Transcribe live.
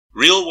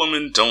Real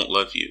women don't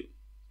love you,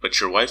 but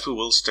your waifu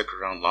will stick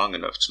around long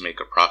enough to make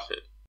a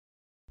profit.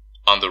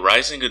 On the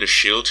rising of the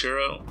shield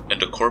hero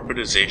and the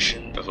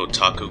corporatization of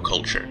otaku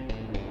culture.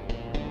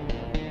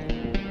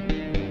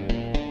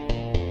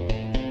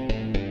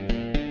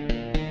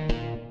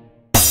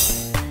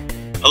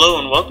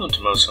 Hello and welcome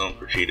to Mo's Home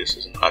for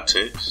Treatises and Hot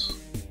Takes.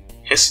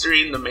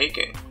 History in the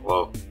making.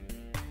 Well,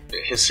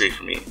 history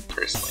for me,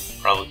 personally.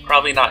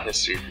 Probably not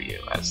history for you,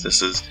 as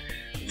this is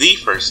the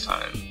first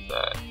time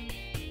that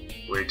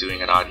we're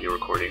doing an audio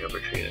recording of a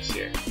treatise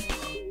here.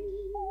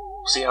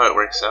 We'll see how it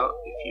works out.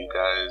 If you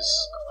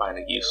guys find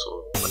it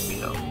useful, let me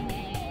know.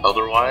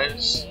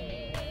 Otherwise,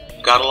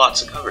 got a lot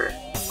to cover.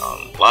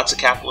 Lots of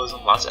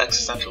capitalism, lots of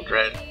existential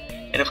dread,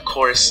 and of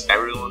course,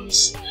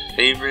 everyone's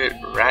favorite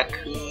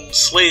raccoon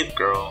slave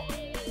girl,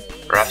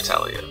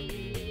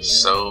 Raphtalia.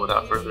 So,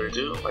 without further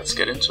ado, let's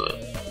get into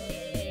it.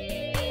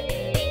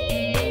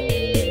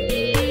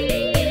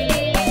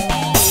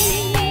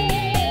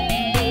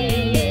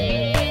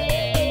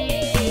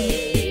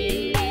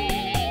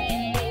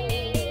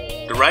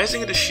 The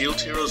Rising of the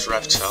Shield Hero's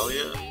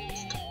Raphtalia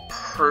is the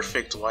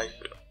perfect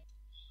waifu.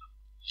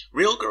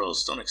 Real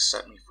girls don't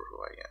accept me for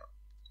who I am.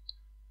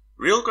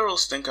 Real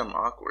girls think I'm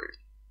awkward.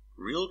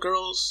 Real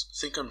girls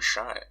think I'm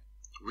shy.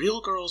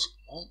 Real girls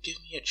won't give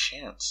me a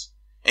chance.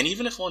 And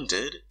even if one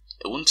did,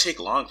 it wouldn't take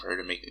long for her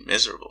to make me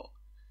miserable.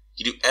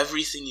 You do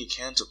everything you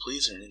can to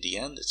please her, and in the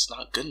end, it's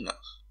not good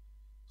enough.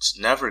 It's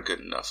never good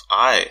enough.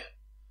 I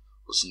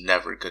was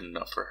never good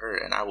enough for her,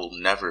 and I will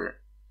never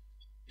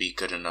be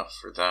good enough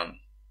for them.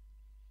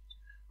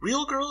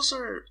 Real girls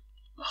are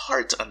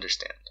hard to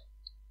understand.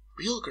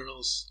 Real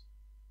girls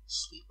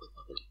sleep with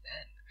other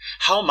men.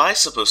 How am I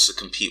supposed to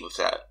compete with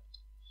that?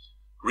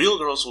 Real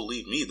girls will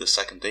leave me the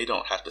second they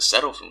don't have to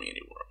settle for me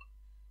anymore.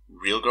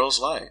 Real girls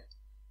lie.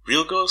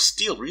 Real girls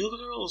steal. Real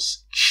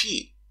girls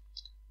cheat.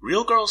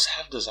 Real girls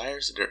have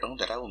desires of their own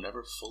that I will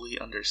never fully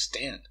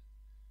understand.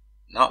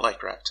 Not like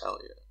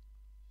Raphtalia.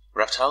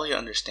 Raphtalia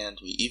understands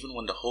me even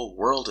when the whole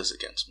world is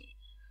against me.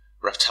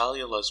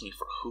 Raphtalia loves me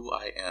for who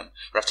I am.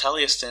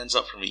 Raphtalia stands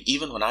up for me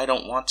even when I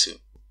don't want to.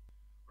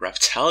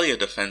 Raphtalia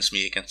defends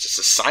me against a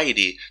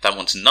society that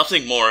wants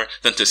nothing more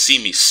than to see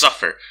me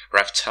suffer.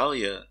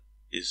 Raphtalia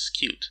is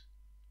cute.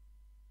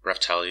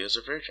 Raphtalia is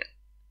a virgin.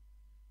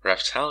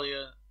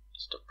 Raphtalia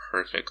is the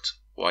perfect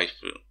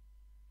waifu.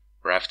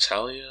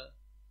 Raphtalia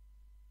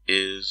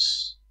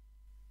is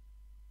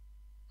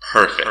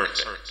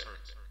perfect.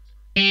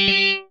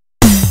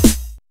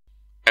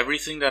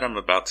 Everything that I'm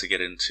about to get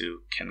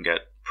into can get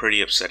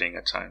pretty upsetting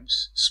at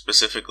times.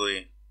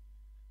 Specifically,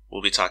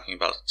 we'll be talking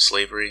about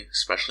slavery,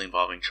 especially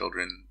involving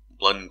children,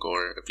 blood and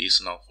gore, abuse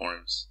in all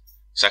forms,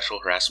 sexual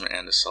harassment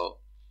and assault,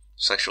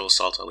 sexual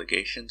assault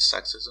allegations,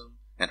 sexism,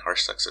 and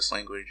harsh sexist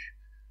language,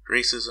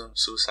 racism,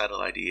 suicidal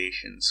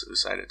ideation,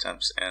 suicide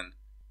attempts, and,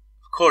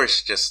 of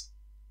course, just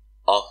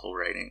awful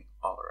writing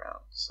all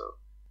around. So,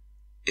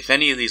 if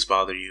any of these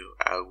bother you,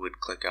 I would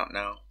click out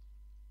now.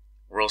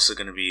 We're also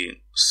going to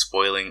be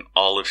spoiling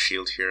all of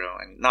Shield Hero.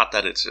 I mean, not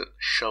that it's a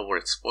show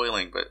worth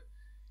spoiling, but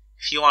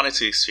if you wanted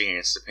to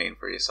experience the pain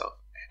for yourself,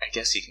 I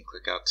guess you can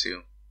click out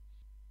too.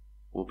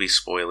 We'll be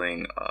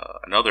spoiling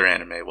another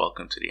anime,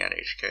 Welcome to the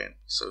N.H.K.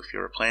 So if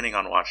you're planning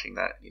on watching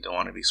that and you don't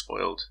want to be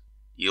spoiled,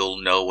 you'll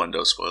know when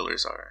those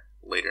spoilers are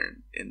later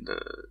in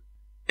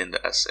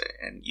the essay,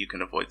 and you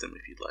can avoid them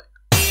if you'd like.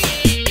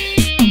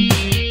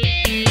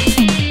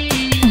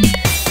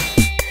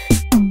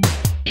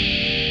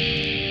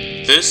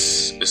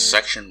 This is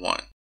Section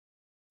 1.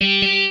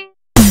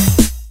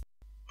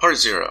 Part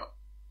 0.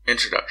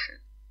 Introduction.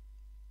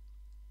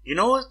 You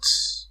know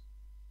what's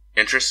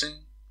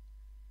interesting?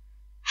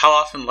 How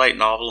often light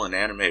novel and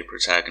anime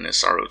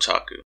protagonists are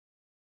otaku.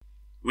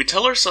 We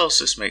tell ourselves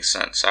this makes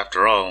sense.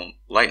 After all,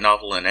 light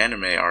novel and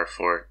anime are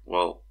for,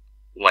 well,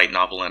 light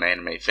novel and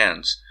anime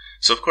fans.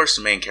 So of course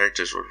the main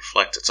characters will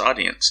reflect its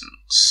audience in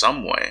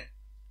some way.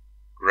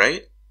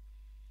 Right?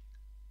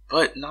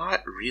 But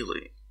not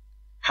really.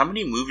 How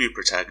many movie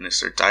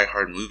protagonists are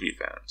die-hard movie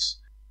fans?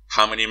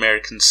 How many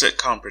American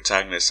sitcom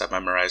protagonists have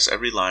memorized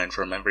every line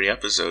from every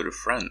episode of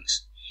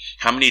Friends?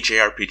 How many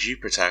JRPG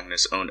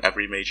protagonists own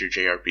every major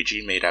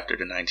JRPG made after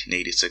the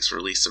 1986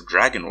 release of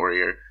Dragon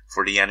Warrior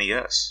for the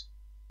NES?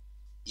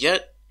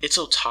 Yet, it's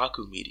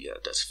otaku media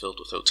that's filled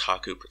with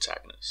otaku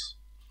protagonists,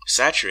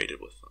 saturated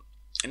with them.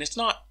 And it's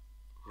not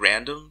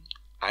random,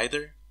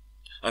 either.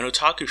 An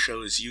otaku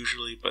show is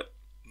usually, but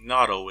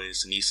not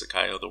always, an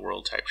isekai of the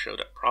world type show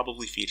that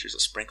probably features a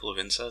sprinkle of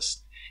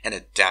incest and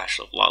a dash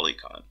of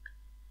lolicon.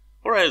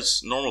 Or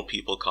as normal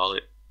people call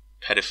it,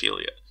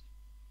 pedophilia.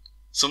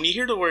 So when you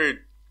hear the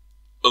word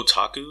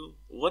otaku,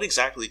 what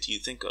exactly do you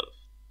think of?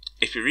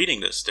 If you're reading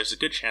this, there's a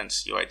good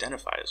chance you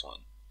identify as one.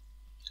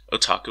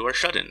 Otaku are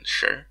shut-ins,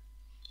 sure.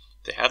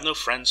 They have no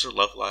friends or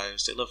love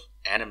lives, they love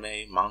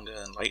anime,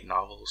 manga, and light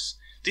novels.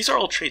 These are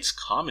all traits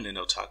common in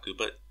otaku,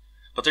 but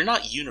they're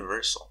not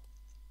universal.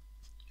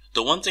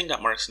 The one thing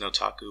that marks an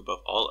otaku above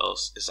all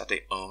else is that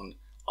they own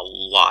a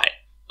lot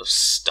of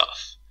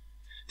stuff.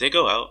 They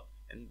go out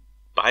and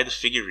buy the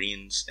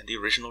figurines and the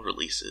original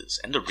releases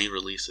and the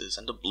re-releases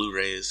and the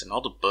Blu-rays and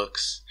all the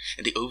books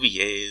and the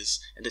OVAs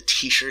and the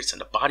t-shirts and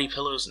the body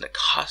pillows and the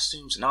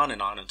costumes and on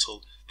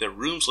until their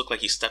rooms look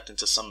like you stepped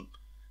into some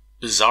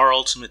bizarre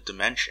ultimate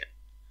dimension.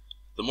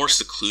 The more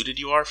secluded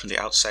you are from the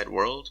outside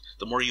world,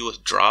 the more you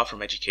withdraw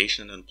from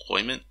education and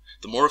employment,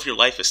 the more of your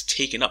life is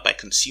taken up by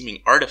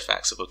consuming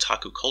artifacts of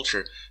otaku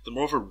culture, the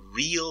more of a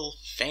real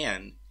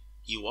fan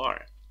you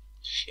are.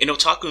 In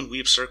otaku and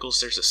weeb circles,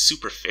 there's a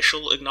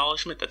superficial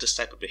acknowledgement that this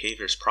type of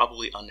behavior is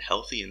probably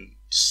unhealthy in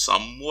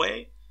some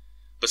way,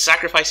 but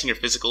sacrificing your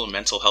physical and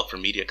mental health for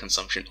media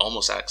consumption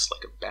almost acts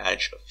like a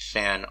badge of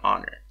fan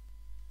honor.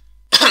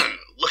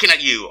 Looking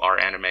at you, our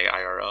anime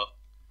IRL.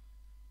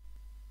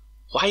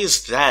 Why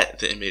is that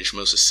the image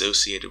most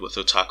associated with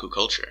otaku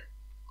culture?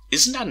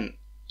 Isn't that an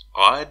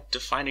odd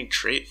defining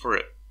trait for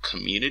a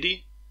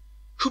community?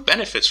 Who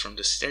benefits from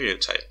this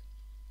stereotype?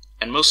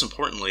 And most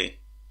importantly,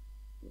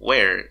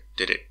 where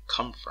did it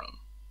come from?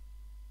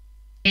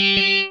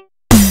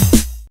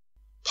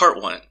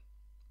 Part 1.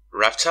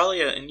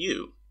 Raphtalia and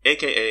You,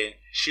 aka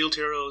Shield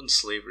Hero and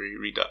Slavery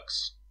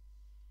Redux.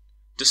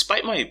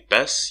 Despite my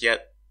best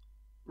yet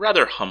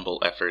rather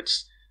humble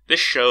efforts, this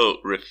show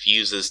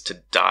refuses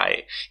to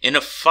die in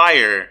a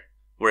fire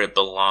where it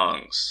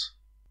belongs.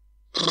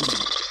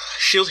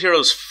 Shield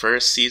Hero's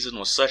first season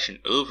was such an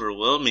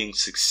overwhelming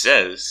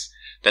success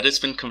that it's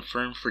been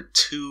confirmed for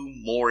 2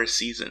 more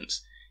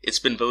seasons. It's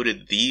been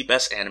voted the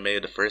best anime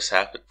of the first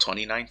half of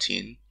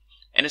 2019,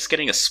 and it's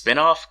getting a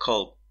spin-off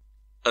called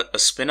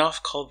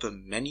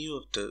The Menu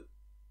of the...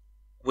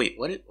 Wait,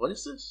 what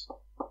is this?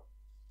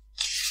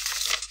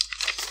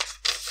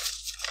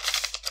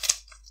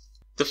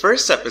 The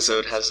first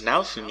episode has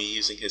Naofumi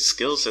using his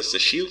skills as the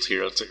shield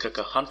hero to cook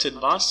a hunted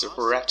monster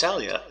for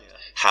Raphtalia.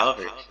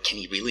 However, can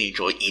he really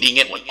enjoy eating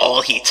it when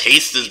all he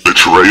tastes is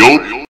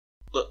betrayal?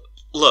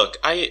 Look,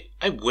 I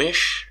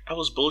wish I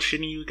was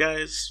bullshitting you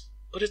guys,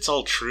 but it's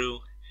all true.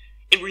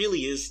 It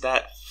really is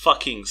that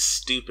fucking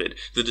stupid.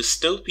 The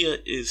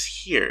dystopia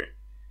is here,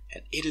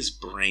 and it is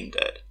brain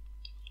dead.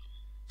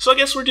 So I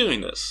guess we're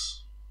doing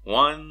this.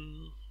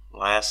 One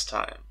last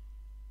time.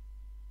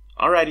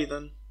 Alrighty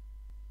then.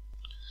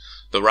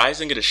 The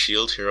Rising of the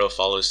Shield Hero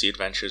follows the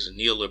adventures of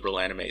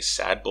neoliberal anime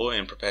sad boy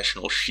and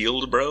professional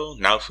shield bro,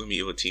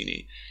 Naofumi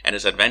Iwatani, and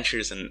his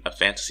adventures in a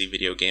fantasy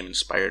video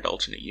game-inspired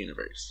alternate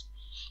universe.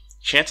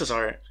 Chances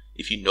are,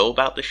 if you know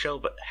about the show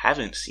but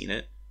haven't seen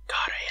it,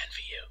 God, I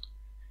envy you.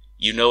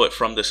 You know it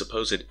from the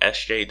supposed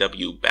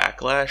SJW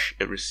backlash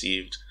it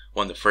received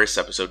when the first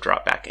episode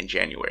dropped back in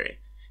January.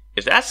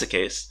 If that's the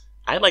case,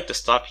 I'd like to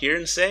stop here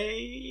and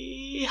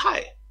say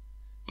hi.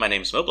 My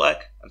name's Mo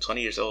Black, I'm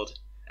 20 years old.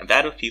 I'm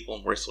bad with people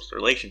and worse with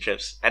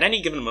relationships. At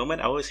any given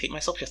moment, I always hate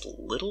myself just a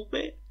little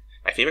bit.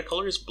 My favorite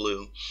color is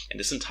blue, and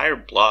this entire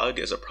blog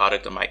is a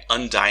product of my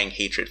undying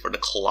hatred for the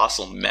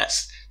colossal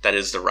mess that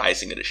is the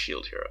Rising of the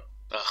Shield Hero.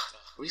 Ugh,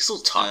 are we still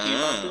talking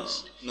about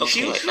this? No,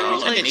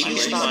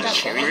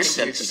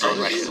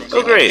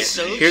 oh great,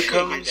 here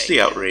comes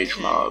the outrage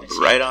mob,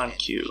 right on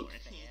cue.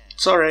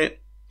 It's alright,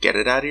 get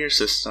it out of your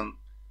system.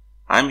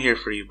 I'm here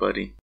for you,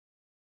 buddy.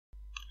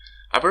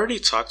 I've already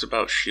talked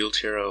about Shield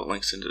Hero,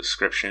 links in the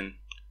description,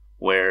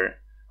 where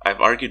I've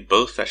argued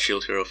both that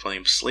Shield Hero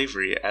frames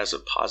slavery as a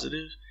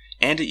positive,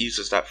 and it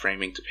uses that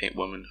framing to paint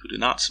women who do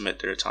not submit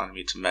their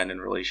autonomy to men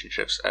in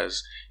relationships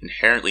as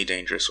inherently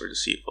dangerous or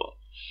deceitful,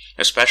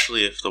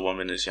 especially if the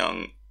woman is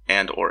young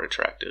and or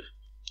attractive.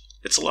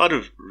 It's a lot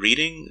of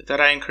reading that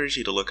I encourage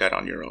you to look at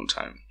on your own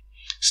time.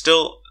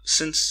 Still,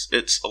 since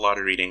it's a lot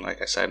of reading, like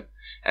I said,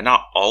 and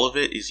not all of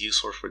it is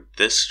useful for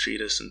this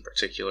treatise in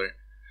particular,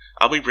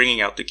 I'll be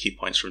bringing out the key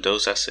points from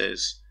those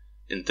essays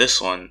in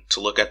this one to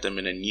look at them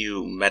in a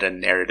new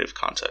meta-narrative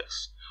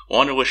context,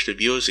 one in which the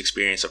viewer's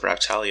experience of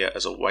Raphtalia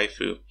as a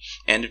waifu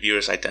and the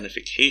viewer's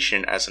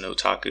identification as an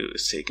otaku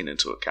is taken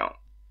into account.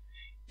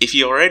 If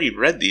you already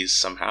read these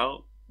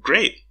somehow,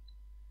 great!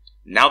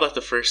 Now that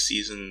the first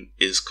season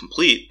is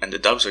complete and the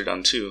dubs are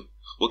done too,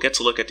 we'll get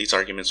to look at these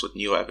arguments with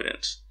new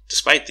evidence.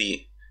 Despite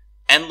the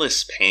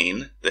endless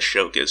pain the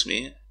show gives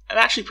me, I'm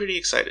actually pretty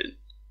excited.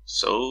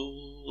 So,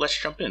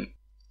 let's jump in.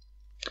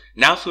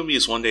 Naofumi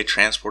is one day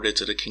transported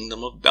to the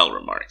kingdom of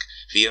Belremark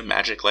via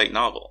magic light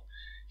novel.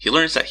 He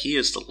learns that he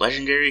is the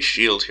legendary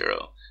shield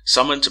hero,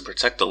 summoned to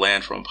protect the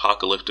land from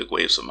apocalyptic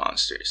waves of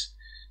monsters.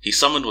 He's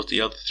summoned with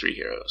the other 3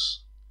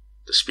 heroes: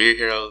 the spear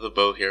hero, the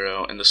bow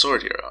hero, and the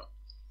sword hero.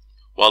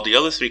 While the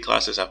other 3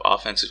 classes have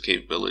offensive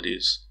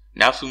capabilities,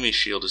 Naofumi's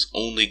shield is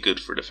only good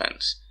for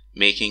defense,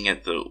 making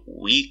it the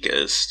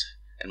weakest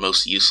and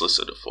most useless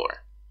of the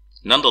 4.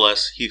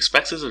 Nonetheless, he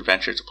expects his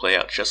adventure to play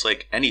out just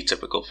like any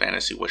typical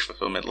fantasy wish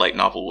fulfillment light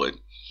novel would,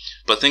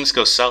 but things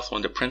go south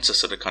when the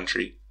princess of the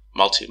country,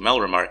 Malti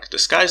Melremark,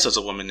 disguised as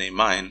a woman named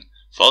Mine,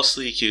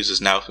 falsely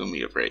accuses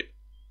Naofumi of rape.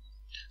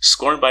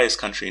 Scorned by his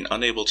country and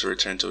unable to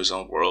return to his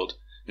own world,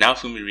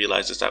 Naofumi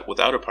realizes that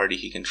without a party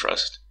he can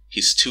trust,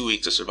 he's too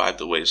weak to survive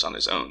the waves on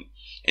his own,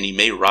 and he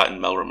may rot in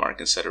Melremark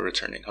instead of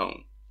returning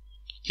home.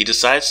 He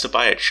decides to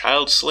buy a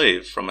child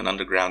slave from an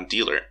underground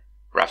dealer,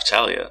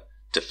 Raphtalia,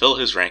 to fill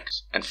his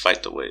ranks and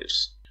fight the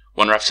waves.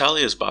 When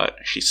Raphtalia is bought,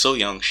 she's so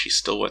young she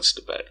still wets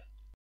the bed.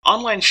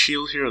 Online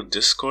shield hero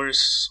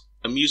discourse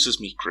amuses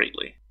me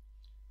greatly.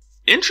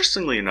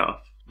 Interestingly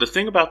enough, the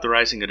thing about the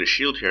rising of the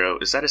shield hero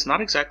is that it's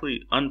not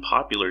exactly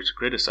unpopular to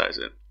criticize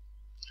it.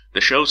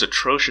 The show is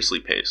atrociously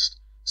paced,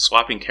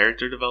 swapping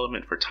character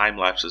development for time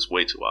lapses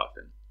way too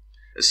often.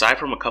 Aside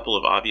from a couple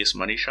of obvious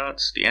money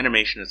shots, the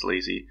animation is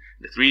lazy,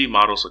 and the 3D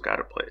models look out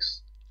of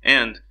place.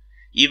 And,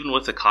 even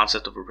with the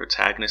concept of a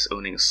protagonist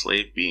owning a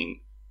slave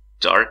being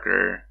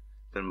darker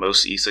than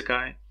most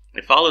isekai,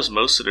 it follows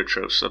most of the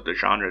tropes of the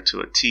genre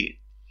to a T.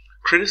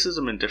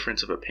 Criticism and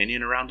difference of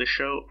opinion around this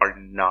show are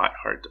not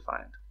hard to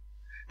find.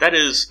 That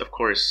is, of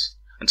course,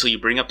 until you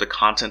bring up the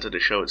content of the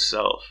show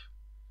itself.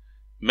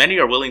 Many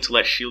are willing to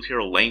let Shield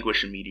Hero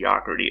languish in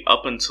mediocrity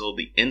up until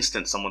the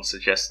instant someone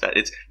suggests that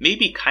it's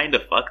maybe kind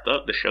of fucked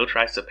up the show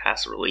tries to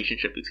pass a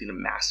relationship between a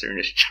master and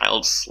his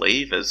child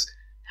slave as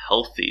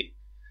healthy.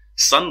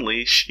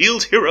 Suddenly,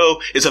 Shield Hero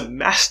is a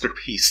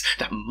masterpiece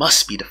that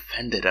must be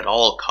defended at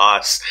all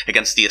costs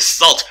against the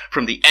assault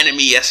from the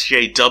enemy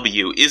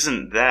SJW.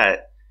 Isn't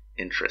that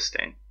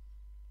interesting?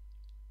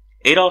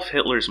 Adolf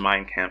Hitler's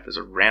Mein Kampf is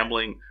a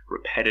rambling,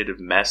 repetitive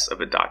mess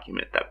of a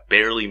document that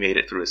barely made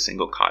it through a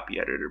single copy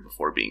editor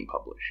before being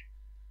published.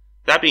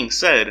 That being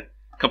said,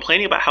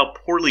 complaining about how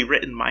poorly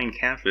written Mein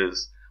Kampf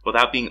is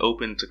without being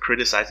open to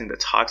criticizing the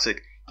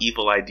toxic,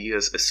 evil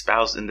ideas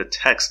espoused in the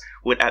text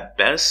would at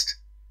best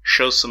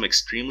show some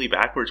extremely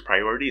backwards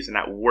priorities and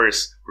at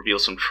worst reveal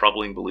some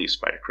troubling beliefs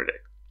by the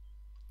critic.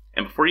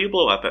 And before you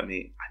blow up at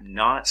me, I'm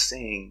not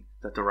saying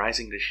that the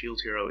Rising of the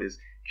Shield Hero is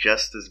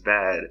just as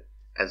bad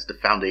as the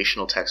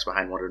foundational text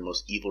behind one of the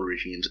most evil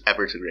regimes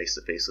ever to grace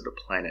the face of the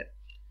planet.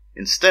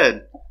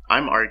 Instead,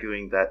 I'm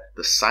arguing that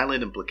the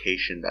silent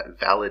implication that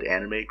valid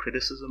anime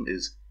criticism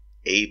is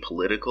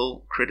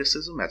apolitical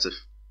criticism, as if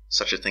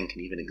such a thing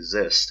can even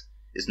exist,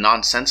 is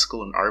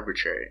nonsensical and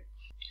arbitrary.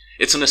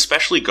 It's an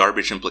especially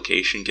garbage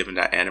implication given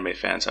that anime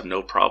fans have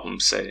no problem,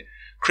 say,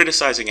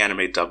 criticizing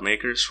anime dub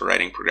makers for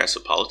writing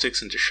progressive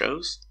politics into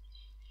shows.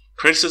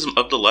 Criticism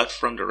of the left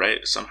from the right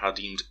is somehow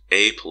deemed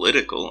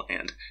apolitical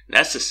and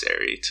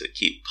necessary to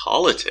keep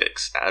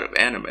politics out of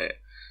anime,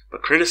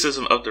 but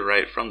criticism of the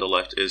right from the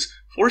left is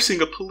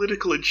forcing a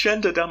political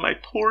agenda down my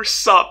poor,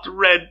 soft,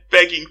 red,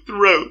 begging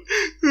throat.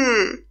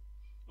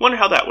 Wonder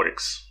how that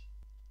works.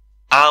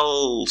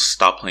 I'll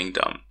stop playing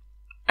dumb.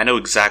 I know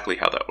exactly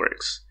how that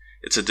works.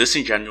 It's a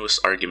disingenuous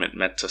argument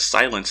meant to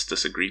silence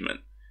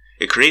disagreement.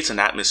 It creates an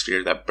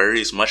atmosphere that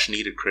buries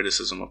much-needed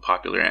criticism of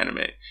popular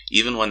anime,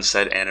 even when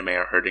said anime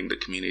are hurting the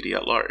community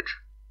at large.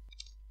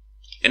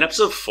 In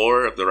episode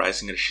 4 of The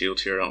Rising of the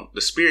Shield Hero,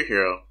 the spear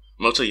hero,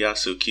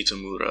 Motoyasu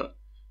Kitamura,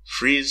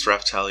 frees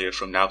Raphtalia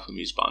from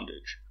Naofumi's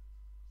bondage.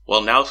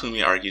 While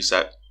Naofumi argues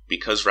that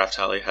because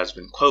Raphtalia has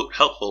been, quote,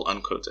 helpful,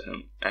 unquote, to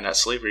him, and that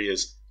slavery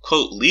is,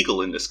 quote,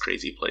 legal in this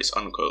crazy place,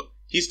 unquote,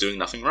 he's doing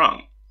nothing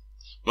wrong.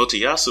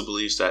 Motoyasu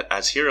believes that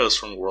as heroes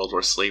from a world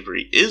where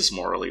slavery is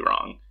morally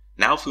wrong,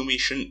 Naofumi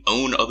shouldn't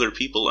own other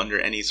people under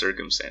any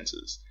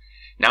circumstances.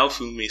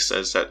 Naofumi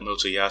says that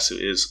Motoyasu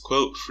is,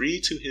 quote, free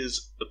to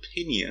his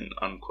opinion,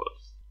 unquote.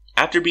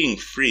 After being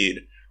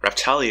freed,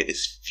 Raphtalia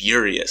is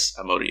furious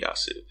at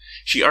Motoyasu.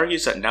 She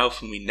argues that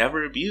Naofumi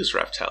never abused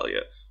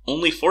Raphtalia,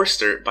 only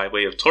forced her, by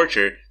way of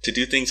torture, to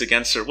do things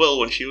against her will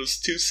when she was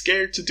too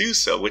scared to do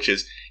so, which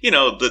is,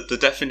 the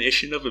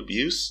definition of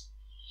abuse.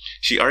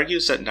 She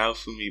argues that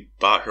Naofumi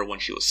bought her when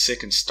she was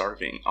sick and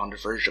starving, on the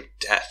verge of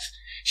death.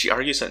 She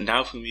argues that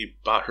Naofumi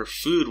bought her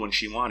food when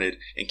she wanted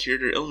and cured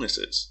her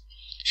illnesses.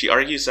 She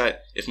argues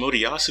that if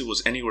Motoyasu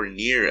was anywhere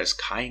near as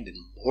kind and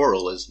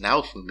moral as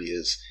Naofumi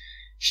is,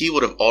 he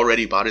would have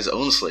already bought his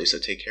own slaves to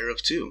take care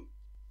of too.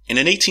 In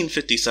an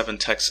 1857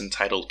 text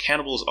entitled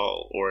Cannibals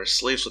All, or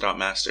Slaves Without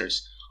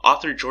Masters,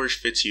 author George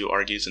Fitzhugh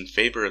argues in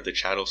favor of the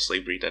chattel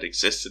slavery that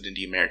existed in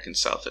the American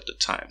South at the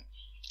time.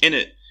 In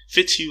it,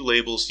 Fitzhugh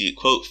labels the,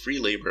 quote, free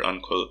labor,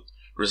 unquote,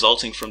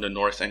 resulting from the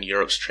North and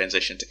Europe's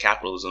transition to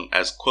capitalism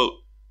as, quote,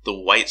 the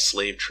white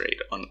slave trade,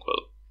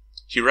 unquote.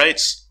 He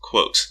writes,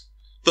 quote,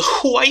 the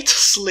white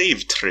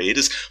slave trade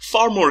is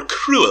far more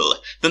cruel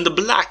than the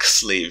black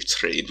slave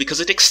trade because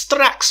it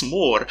extracts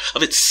more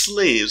of its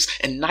slaves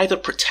and neither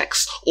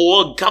protects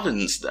or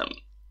governs them.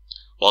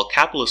 While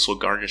capitalists will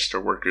garnish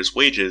their workers'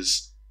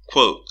 wages,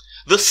 quote,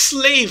 the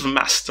slave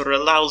master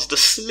allows the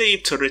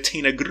slave to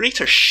retain a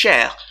greater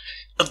share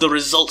of the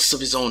results of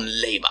his own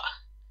labor.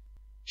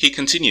 He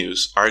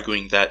continues,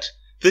 arguing that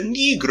the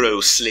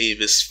Negro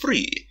slave is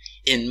free,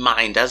 in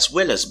mind as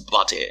well as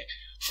body,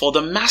 for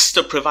the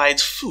master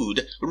provides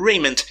food,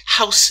 raiment,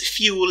 house,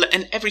 fuel,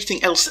 and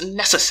everything else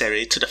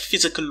necessary to the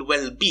physical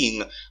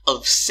well-being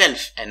of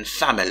self and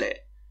family.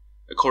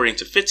 According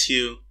to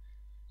Fitzhugh,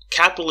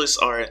 capitalists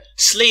are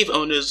slave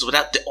owners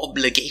without the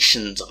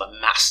obligations of a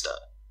master.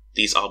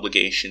 These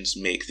obligations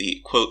make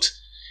the, quote,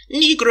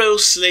 Negro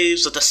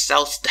slaves of the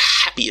South the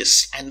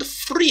happiest and the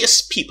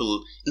freest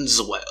people in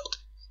the world.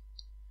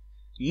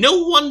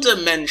 No wonder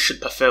men should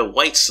prefer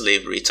white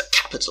slavery to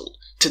capital,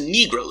 to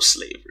Negro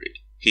slavery,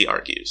 he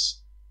argues,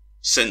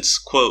 since,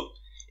 quote,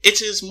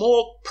 It is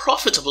more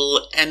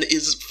profitable and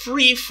is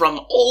free from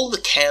all the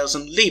cares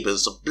and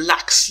labors of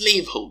black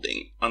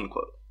slaveholding,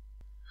 unquote.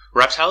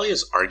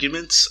 Raptalia's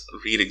arguments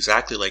read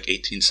exactly like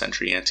 18th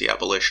century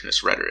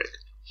anti-abolitionist rhetoric.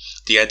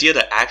 The idea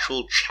that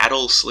actual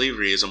chattel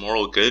slavery is a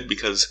moral good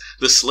because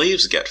the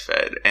slaves get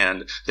fed,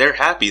 and they're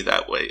happy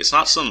that way. It's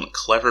not some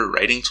clever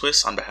writing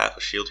twist on behalf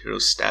of Shield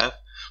Hero's staff,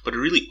 but a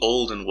really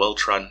old and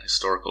well-trodden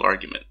historical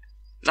argument.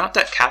 Not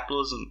that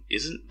capitalism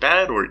isn't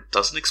bad or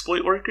doesn't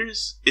exploit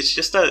workers, it's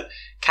just that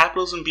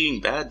capitalism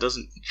being bad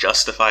doesn't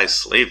justify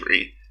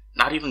slavery.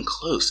 Not even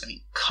close. I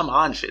mean, come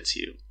on,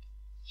 Fitzhugh.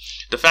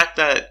 The fact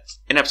that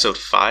in episode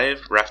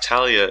 5,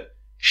 Raptalia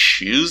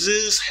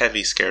chooses,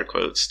 heavy scare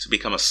quotes, to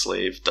become a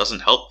slave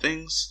doesn't help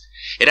things.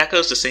 It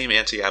echoes the same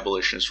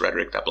anti-abolitionist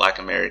rhetoric that black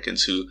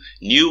Americans who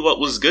knew what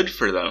was good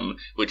for them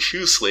would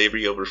choose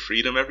slavery over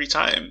freedom every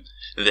time.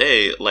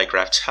 They, like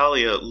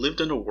Raptalia, lived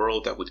in a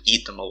world that would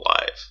eat them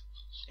alive.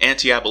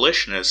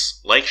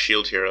 Anti-abolitionists, like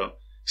Shield Hero,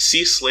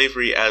 see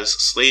slavery as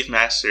slave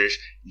masters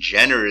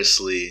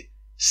generously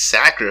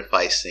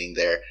sacrificing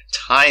their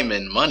time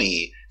and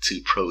money to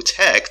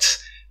protect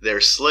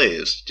their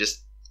slaves.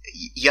 Just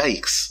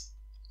yikes.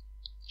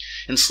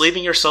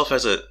 Enslaving yourself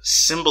as a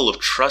symbol of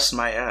trust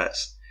my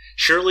ass.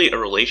 Surely a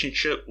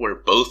relationship where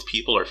both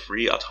people are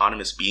free,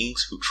 autonomous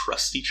beings who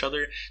trust each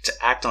other to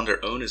act on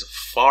their own is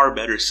a far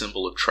better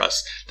symbol of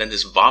trust than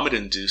this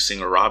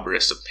vomit-inducing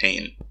ouroboros of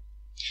pain.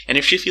 And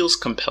if she feels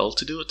compelled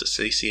to do it to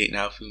satiate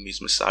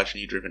Naofumi's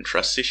misogyny-driven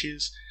trust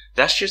issues,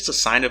 that's just a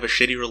sign of a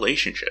shitty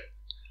relationship.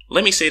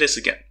 Let me say this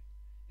again.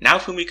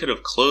 Naofumi could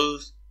have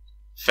clothed,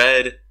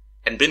 fed,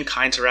 and been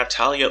kind to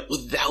Raptalia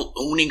without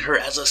owning her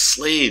as a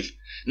slave.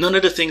 None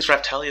of the things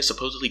Raptalia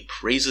supposedly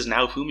praises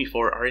Naofumi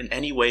for are in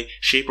any way,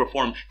 shape, or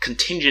form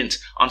contingent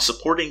on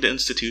supporting the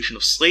institution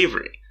of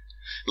slavery.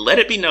 Let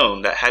it be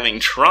known that having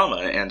trauma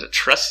and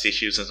trust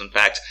issues is in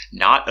fact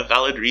not a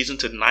valid reason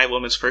to deny a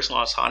woman's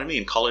personal autonomy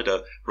and call it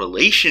a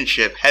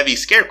relationship, heavy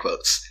scare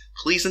quotes.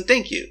 Please and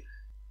thank you.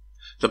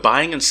 The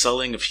buying and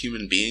selling of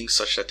human beings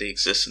such that they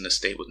exist in a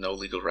state with no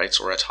legal rights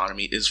or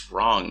autonomy is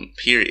wrong,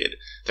 period.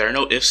 There are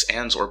no ifs,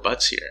 ands, or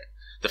buts here.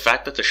 The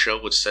fact that the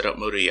show would set up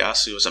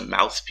Motoyasu as a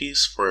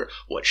mouthpiece for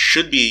what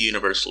should be a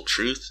universal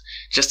truth,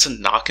 just to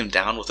knock him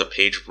down with a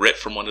page ripped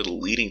from one of the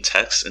leading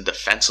texts in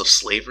defense of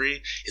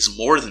slavery, is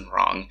more than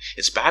wrong.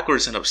 It's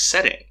backwards and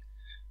upsetting.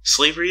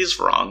 Slavery is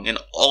wrong in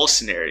all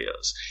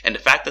scenarios, and the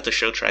fact that the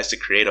show tries to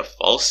create a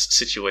false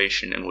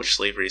situation in which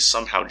slavery is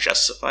somehow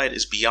justified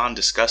is beyond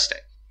disgusting.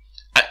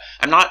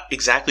 I'm not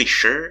exactly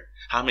sure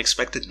how I'm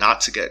expected not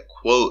to get,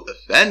 quote,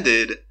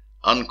 offended,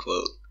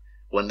 unquote,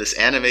 when this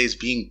anime is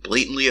being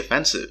blatantly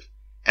offensive.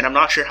 And I'm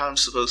not sure how I'm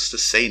supposed to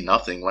say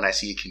nothing when I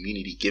see a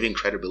community giving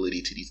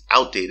credibility to these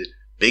outdated,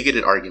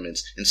 bigoted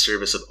arguments in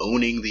service of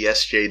owning the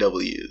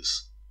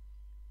SJWs.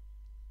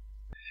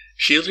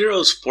 Shield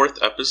Hero's 4th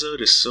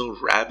episode is so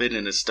rabid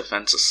in its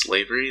defense of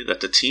slavery that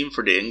the team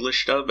for the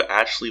English dub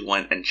actually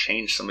went and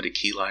changed some of the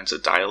key lines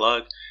of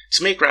dialogue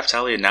to make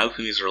Raptalia and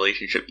Naofumi's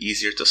relationship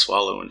easier to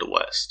swallow in the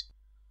West.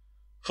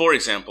 For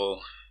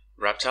example,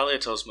 Raptalia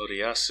tells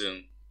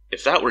Motoyasu,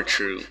 if that were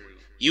true,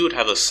 you would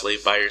have a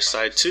slave by your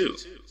side too,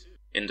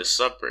 in the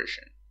sub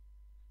version.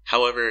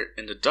 However,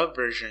 in the dub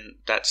version,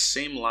 that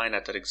same line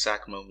at that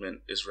exact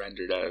moment is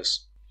rendered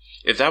as,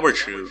 if that were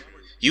true,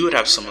 you would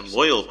have someone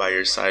loyal by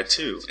your side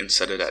too,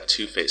 instead of that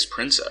two-faced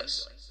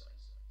princess.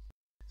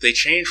 They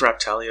change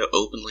Raptalia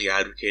openly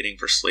advocating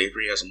for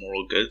slavery as a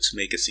moral good to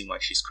make it seem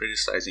like she's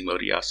criticizing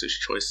Motoyasu's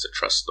choice to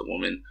trust the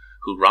woman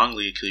who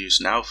wrongly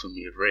accused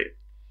Naofumi of rape.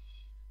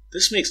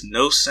 This makes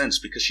no sense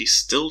because she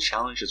still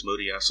challenges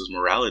Motoyasu's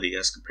morality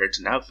as compared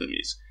to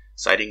Naofumi's,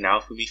 citing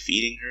Naofumi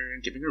feeding her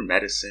and giving her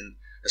medicine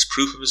as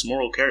proof of his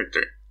moral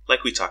character,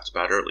 like we talked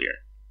about earlier.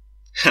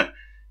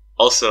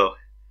 Also,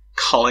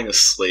 calling a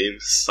slave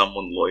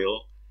someone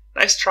loyal.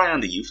 Nice try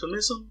on the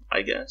euphemism,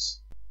 I guess.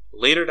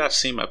 Later that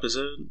same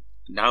episode,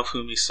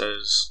 Naofumi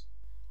says,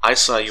 I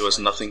saw you as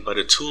nothing but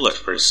a tool at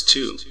first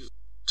too,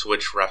 to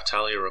which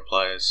Raptalia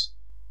replies,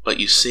 but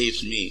you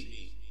saved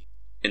me,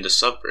 in the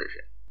sub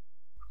version.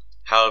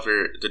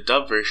 However, the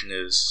dub version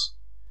is,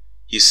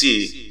 you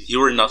see, you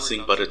were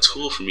nothing but a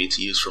tool for me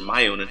to use for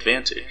my own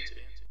advantage,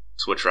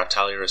 to which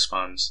Raptalia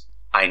responds,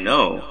 I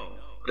know,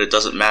 but it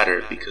doesn't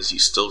matter because you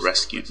still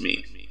rescued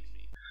me.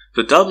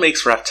 The dub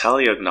makes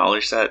Raptalia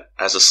acknowledge that,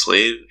 as a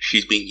slave,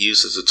 she's being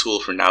used as a tool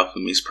for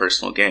Naofumi's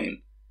personal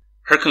gain.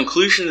 Her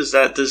conclusion is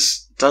that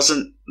this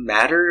doesn't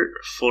matter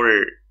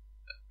for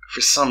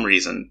some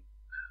reason,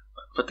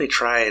 but they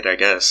tried, I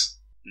guess.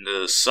 In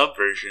the sub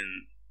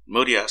version,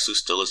 Motoyasu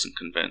still isn't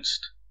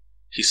convinced.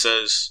 He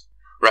says,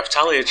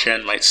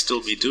 Raptalia-chan might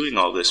still be doing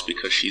all this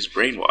because she's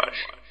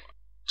brainwashed.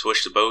 To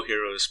which the bow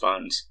hero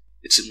responds,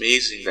 it's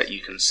amazing that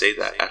you can say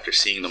that after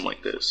seeing them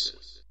like this.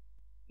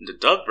 In the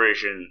dub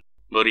version,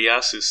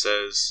 Motoyasu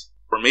says,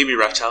 or maybe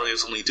Raptalia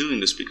is only doing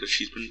this because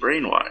she's been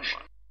brainwashed.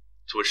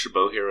 To which the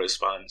bow hero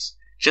responds,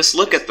 just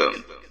look at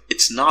them.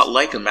 It's not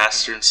like a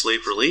master and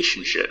slave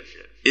relationship.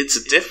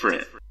 It's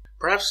different.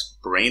 Perhaps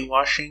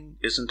brainwashing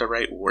isn't the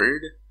right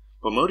word,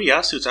 But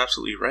Modiyasu is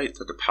absolutely right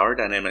that the power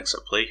dynamics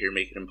at play here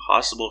make it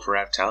impossible for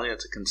Raphtalia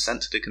to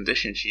consent to the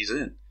condition she's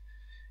in.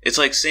 It's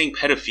like saying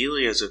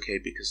pedophilia is okay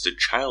because the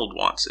child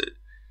wants it.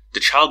 The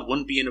child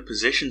wouldn't be in a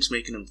position to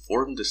make an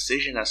informed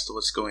decision as to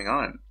what's going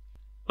on.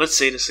 Let's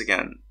say this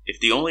again. If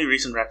the only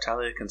reason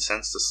Raphtalia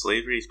consents to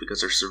slavery is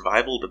because her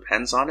survival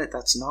depends on it,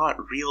 that's not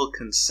real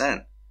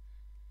consent.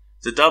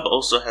 The dub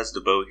also has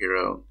the bow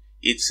hero,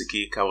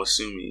 Itsuki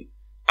Kawasumi,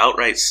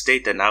 outright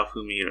state that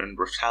Naofumi and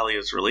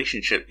Raphtalia's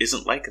relationship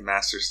isn't like a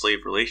master-slave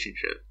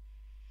relationship,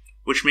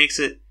 which makes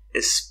it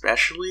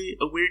especially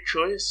a weird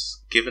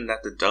choice, given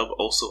that the dub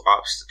also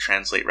opts to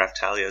translate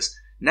Raphtalia's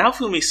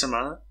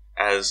Naofumi-sama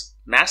as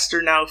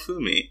Master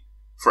Naofumi,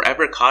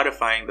 forever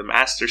codifying the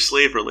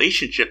master-slave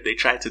relationship they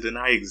try to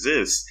deny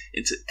exists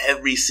into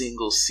every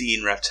single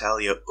scene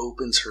Raphtalia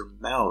opens her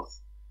mouth.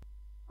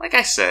 Like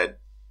I said,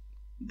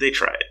 they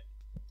tried.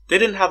 They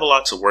didn't have a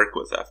lot to work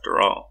with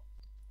after all.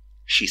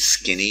 She's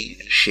skinny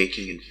and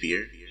shaking in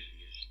fear.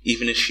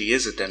 Even if she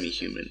is a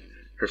demi-human,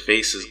 her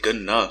face is good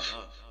enough,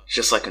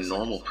 just like a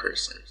normal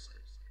person.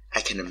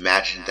 I can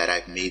imagine that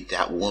I've made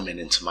that woman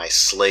into my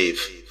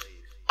slave.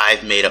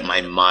 I've made up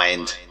my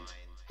mind.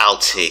 I'll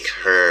take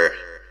her.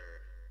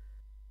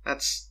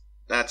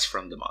 That's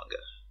from the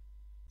manga.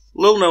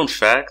 Little known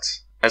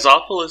fact, as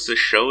awful as this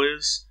show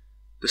is,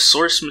 the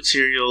source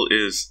material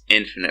is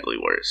infinitely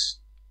worse.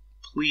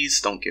 Please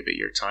don't give it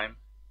your time.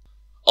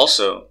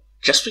 Also,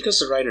 just because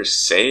the writers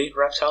say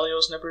Raphtalia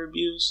was never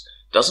abused,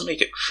 doesn't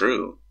make it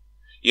true.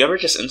 You ever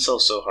just incel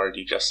so hard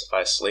you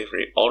justify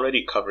slavery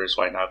already covers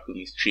why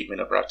Naofumi's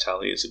treatment of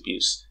Raphtalia is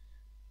abuse.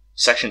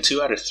 Section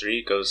 2 out of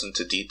 3 goes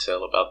into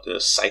detail about the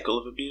cycle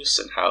of abuse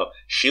and how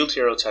Shield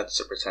Hero tends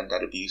to pretend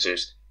that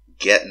abusers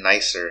get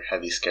nicer,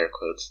 heavy scare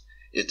quotes,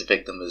 if the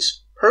victim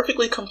is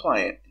perfectly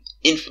compliant and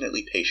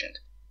infinitely patient.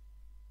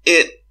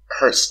 It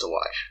hurts to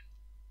watch.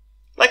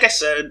 Like I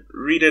said,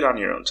 read it on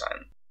your own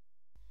time.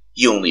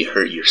 You only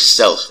hurt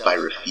yourself by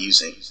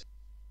refusing.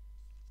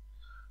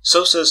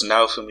 So says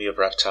Naofumi of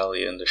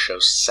Raphtalia in the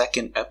show's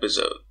second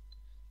episode.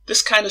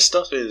 This kind of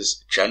stuff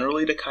is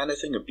generally the kind of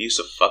thing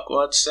abusive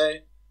fuckwads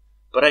say,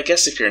 but I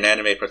guess if you're an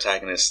anime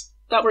protagonist,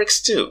 that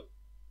works too.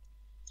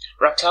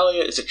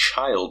 Raphtalia is a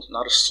child,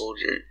 not a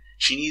soldier.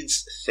 She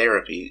needs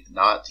therapy,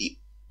 not the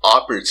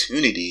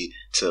opportunity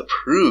to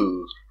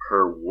prove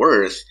her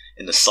worth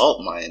in the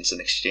salt mines in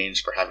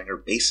exchange for having her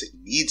basic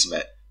needs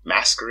met,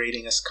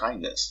 masquerading as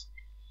kindness.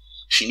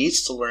 She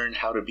needs to learn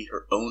how to be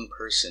her own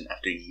person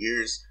after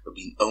years of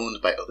being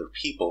owned by other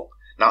people,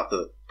 not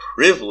the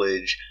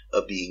privilege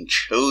of being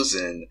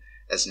chosen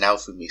as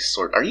Naofumi's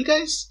sword. Are you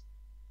guys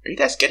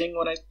getting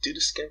what I do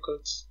to scare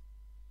quotes?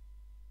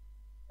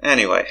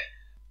 Anyway,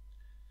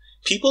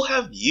 people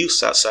have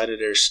use outside of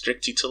their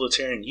strict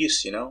utilitarian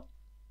use, you know?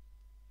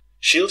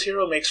 Shield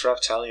Hero makes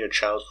Raphtalia a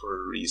child for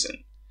a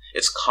reason.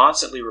 It's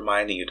constantly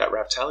reminding you that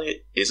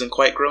Raphtalia isn't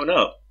quite grown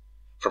up.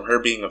 From her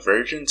being a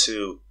virgin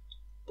to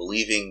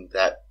believing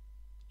that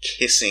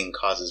kissing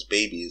causes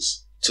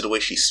babies, to the way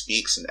she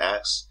speaks and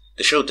acts,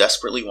 the show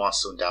desperately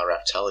wants to endow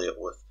Raphtalia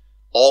with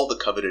all the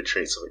coveted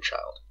traits of a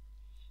child.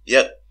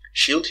 Yet,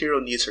 Shield Hero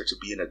needs her to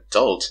be an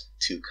adult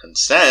to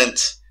consent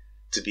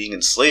to being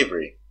in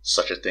slavery.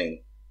 Such a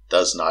thing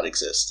does not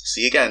exist.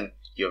 See again,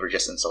 you ever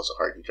just insult so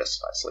hard you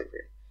justify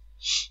slavery.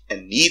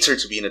 And needs her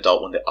to be an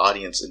adult when the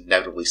audience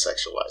inevitably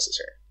sexualizes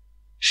her.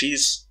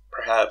 She's,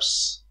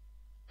 perhaps,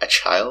 a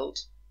child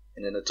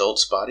in an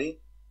adult's body?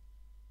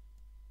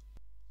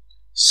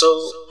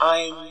 So,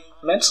 I'm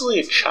mentally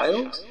a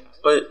child,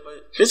 but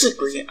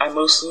physically I'm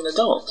mostly an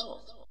adult,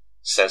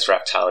 says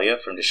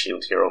Raphtalia from the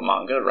Shield Hero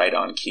manga right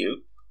on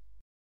cue.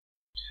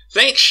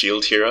 Thanks,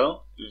 Shield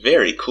Hero.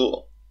 Very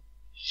cool.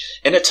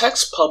 In a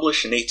text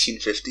published in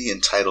 1850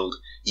 entitled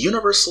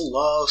Universal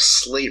Law of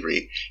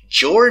Slavery,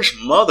 George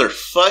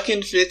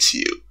Motherfucking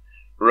Fitzhugh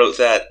wrote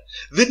that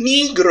the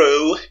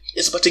Negro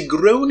is but a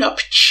grown-up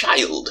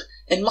child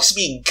and must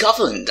be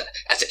governed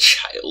as a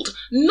child,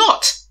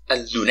 not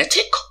a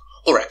lunatic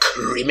or a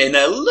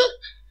criminal.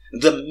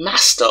 The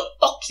master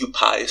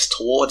occupies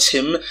towards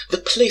him the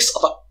place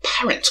of a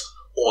parent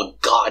or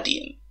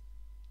guardian.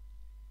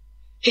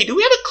 Hey, do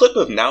we have a clip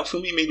of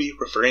Naofumi maybe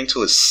referring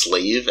to his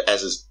slave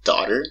as his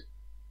daughter?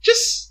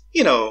 Just,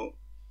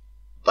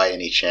 by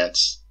any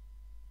chance.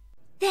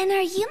 Then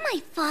are you my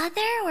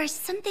father or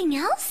something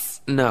else?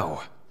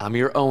 No, I'm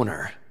your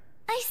owner.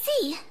 I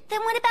see.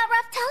 Then what about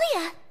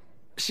Raphtalia?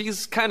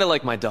 She's kinda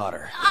like my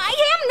daughter. I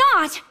am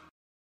not!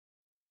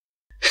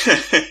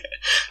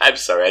 I'm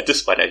sorry, at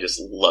this point I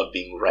just love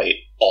being right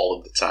all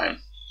of the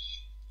time.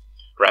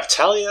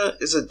 Raphtalia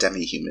is a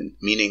demi-human,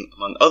 meaning,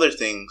 among other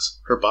things,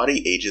 her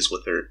body ages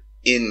with her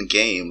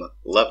in-game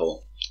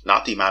level,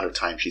 not the amount of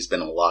time she's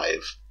been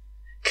alive.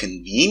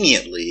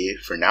 Conveniently,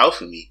 for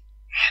Naofumi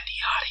and the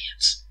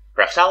audience,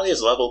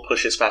 Raphtalia's level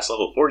pushes past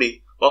level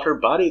 40, while her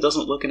body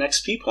doesn't look an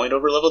XP point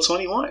over level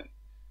 21.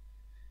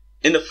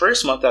 In the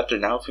first month after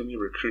Naofumi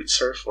recruits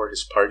her for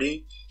his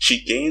party,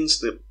 she gains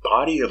the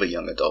body of a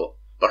young adult,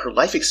 but her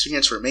life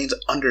experience remains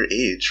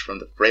underage from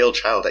the frail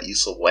child that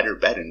used to wet her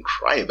bed and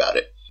cry about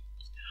it.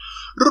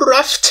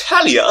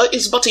 Raftalia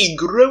is but a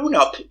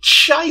grown-up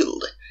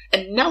child,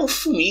 and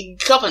Naofumi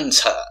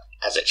governs her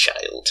as a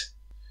child.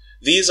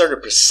 These are the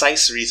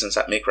precise reasons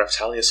that make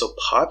Raftalia so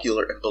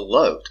popular and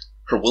beloved.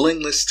 Her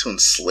willingness to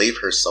enslave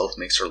herself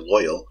makes her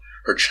loyal,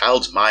 her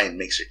child's mind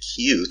makes her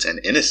cute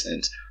and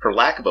innocent, her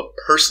lack of a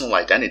personal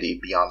identity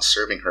beyond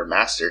serving her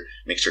master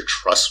makes her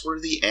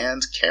trustworthy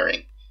and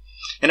caring.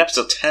 In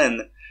episode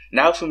 10,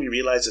 Naofumi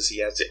realizes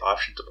he has the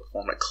option to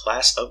perform a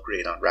class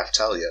upgrade on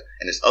Raftalia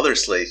and his other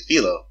slave,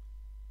 Philo.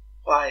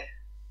 Why?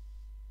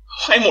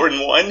 Why more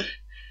than one?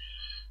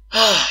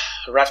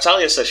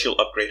 Raftalia says she'll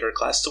upgrade her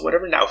class to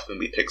whatever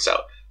Naofumi picks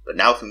out, but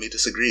Naofumi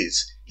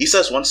disagrees. He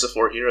says once the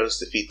 4 heroes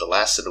defeat the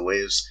last of the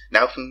waves,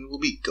 Naofumi will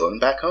be going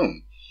back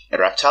home,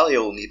 and Raftalia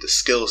will need the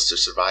skills to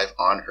survive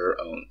on her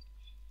own.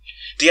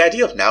 The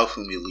idea of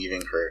Naofumi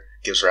leaving her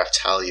gives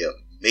Raftalia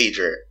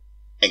major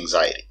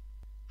anxiety.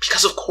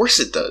 Because of course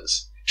it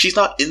does. She's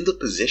not in the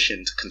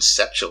position to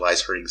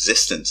conceptualize her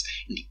existence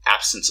in the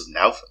absence of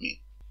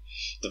Naofumi.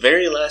 The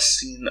very last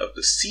scene of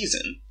the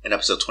season, in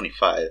episode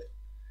 25,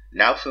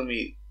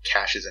 Naofumi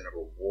cashes in a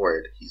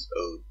reward he's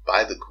owed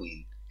by the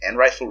queen and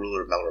rightful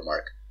ruler of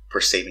Melromark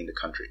for saving the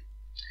country.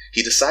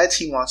 He decides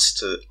he wants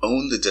to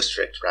own the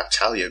district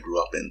Raftalia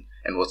grew up in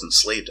and was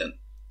enslaved in.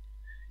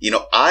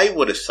 I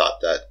would have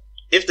thought that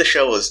if the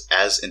show was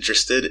as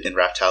interested in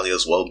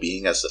Raftalia's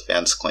well-being as the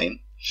fans claim,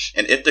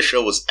 and if the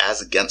show was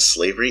as against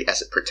slavery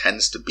as it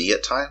pretends to be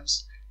at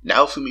times,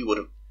 Naofumi would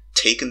have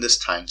taken this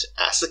time to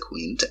ask the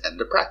queen to end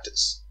the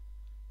practice.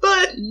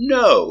 But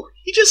no,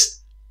 he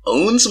just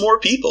owns more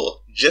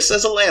people, just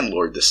as a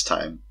landlord this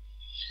time.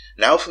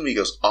 Naofumi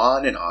goes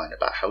on and on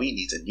about how he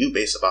needs a new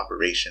base of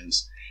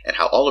operations, and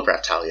how all of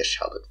Raftalia's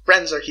childhood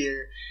friends are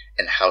here,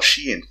 and how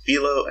she and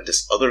Philo and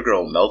this other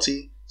girl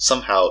Melty,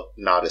 somehow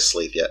not a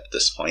slave yet at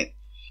this point,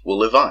 will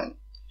live on.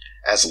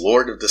 As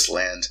lord of this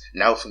land,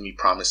 Naofumi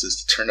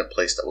promises to turn a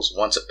place that was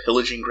once a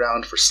pillaging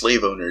ground for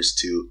slave owners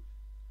to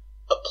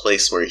a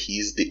place where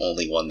he's the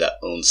only one that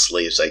owns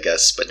slaves, I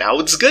guess, but now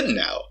it's good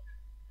now.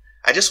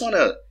 I just want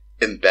to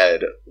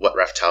embed what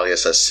Raftalia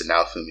says to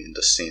Naofumi in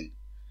this scene.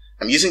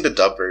 I'm using the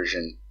dub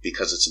version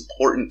because it's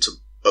important to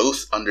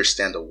both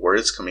understand the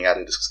words coming out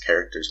of this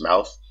character's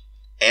mouth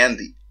and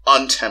the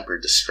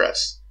untempered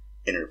distress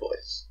in her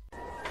voice.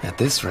 At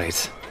this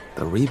rate,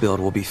 the rebuild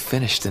will be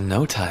finished in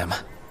no time.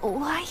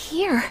 Why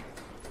here?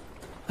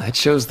 I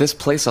chose this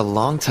place a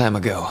long time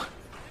ago.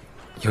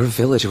 Your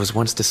village was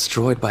once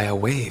destroyed by a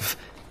wave,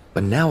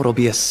 but now it'll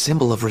be a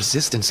symbol of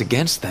resistance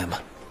against them.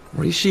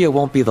 Rishia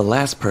won't be the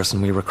last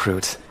person we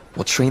recruit.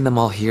 We'll train them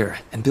all here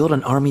and build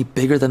an army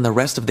bigger than the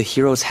rest of the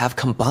heroes have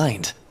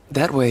combined.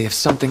 That way, if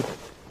something...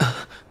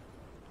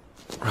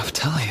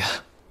 Raftalia...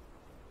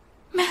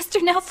 Master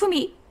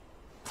Naofumi,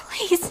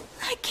 please,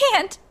 I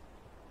can't.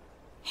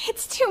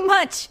 It's too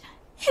much.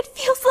 It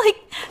feels like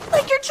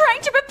you're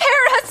trying to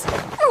prepare us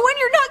for when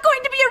you're not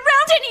going to be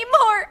around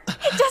anymore.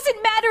 It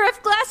doesn't matter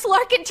if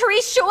Glasslark and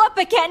Therese show up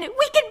again.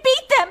 We can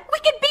beat them. We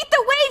can beat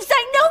the waves.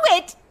 I know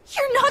it.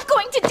 You're not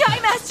going to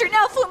die, Master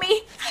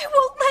Naofumi. I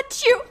won't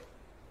let you.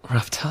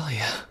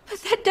 Raftalia...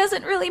 But that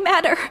doesn't really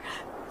matter.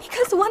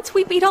 Because once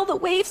we beat all the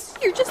waves,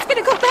 you're just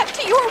gonna go back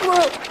to your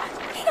world.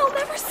 And I'll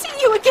never see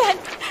you again.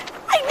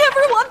 I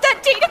never want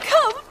that day to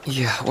come.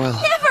 Yeah, well...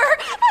 Never!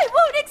 I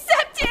won't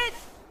accept it!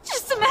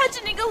 Just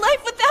imagining a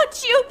life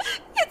without you,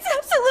 it's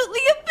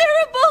absolutely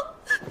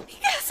unbearable.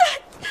 Because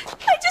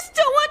I just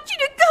don't want you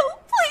to go.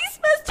 Please,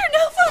 Master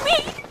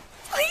Naofumi.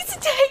 Please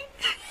stay.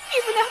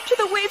 Even after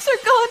the waves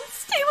are gone,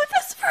 stay with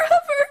us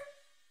forever.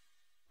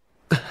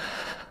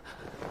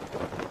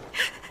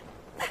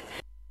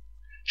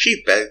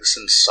 She begs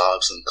and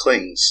sobs and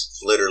clings,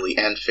 literally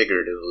and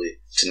figuratively,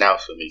 to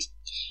Naofumi.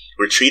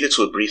 We're treated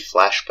to a brief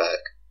flashback,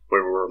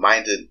 where we're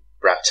reminded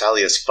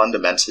Raftalia is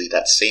fundamentally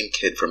that same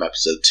kid from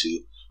episode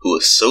 2, who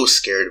was so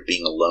scared of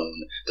being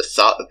alone, the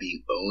thought of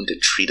being owned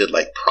and treated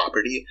like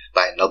property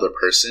by another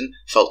person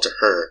felt to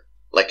her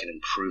like an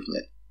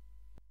improvement.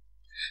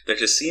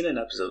 There's a scene in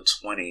episode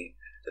 20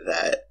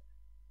 that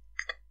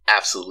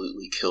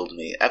absolutely killed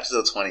me.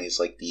 Episode 20 is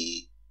like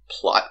the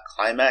plot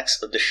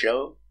climax of the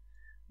show,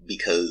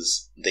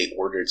 because they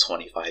ordered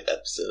 25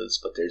 episodes,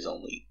 but there's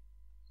only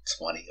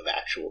 20 of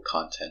actual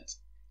content,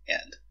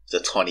 and the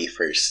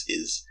 21st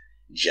is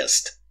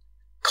just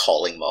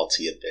calling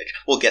Malty a bitch.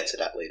 We'll get to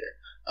that later.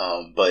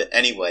 But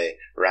anyway,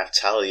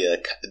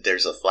 Raftalia,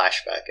 there's a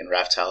flashback, and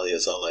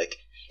Raftalia's all like,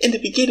 "In the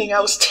beginning I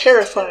was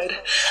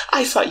terrified.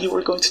 I thought you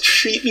were going to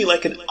treat me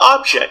like an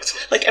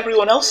object, like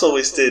everyone else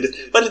always did,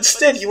 but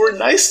instead you were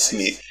nice to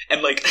me."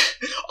 And like,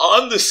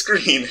 on the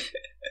screen,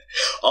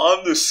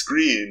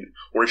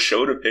 we're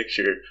showed a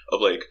picture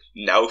of like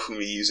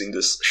Naofumi using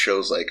this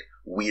show's like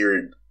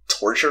weird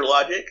torture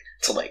logic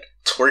to like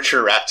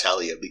torture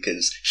Raftalia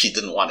because she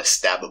didn't want to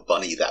stab a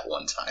bunny that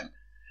one time.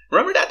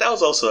 Remember that? That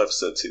was also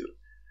episode 2.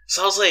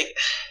 So I was like,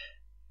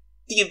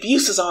 the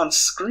abuse is on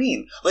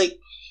screen. Like,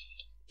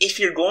 if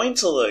you're going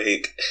to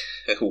like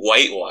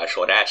whitewash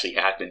what actually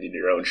happened in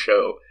your own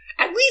show,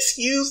 at least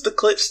use the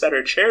clips that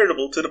are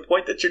charitable to the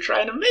point that you're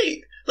trying to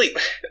make. Like,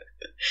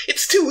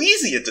 it's too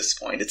easy at this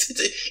point.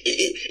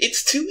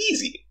 It's too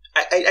easy.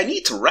 I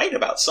need to write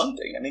about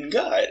something. I mean,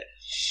 God.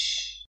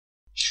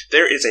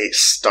 There is a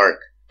stark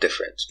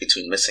difference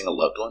between missing a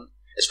loved one,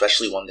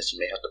 especially one that you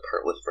may have to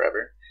part with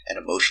forever, and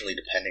emotionally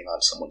depending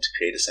on someone to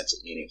create a sense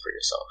of meaning for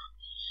yourself.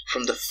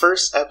 From the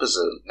first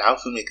episode,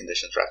 Naofumi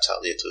conditions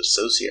Raphtalia to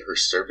associate her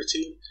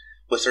servitude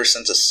with her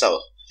sense of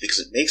self because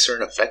it makes her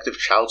an effective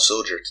child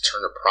soldier to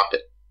turn a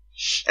profit.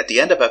 At the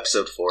end of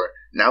episode 4,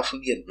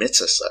 Naofumi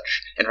admits as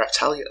such, and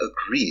Raphtalia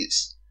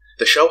agrees.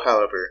 The show,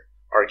 however,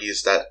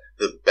 argues that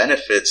the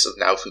benefits of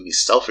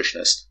Naofumi's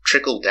selfishness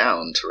trickle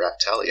down to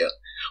Raphtalia.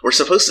 We're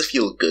supposed to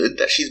feel good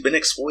that she's been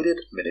exploited,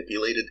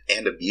 manipulated,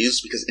 and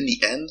abused because in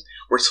the end,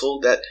 we're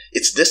told that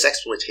it's this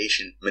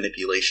exploitation,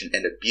 manipulation,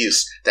 and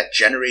abuse that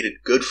generated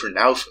good for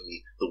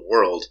Naofumi, the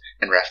world,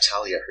 and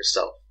Raphtalia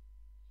herself.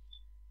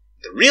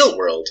 In the real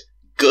world,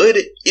 good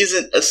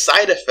isn't a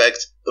side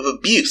effect of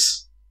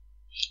abuse.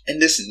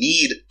 And this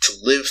need to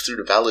live through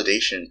the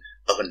validation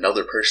of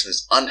another person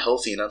is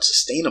unhealthy and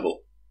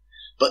unsustainable.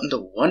 But in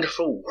the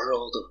wonderful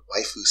world of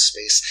waifu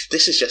space,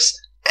 this is just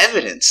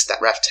evidence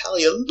that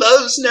Raphtalia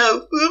loves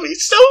Naofumi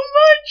so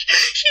much,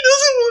 she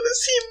doesn't want to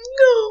see him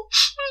go.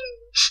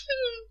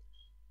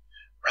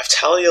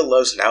 Raphtalia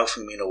loves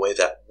Naofumi in a way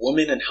that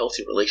women in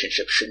healthy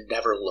relationships should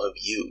never love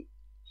you.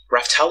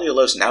 Raphtalia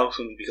loves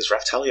Naofumi because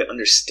Raphtalia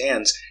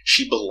understands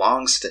she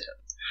belongs to him.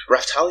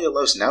 Raphtalia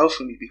loves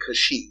Naofumi because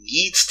she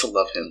needs to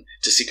love him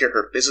to secure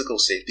her physical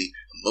safety,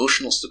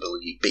 emotional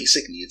stability,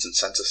 basic needs, and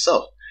sense of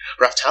self.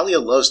 Raphtalia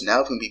loves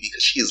Naofumi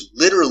because she is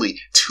literally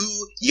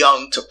too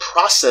young to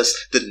process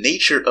the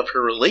nature of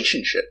her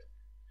relationship.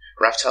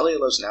 Raphtalia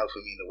loves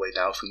Naofumi in a way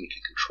Naofumi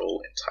can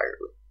control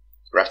entirely.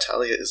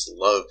 Raphtalia is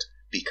loved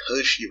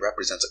because she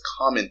represents a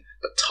common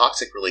but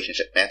toxic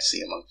relationship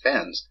fantasy among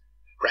fans.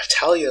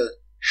 Raphtalia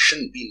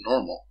shouldn't be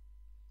normal.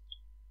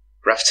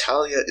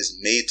 Raphtalia is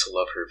made to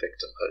love her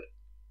victimhood,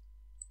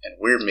 and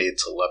we're made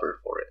to love her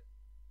for it.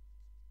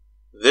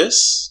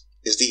 This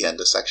is the end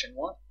of Section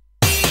 1.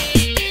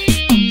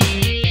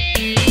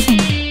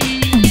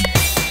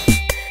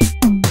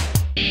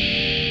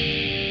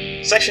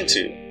 Section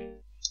 2.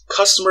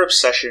 Customer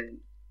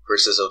Obsession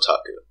versus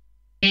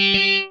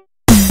Otaku.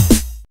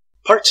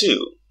 Part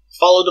 2.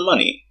 Follow the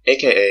Money,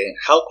 aka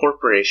How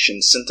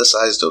Corporations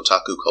Synthesized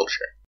Otaku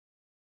Culture.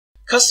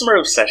 Customer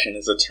obsession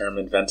is a term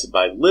invented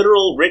by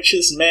literal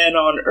richest man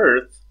on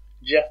earth,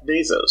 Jeff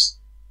Bezos,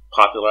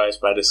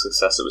 popularized by the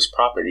success of his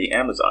property,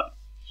 Amazon.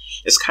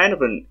 It's kind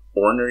of an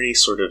ornery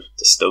sort of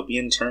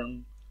dystopian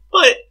term,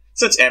 but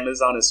since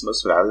Amazon is the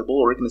most valuable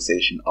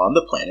organization on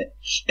the planet,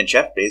 and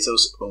Jeff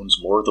Bezos owns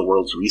more of the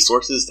world's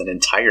resources than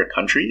entire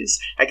countries,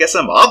 I guess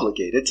I'm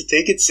obligated to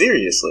take it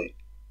seriously.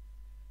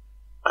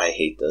 I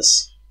hate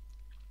this.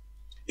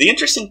 The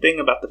interesting thing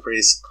about the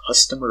phrase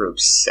customer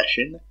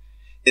obsession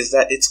is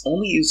that it's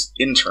only used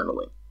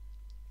internally.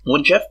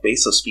 When Jeff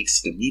Bezos speaks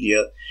to the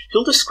media,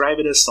 he'll describe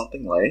it as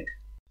something like,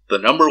 "The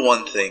number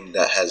one thing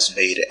that has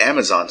made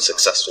Amazon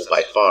successful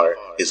by far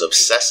is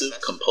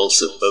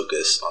obsessive-compulsive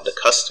focus on the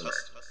customer,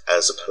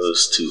 as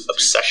opposed to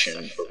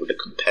obsession over the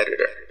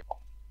competitor."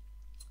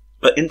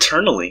 But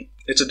internally,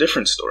 it's a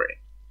different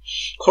story.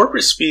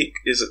 Corporate speak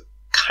is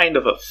kind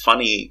of a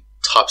funny,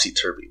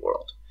 topsy-turvy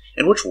world,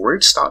 in which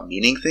words stop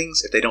meaning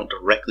things if they don't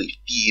directly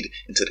feed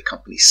into the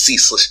company's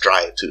ceaseless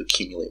drive to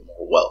accumulate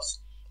more wealth.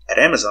 At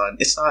Amazon,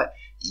 it's not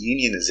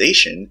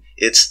unionization,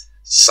 it's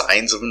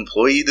signs of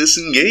employee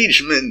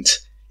disengagement.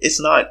 It's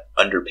not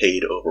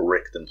underpaid,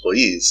 overworked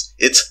employees,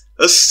 it's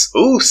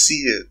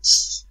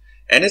associates.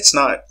 And it's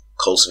not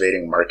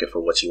cultivating a market for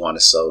what you want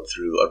to sell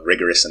through a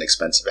rigorous and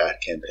expensive ad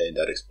campaign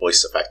that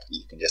exploits the fact that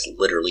you can just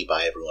literally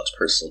buy everyone's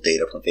personal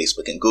data from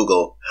Facebook and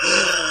Google.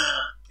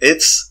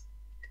 It's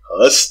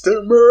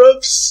customer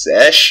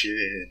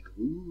obsession.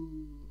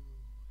 Ooh.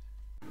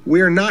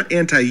 We are not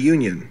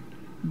anti-union,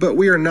 but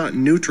we are not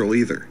neutral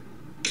either.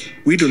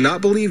 We do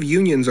not believe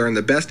unions are in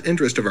the best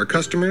interest of our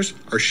customers,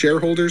 our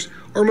shareholders,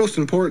 or most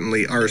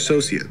importantly, our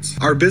associates.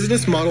 Our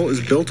business model is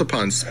built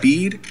upon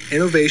speed,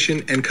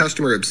 innovation, and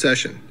customer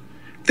obsession,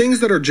 things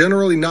that are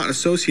generally not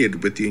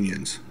associated with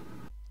unions.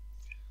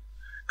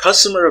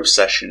 Customer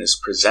obsession is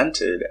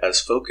presented as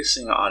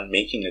focusing on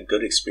making a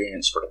good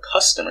experience for the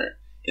customer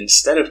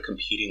instead of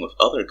competing with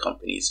other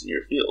companies in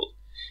your field.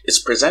 It's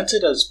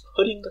presented as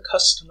putting the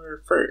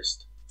customer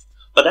first.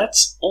 But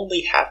that's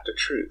only half the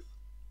truth.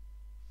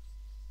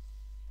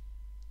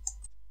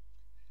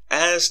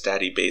 As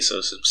Daddy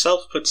Bezos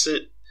himself puts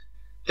it,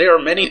 there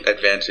are many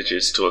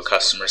advantages to a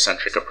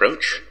customer-centric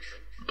approach,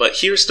 but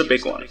here's the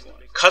big one.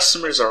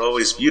 Customers are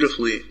always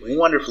beautifully,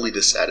 wonderfully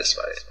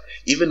dissatisfied,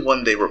 even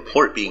when they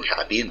report being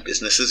happy and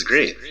business is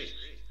great.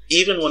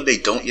 Even when they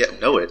don't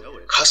yet know it,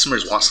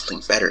 customers want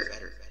something better,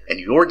 and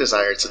your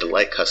desire to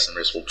delight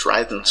customers will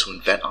drive them to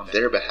invent on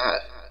their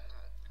behalf.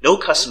 No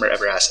customer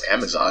ever asked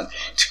Amazon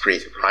to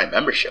create a Prime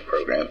membership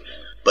program,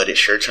 but it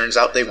sure turns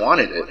out they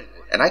wanted it,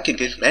 and I could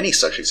give many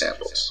such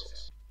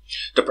examples.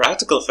 The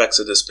practical effects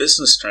of this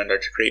business trend are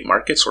to create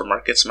markets where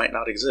markets might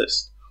not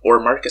exist, or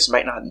markets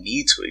might not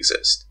need to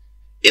exist.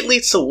 It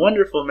leads to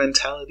wonderful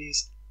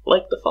mentalities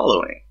like the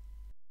following.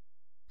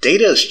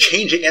 Data is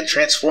changing and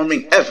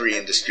transforming every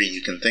industry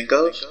you can think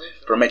of,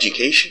 from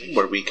education,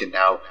 where we can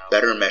now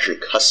better measure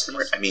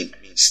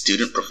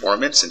student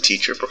performance and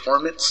teacher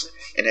performance.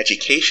 In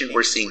education,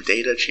 we're seeing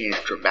data change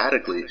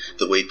dramatically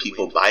the way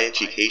people buy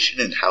education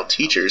and how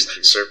teachers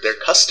serve their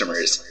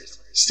customers,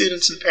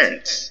 students and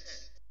parents.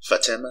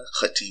 Fatima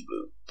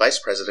Khatibu, Vice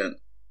President,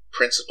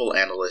 Principal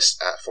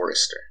Analyst at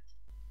Forrester.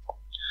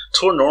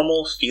 To a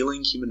normal,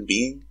 feeling human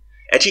being,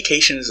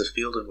 education is a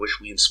field in which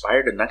we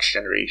inspire the next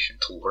generation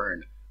to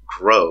learn,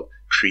 grow,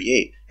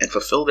 create, and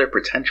fulfill their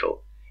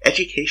potential.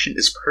 Education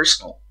is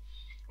personal,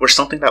 where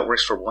something that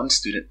works for one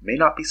student may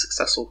not be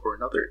successful for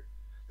another.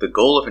 The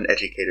goal of an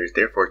educator is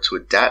therefore to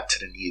adapt to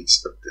the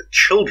needs of the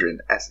children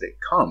as they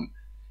come.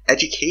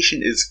 Education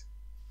is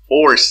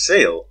for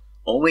sale,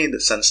 only in the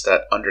sense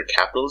that under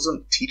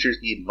capitalism, teachers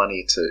need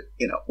money to,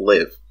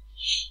 live.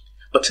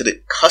 But to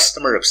the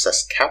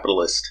customer-obsessed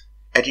capitalist,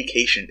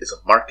 education is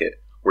a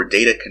market where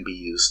data can be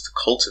used to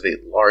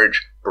cultivate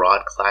large,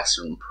 broad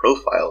classroom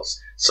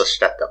profiles such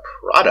that the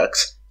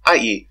products,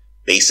 i.e.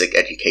 basic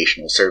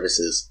educational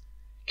services,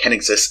 can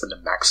exist in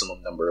the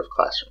maximum number of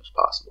classrooms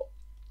possible.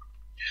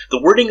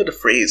 The wording of the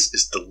phrase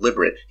is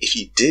deliberate. If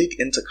you dig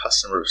into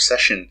customer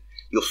obsession,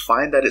 you'll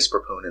find that its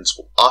proponents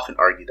will often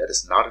argue that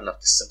it's not enough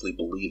to simply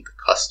believe the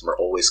customer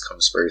always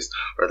comes first,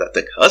 or that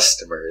the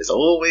customer is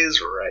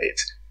always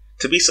right.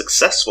 To be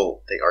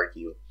successful, they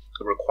argue,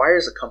 it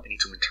requires a company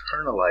to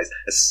internalize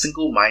a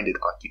single-minded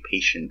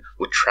occupation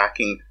with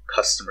tracking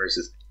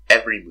customers'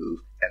 every move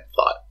and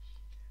thought,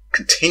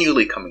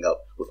 continually coming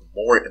up with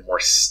more and more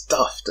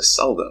stuff to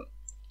sell them.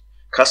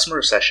 Customer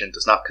obsession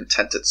does not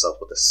content itself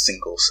with a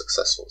single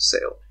successful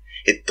sale.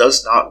 It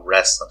does not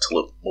rest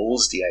until it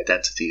molds the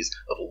identities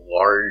of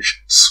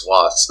large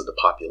swaths of the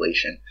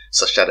population,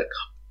 such that a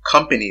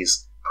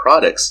company's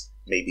products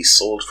may be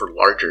sold for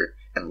larger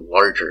and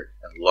larger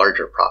and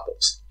larger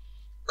profits.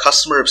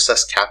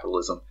 Customer-obsessed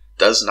capitalism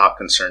does not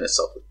concern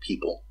itself with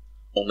people,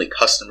 only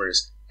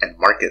customers and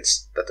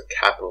markets that the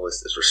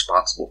capitalist is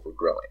responsible for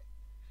growing.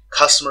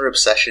 Customer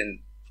obsession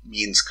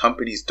means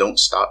companies don't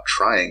stop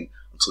trying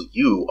until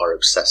you are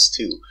obsessed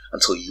too,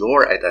 until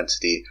your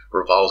identity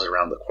revolves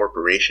around the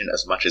corporation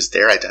as much as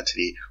their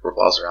identity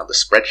revolves around the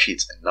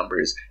spreadsheets and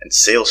numbers and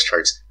sales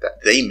charts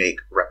that they make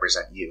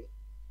represent you.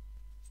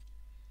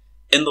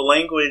 In the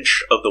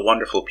language of the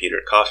wonderful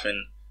Peter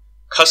Coffin,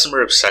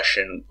 customer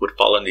obsession would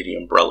fall under the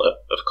umbrella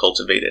of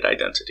cultivated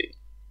identity.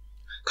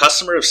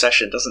 Customer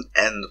obsession doesn't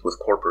end with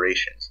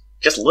corporations.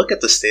 Just look at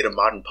the state of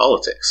modern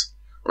politics.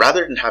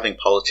 Rather than having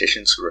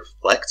politicians who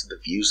reflect the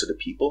views of the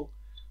people,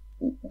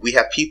 we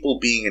have people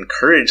being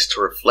encouraged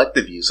to reflect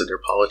the views of their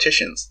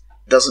politicians.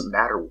 It doesn't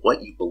matter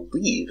what you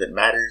believe, it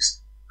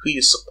matters who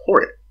you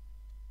support.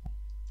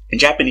 In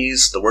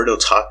Japanese, the word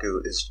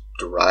otaku is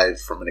derived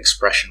from an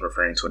expression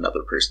referring to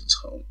another person's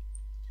home.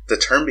 The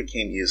term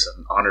became used as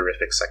an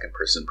honorific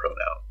second-person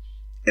pronoun.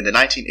 In the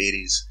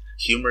 1980s,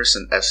 humorist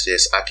and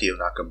essayist Akio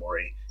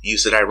Nakamori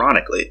used it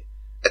ironically,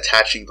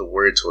 attaching the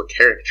word to a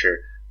caricature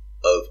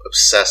of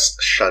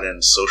obsessed,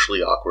 shut-in,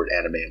 socially awkward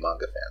anime and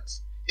manga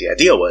fans. The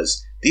idea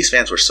was, these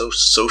fans were so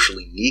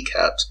socially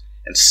kneecapped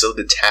and so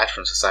detached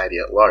from society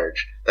at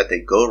large that they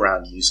go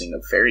around using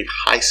a very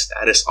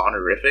high-status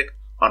honorific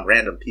on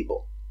random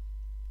people.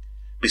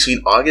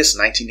 Between August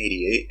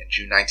 1988 and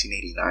June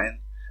 1989,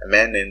 a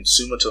man named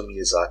Sumoto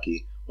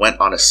Miyazaki went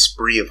on a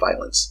spree of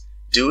violence,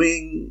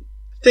 doing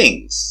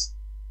things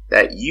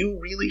that you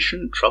really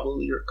shouldn't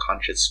trouble your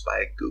conscience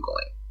by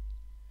Googling.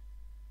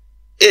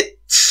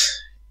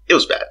 It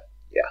was bad,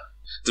 yeah.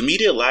 The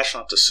media latched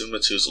onto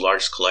Sumoto's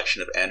large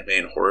collection of anime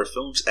and horror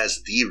films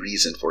as the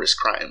reason for his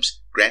crimes,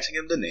 granting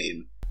him the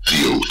name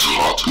the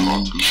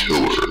Otaku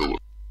Killer.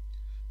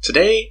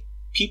 Today,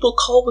 people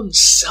call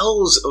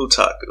themselves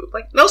otaku.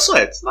 Like, no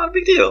sweat, it's not a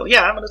big deal.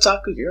 Yeah, I'm an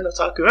otaku, you're an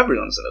otaku,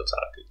 everyone's an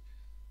otaku.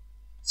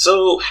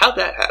 So, how'd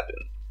that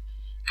happen?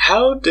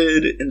 How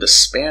did, in the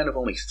span of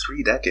only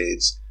 3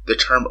 decades, the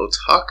term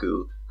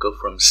otaku go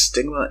from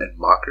stigma and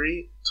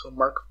mockery to a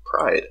mark of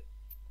pride?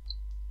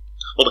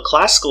 Well, the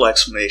classical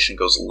explanation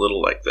goes a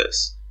little like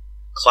this.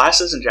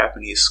 Classes in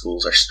Japanese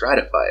schools are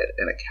stratified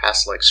in a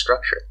caste-like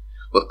structure,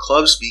 with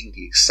clubs being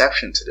the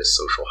exception to this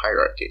social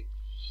hierarchy.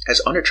 As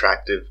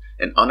unattractive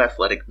and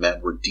unathletic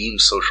men were deemed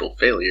social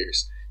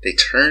failures, they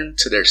turned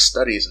to their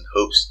studies in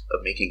hopes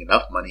of making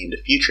enough money in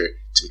the future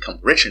to become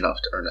rich enough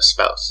to earn a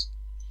spouse.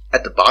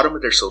 At the bottom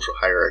of their social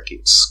hierarchy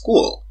at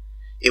school,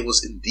 it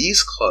was in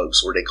these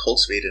clubs where they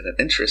cultivated an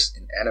interest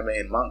in anime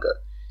and manga.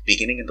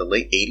 Beginning in the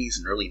late 80s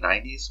and early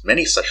 90s,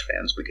 many such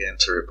fans began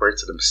to refer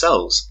to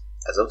themselves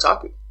as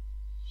otaku.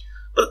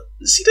 But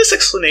see, this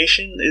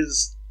explanation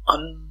is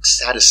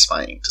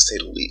unsatisfying, to say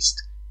the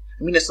least.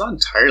 I mean, it's not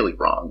entirely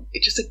wrong,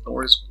 it just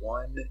ignores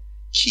one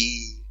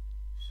key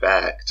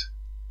fact.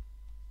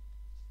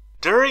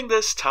 During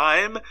this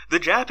time, the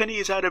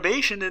Japanese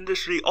animation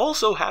industry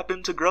also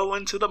happened to grow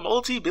into the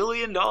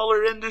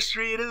multi-billion-dollar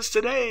industry it is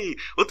today,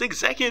 with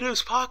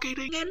executives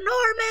pocketing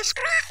enormous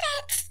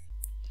profits.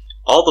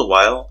 All the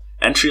while,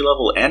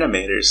 Entry-level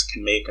animators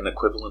can make an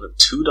equivalent of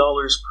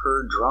 $2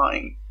 per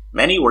drawing,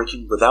 many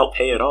working without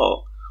pay at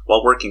all,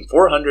 while working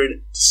 400 to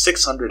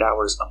 600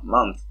 hours a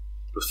month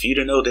with few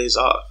to no days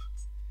off.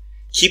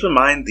 Keep in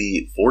mind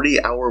the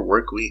 40-hour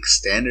workweek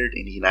standard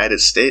in the United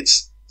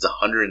States is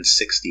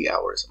 160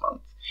 hours a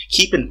month.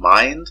 Keep in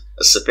mind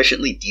a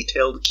sufficiently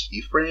detailed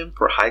keyframe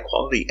for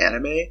high-quality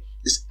anime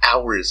is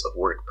hours of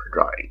work per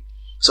drawing.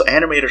 So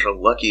animators are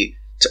lucky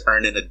to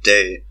earn in a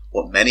day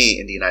what many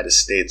in the United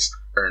States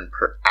earn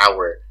per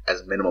hour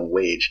as minimum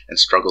wage and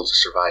struggle to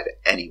survive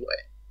anyway.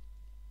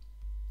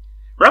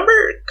 Remember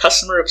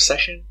customer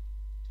obsession?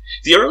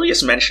 The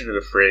earliest mention of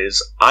the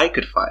phrase I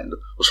could find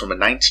was from a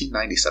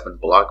 1997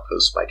 blog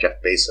post by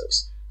Jeff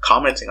Bezos,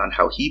 commenting on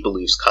how he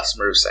believes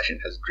customer obsession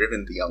has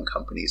driven the young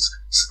company's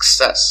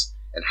success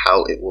and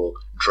how it will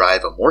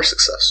drive a more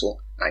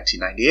successful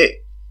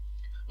 1998.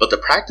 But the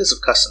practice of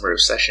customer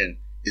obsession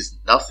is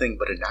nothing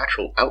but a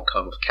natural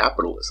outcome of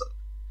capitalism.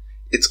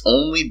 It's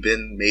only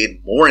been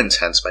made more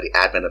intense by the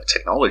advent of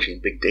technology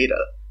and big data.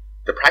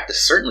 The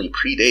practice certainly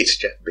predates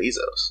Jeff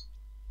Bezos.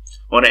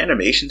 When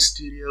animation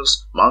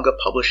studios, manga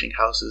publishing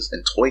houses,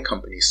 and toy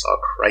companies saw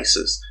a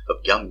crisis of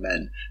young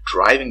men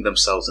driving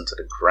themselves into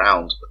the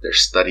ground with their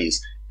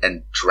studies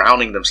and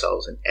drowning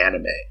themselves in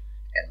anime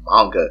and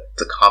manga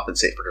to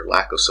compensate for their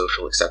lack of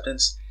social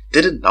acceptance,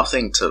 they did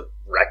nothing to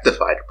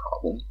rectify the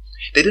problem.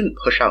 They didn't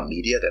push out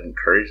media that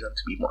encouraged them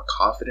to be more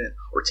confident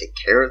or take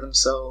care of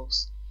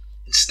themselves.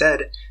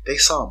 Instead, they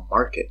saw a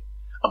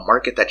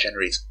market that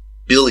generates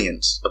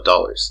billions of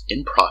dollars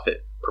in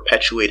profit,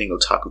 perpetuating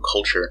otaku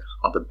culture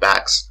on the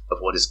backs of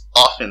what is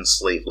often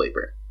slave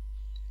labor.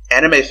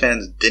 Anime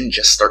fans didn't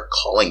just start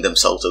calling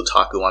themselves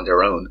otaku on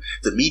their own.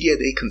 The media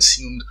they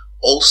consumed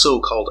also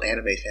called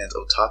anime fans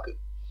otaku.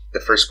 The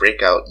first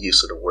breakout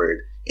use of the word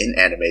in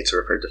anime to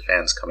refer to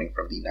fans coming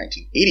from the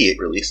 1988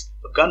 release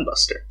of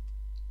Gunbuster.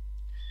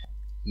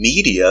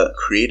 Media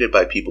created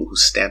by people who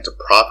stand to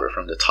profit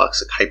from the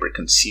toxic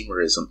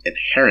hyper-consumerism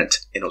inherent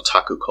in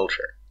otaku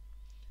culture.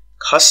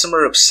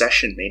 Customer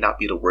obsession may not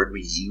be the word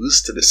we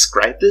use to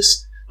describe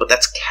this, but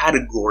that's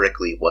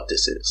categorically what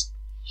this is.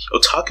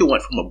 Otaku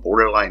went from a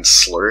borderline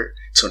slur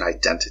to an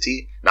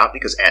identity, not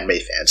because anime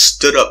fans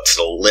stood up to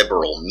the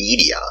liberal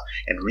media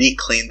and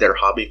reclaimed their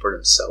hobby for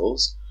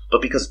themselves,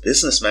 but because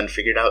businessmen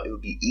figured out it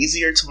would be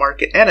easier to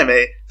market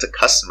anime to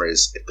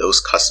customers if those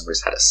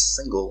customers had a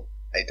single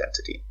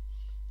identity.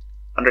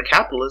 Under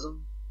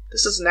capitalism,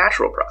 this is a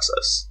natural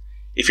process.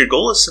 If your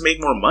goal is to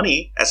make more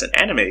money as an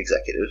anime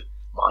executive,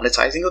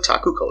 monetizing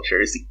otaku culture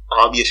is the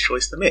obvious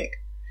choice to make,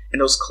 and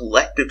those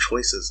collective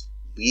choices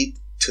lead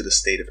to the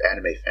state of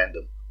anime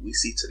fandom we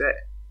see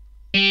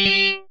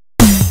today.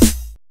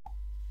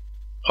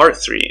 Part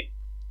 3.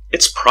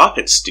 It's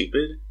profit,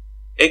 stupid,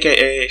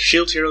 aka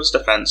Shield Hero's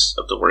defense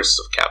of the worst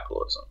of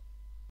capitalism.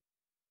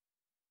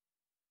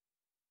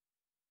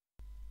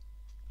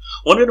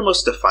 One of the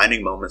most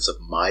defining moments of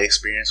my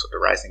experience with the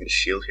rising of the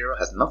Shield Hero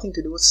has nothing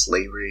to do with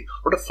slavery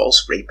or the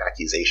false rape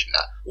accusation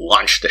that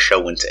launched the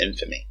show into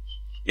infamy.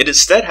 It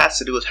instead has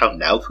to do with how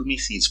Naofumi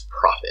sees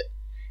profit,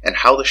 and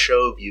how the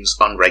show views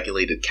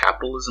unregulated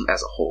capitalism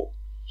as a whole.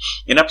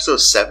 In episode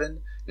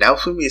 7,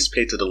 Naofumi is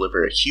paid to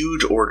deliver a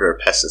huge order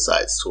of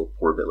pesticides to a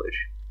poor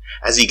village.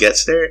 As he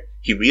gets there,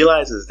 he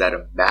realizes that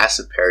a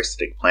massive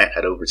parasitic plant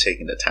had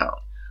overtaken the town,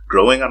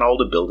 growing on all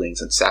the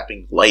buildings and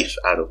sapping life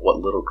out of what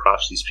little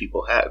crops these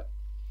people had.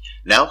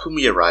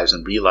 Naofumi arrives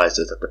and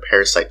realizes that the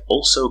parasite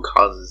also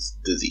causes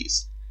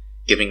disease,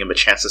 giving him a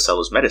chance to sell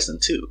his medicine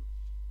too.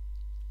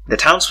 The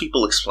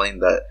townspeople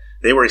explained that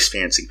they were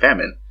experiencing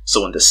famine,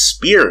 so when the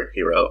Spear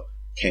Hero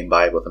came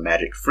by with a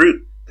magic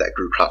fruit that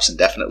grew crops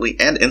indefinitely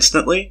and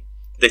instantly,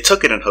 they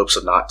took it in hopes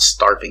of not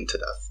starving to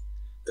death.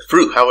 The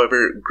fruit,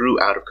 however,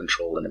 grew out of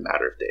control in a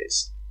matter of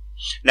days.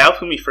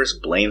 Naofumi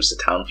first blames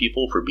the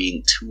townspeople for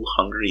being too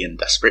hungry and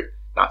desperate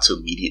not to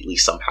immediately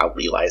somehow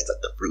realize that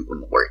the fruit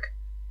wouldn't work.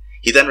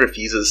 He then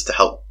refuses to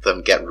help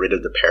them get rid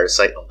of the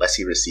parasite unless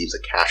he receives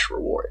a cash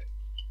reward.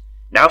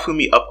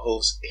 Naofumi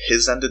upholds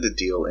his end of the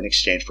deal in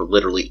exchange for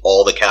literally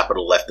all the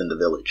capital left in the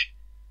village.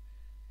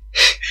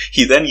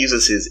 He then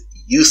uses his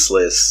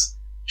useless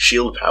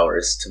shield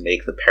powers to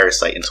make the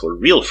parasite into a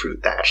real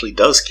fruit that actually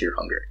does cure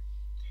hunger.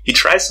 He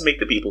tries to make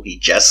the people he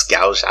just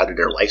gouged out of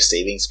their life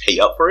savings pay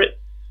up for it,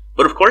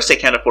 but of course they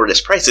can't afford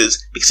his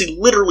prices because he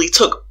literally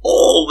took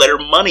all their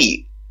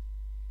money.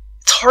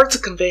 It's hard to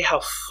convey how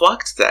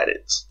fucked that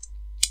is.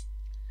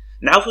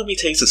 Naofumi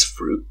takes his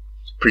fruit,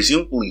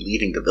 presumably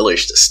leaving the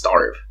village to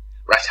starve.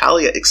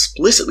 Rattalia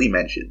explicitly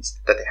mentions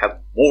that they have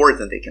more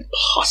than they can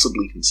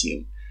possibly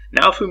consume.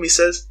 Naofumi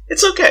says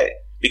it's okay,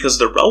 because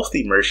the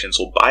wealthy merchants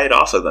will buy it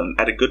off of them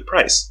at a good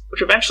price,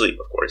 which eventually,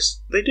 of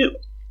course, they do.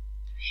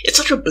 It's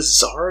such a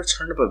bizarre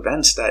turn of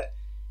events that,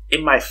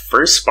 in my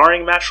first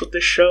sparring match with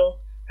this show,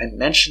 I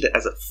mentioned it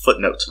as a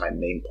footnote to my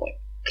main point.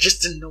 I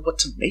just didn't know what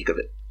to make of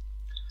it.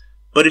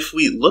 But if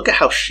we look at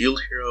how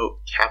Shield Hero,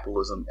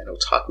 capitalism, and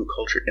otaku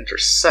culture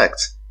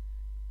intersect,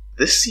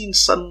 this scene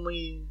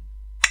suddenly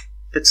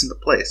fits into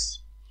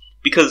place.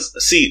 Because,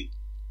 see,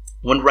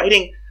 when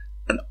writing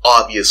an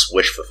obvious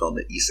wish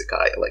fulfillment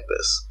isekai like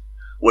this,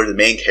 where the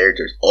main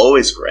character is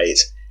always right,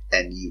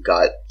 and you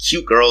got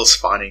cute girls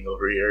fawning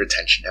over your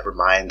attention, never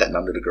mind that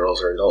none of the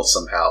girls are adults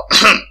somehow.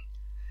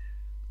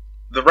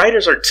 The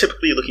writers are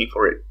typically looking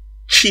for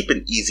cheap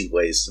and easy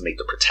ways to make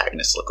the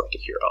protagonist look like a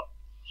hero.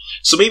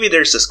 So maybe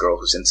there's this girl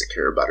who's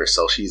insecure about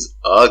herself. She's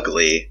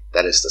ugly,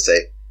 that is to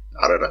say,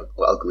 not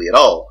ugly at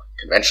all,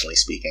 conventionally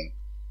speaking.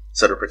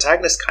 So the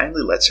protagonist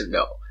kindly lets her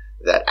know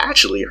that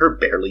actually her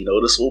barely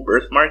noticeable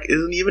birthmark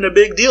isn't even a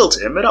big deal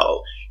to him at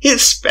all.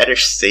 His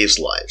fetish saves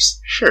lives.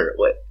 Sure,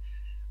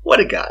 what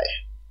a guy.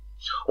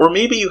 Or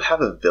maybe you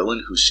have a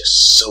villain who's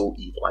just so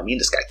evil. I mean,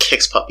 this guy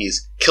kicks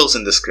puppies, kills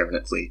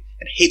indiscriminately,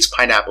 and hates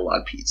pineapple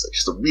on pizza.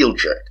 Just a real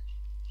jerk.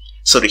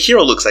 So the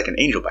hero looks like an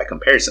angel by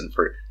comparison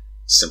for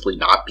simply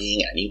not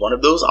being any one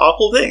of those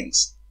awful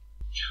things.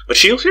 But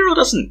Shield Hero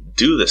doesn't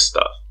do this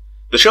stuff.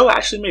 The show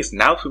actually makes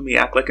Naofumi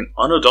act like an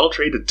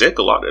unadulterated dick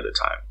a lot of the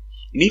time.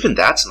 And even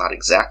that's not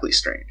exactly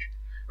strange.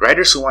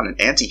 Writers who want an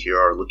anti-hero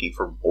are looking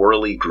for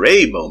morally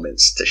gray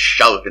moments to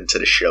shove into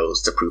the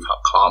shows to prove how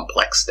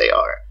complex they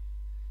are.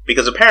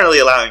 Because apparently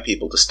allowing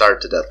people to starve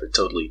to death for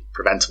totally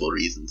preventable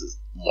reasons is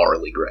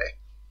morally gray.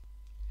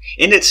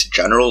 In its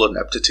general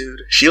ineptitude,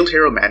 Shield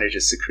Hero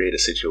manages to create a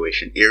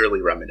situation eerily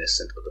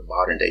reminiscent of the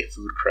modern-day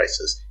food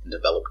crisis in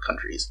developed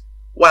countries,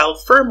 while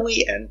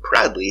firmly and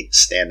proudly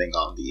standing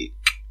on the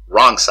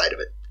wrong side of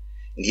it.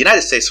 In the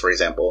United States, for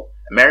example,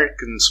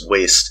 Americans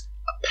waste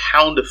a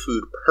pound of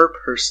food per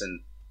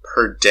person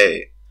per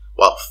day,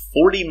 while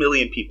 40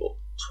 million people,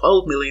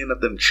 12 million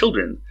of them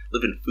children,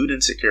 live in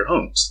food-insecure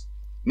homes.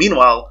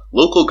 Meanwhile,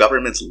 local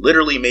governments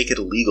literally make it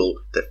illegal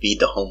to feed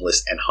the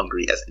homeless and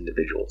hungry as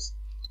individuals.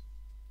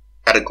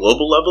 At a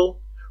global level,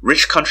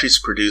 rich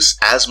countries produce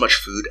as much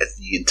food as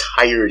the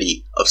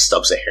entirety of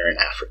sub-Saharan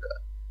Africa.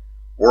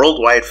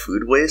 Worldwide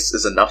food waste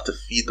is enough to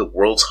feed the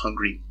world's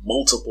hungry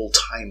multiple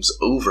times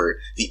over.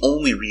 The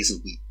only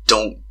reason we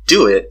don't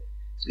do it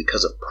is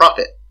because of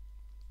profit.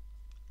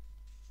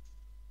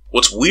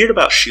 What's weird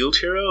about Shield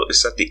Hero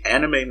is that the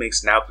anime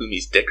makes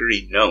Naofumi's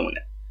dickery known.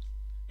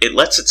 It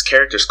lets its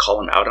characters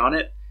call him out on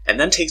it, and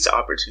then takes the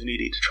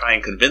opportunity to try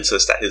and convince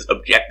us that his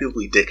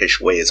objectively dickish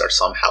ways are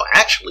somehow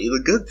actually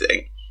the good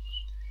thing.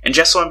 And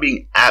just so I'm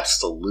being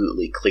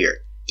absolutely clear,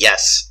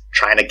 yes,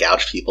 trying to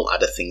gouge people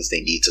out of things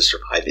they need to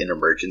survive in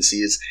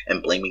emergencies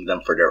and blaming them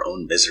for their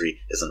own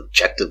misery is an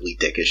objectively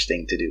dickish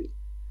thing to do.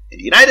 In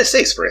the United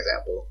States, for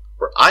example,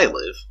 where I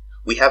live,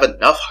 we have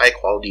enough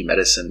high-quality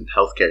medicine and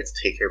healthcare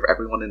to take care of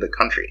everyone in the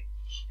country.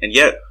 And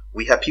yet,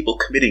 we have people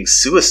committing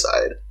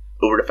suicide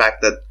over the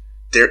fact that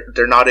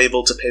they're not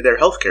able to pay their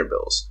healthcare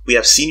bills. We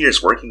have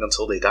seniors working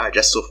until they die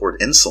just to afford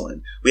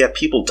insulin. We have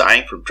people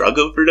dying from drug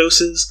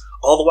overdoses,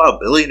 all the while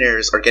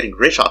billionaires are getting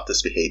rich off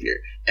this behavior,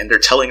 and they're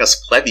telling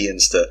us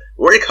plebeians to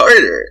work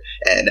harder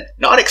and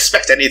not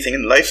expect anything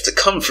in life to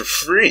come for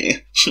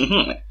free.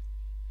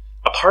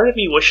 A part of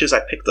me wishes I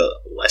picked a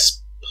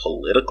less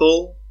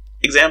political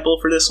example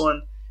for this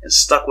one and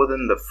stuck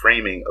within the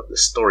framing of the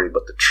story,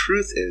 but the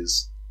truth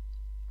is,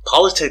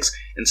 politics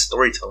and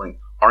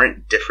storytelling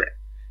aren't different.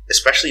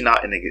 Especially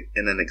not in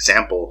an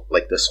example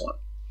like this one.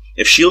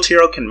 If Shield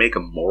Hero can make a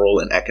moral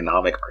and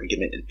economic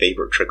argument in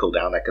favor of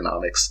trickle-down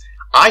economics,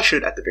 I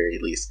should, at the very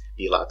least,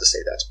 be allowed to say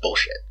that's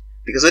bullshit.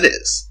 Because it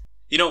is.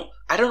 You know,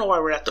 I don't know why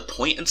we're at the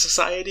point in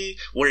society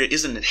where it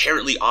isn't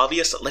inherently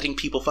obvious that letting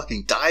people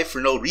fucking die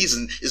for no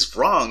reason is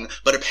wrong,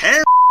 but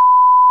apparently...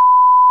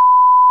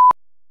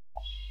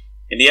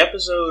 In the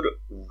episode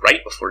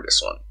right before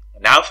this one,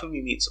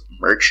 Naofumi meets a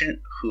merchant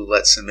who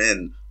lets him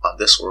in on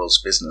this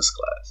world's business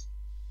class.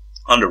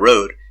 On the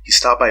road, he's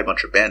stopped by a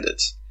bunch of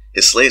bandits.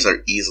 His slaves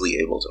are easily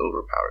able to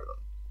overpower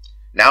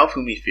them.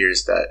 Naofumi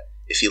fears that,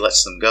 if he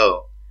lets them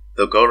go,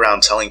 they'll go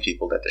around telling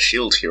people that the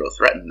Shield Hero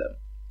threatened them.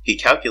 He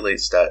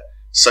calculates that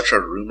such a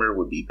rumor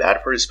would be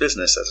bad for his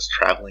business as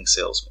a traveling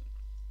salesman.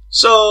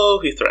 So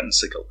he threatens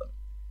to kill them.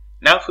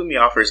 Naofumi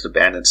offers the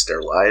bandits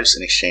their lives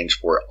in exchange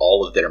for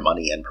all of their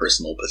money and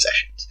personal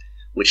possessions,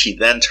 which he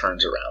then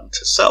turns around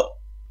to sell.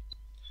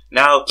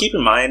 Now, keep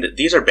in mind,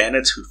 these are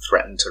bandits who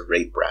threaten to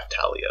rape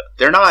Raftalia.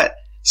 They're not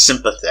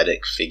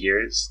sympathetic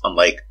figures,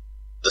 unlike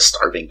the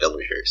starving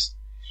villagers.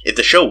 If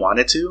the show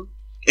wanted to,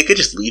 it could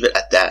just leave it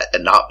at that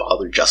and not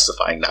bother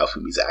justifying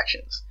Naofumi's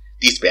actions.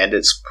 These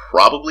bandits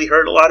probably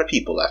hurt a lot of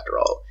people, after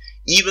all.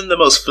 Even the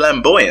most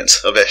flamboyant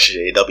of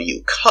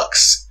SJW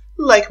cucks,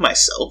 like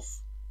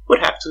myself, would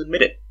have to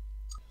admit it.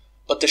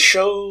 But the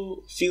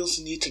show feels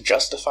the need to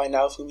justify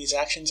Naofumi's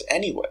actions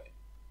anyway.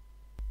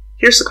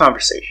 Here's the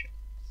conversation.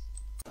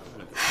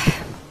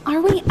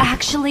 Are we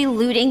actually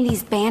looting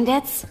these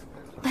bandits?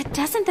 But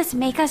doesn't this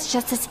make us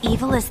just as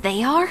evil as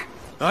they are?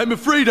 I'm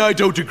afraid I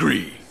don't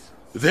agree.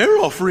 They're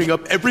offering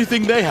up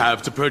everything they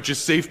have to purchase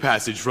safe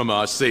passage from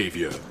our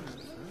savior.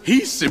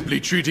 He's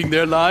simply treating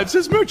their lives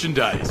as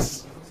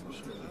merchandise.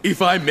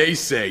 If I may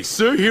say,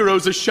 Sir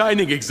Hero's a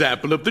shining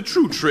example of the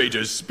true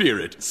trader's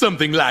spirit,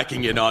 something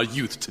lacking in our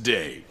youth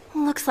today.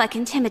 Looks like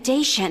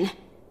intimidation.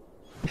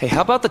 Hey,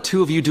 how about the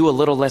two of you do a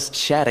little less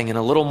chatting and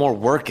a little more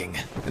working?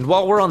 And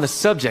while we're on the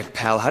subject,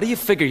 pal, how do you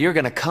figure you're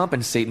gonna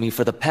compensate me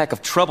for the pack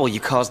of trouble you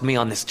caused me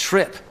on this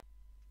trip?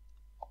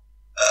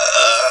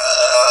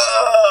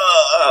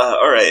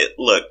 Alright,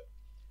 look.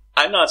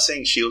 I'm not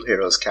saying Shield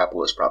Hero is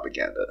capitalist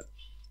propaganda.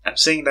 I'm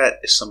saying that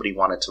if somebody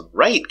wanted to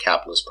write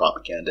capitalist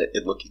propaganda,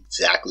 it'd look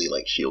exactly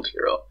like Shield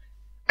Hero.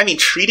 I mean,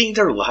 treating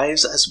their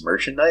lives as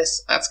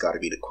merchandise? That's gotta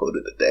be the quote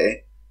of the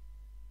day.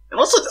 And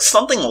also, there's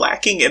something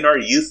lacking in our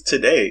youth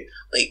today.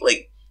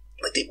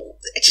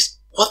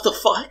 What the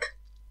fuck?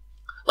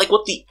 Like,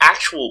 what the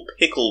actual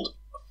pickled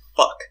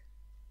fuck?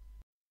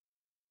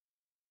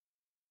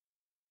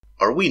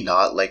 Are we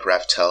not like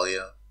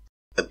Raftalia?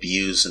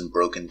 Abused and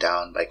broken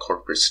down by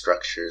corporate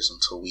structures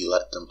until we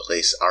let them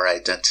place our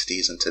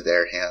identities into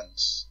their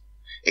hands,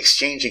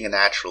 exchanging a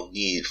natural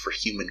need for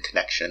human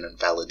connection and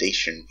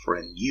validation for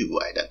a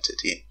new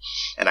identity,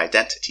 an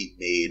identity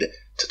made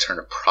to turn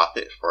a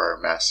profit for our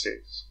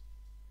masters.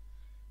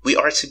 We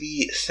are to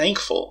be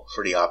thankful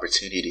for the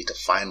opportunity to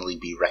finally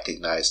be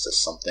recognized as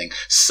something,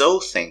 so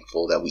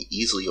thankful that we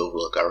easily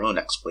overlook our own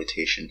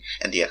exploitation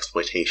and the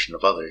exploitation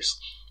of others.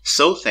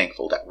 So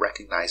thankful that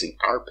recognizing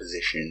our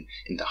position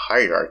in the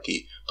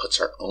hierarchy puts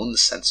our own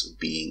sense of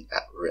being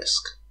at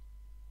risk.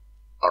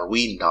 Are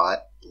we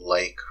not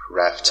like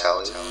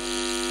Raftalia?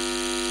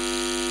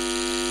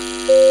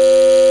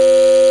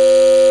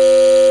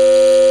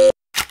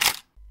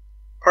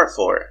 Part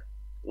 4.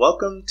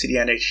 Welcome to the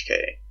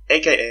N.H.K,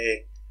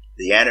 aka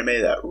the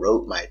anime that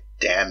wrote my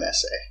damn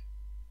essay.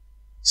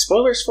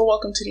 Spoilers for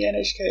Welcome to the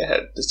N.H.K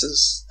ahead. This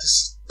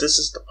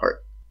is the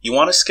part. You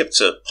want to skip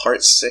to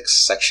Part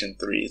 6, Section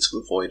 3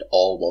 to avoid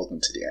all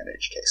Welcome to the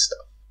N.H.K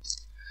stuff.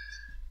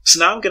 So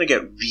now I'm going to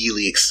get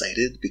really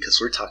excited because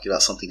we're talking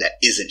about something that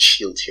isn't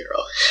Shield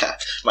Hero.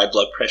 My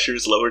blood pressure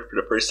is lowered for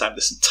the first time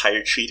this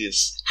entire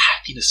treatise.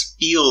 Happiness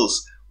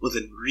feels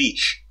within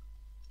reach.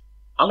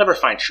 I'll never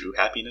find true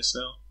happiness,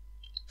 though.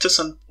 Just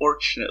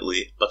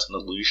unfortunately, but an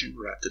illusion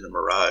wrapped in a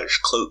mirage,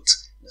 cloaked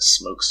in a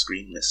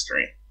smokescreen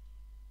mystery.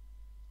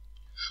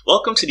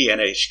 Welcome to the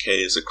N.H.K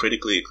is a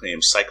critically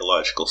acclaimed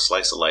psychological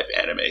slice-of-life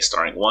anime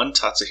starring one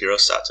Tatsuhiro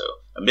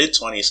Sato, a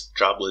mid-20s,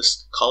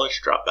 jobless,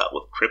 college dropout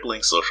with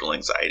crippling social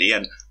anxiety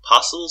and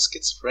possible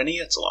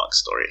schizophrenia. It's a long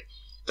story,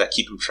 that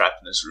keep him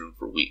trapped in his room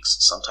for weeks,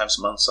 sometimes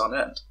months on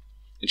end.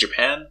 In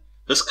Japan,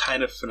 this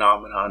kind of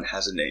phenomenon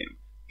has a name,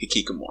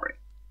 hikikomori.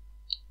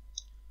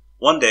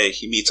 One day,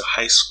 he meets a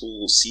high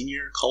school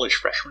senior college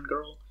freshman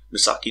girl,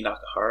 Misaki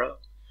Nakahara,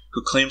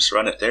 who claims to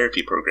run a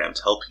therapy program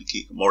to help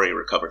hikikomori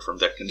recover from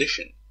their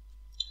condition.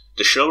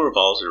 The show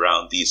revolves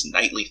around these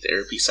nightly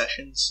therapy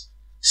sessions,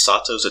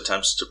 Sato's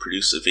attempts to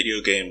produce a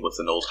video game with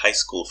an old high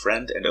school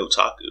friend and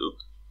otaku,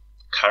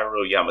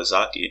 Kairo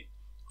Yamazaki,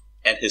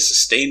 and his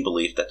sustained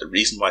belief that the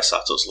reason why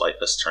Sato's life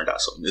has turned out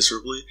so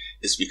miserably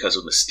is because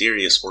of a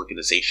mysterious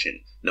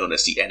organization known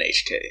as the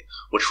N.H.K,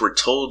 which we're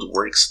told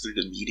works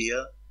through the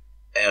media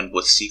and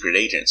with secret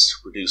agents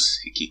to produce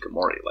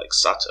hikikomori like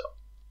Sato.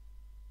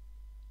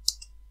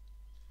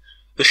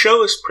 The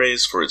show is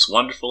praised for its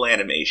wonderful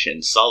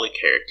animation, solid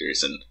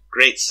characters, and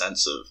great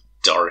sense of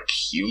dark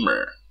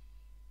humor.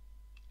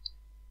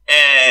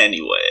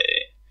 Anyway,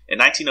 in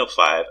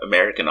 1905,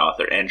 American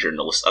author and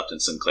journalist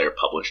Upton Sinclair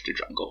published The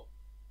Jungle.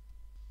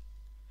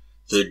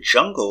 The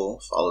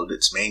Jungle followed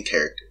its main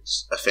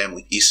characters, a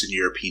family of Eastern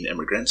European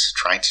immigrants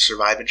trying to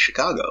survive in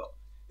Chicago.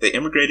 They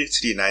immigrated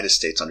to the United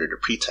States under the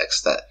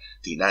pretext that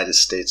the United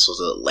States was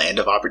a land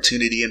of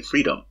opportunity and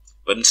freedom,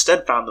 but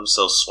instead found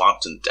themselves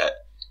swamped in debt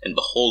and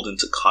beholden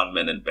to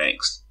conmen and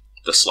banks.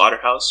 The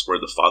slaughterhouse, where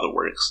the father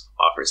works,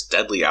 offers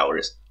deadly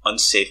hours,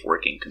 unsafe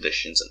working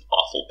conditions, and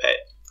awful pay.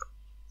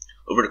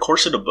 Over the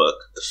course of the book,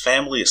 the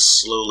family is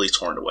slowly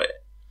torn away.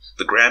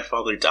 The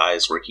grandfather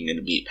dies working in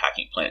a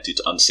meatpacking plant due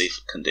to unsafe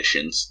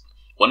conditions.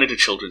 One of the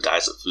children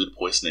dies of food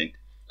poisoning.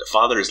 The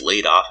father is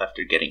laid off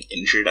after getting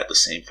injured at the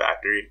same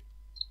factory.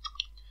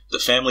 The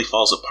family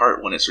falls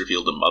apart when it's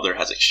revealed the mother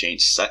has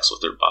exchanged sex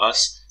with her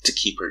boss to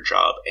keep her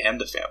job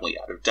and the family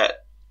out of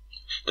debt.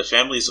 The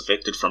family is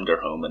evicted from their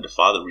home, and the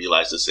father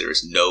realizes there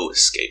is no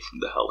escape from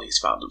the hell he's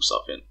found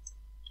himself in.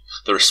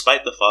 The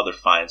respite the father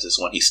finds is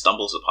when he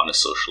stumbles upon a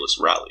socialist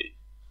rally,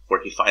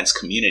 where he finds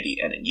community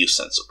and a new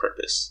sense of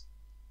purpose.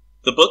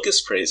 The book is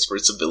praised for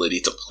its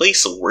ability to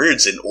place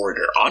words in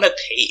order on a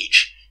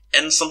page,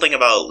 and something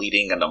about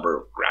leading a number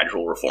of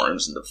gradual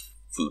reforms in the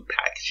food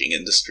packaging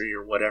industry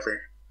or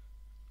whatever.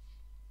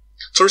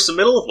 Towards the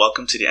middle of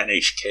Welcome to the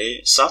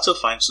N.H.K, Sato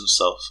finds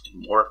himself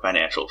in more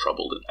financial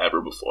trouble than ever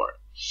before.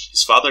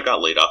 His father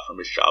got laid off from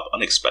his job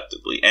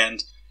unexpectedly,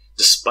 and,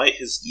 despite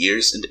his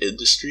years in the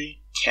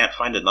industry, can't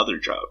find another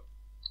job.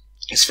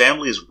 His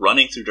family is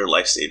running through their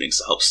life savings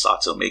to help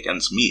Sato make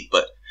ends meet,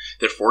 but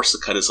they're forced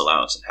to cut his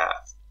allowance in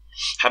half.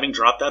 Having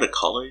dropped out of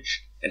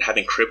college, and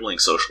having crippling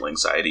social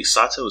anxiety,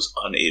 Sato is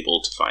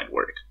unable to find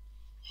work.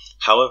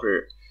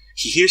 However,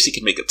 he hears he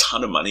can make a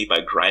ton of money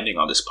by grinding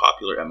on this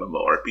popular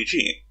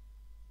MMORPG.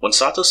 When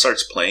Sato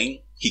starts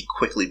playing, he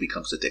quickly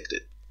becomes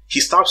addicted. He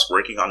stops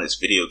working on his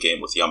video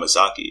game with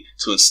Yamazaki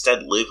to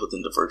instead live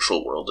within the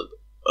virtual world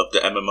of the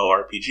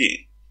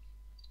MMORPG.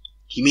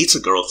 He meets a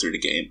girl through the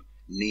game,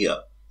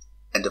 Nia,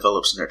 and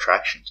develops an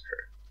attraction to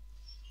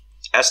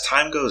her. As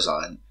time goes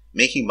on,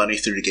 making money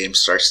through the game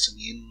starts to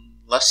mean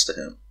less to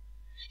him.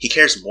 He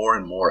cares more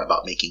and more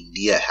about making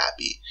Nia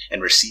happy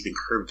and receiving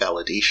her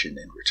validation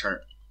in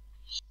return.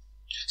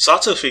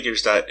 Sato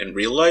figures that in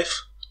real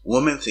life,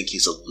 women think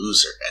he's a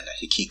loser and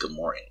a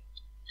hikikomori.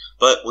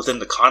 But within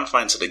the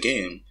confines of the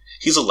game,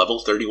 he's a level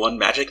 31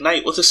 magic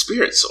knight with a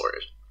spirit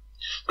sword.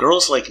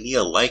 Girls like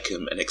Nia like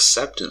him and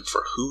accept him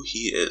for who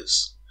he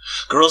is.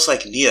 Girls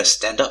like Nia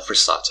stand up for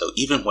Sato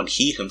even when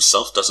he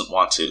himself doesn't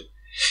want to.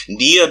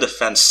 Nia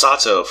defends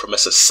Sato from a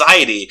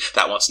society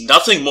that wants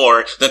nothing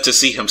more than to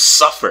see him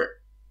suffer.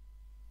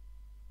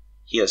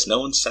 He has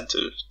no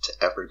incentive to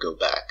ever go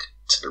back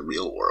to the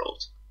real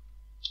world.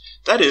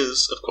 That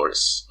is, of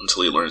course,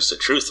 until he learns the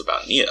truth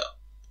about Nia.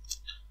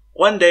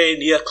 One day,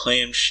 Nia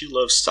claims she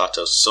loves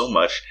Sato so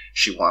much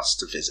she wants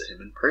to visit him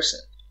in person.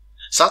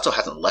 Sato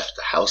hasn't left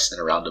the house in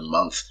around a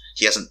month.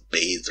 He hasn't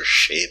bathed or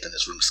shaved and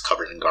his room's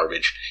covered in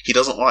garbage. He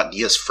doesn't want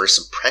Nia's first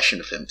impression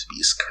of him to be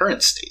his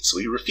current state, so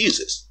he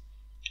refuses.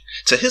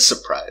 To his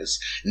surprise,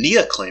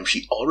 Nia claims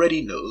she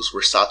already knows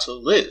where Sato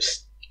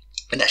lives,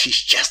 and that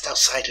she's just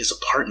outside his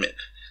apartment.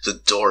 The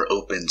door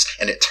opens,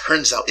 and it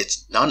turns out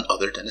it's none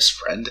other than his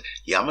friend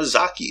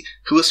Yamazaki,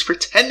 who is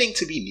pretending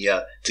to be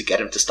Nia to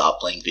get him to stop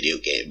playing video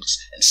games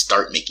and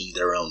start making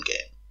their own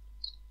game.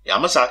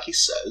 Yamazaki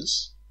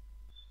says,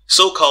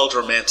 "So-called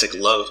romantic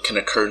love can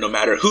occur no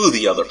matter who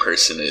the other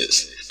person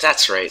is.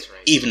 That's right,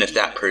 even if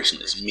that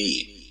person is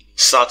me.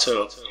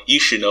 Sato, you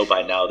should know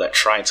by now that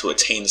trying to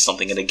attain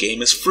something in a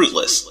game is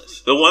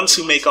fruitless. The ones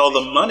who make all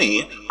the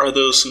money are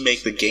those who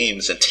make the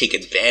games and take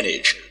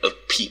advantage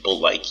of people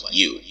like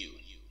you.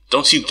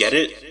 Don't you get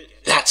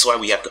it? That's why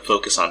we have to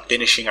focus on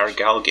finishing our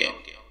gal game.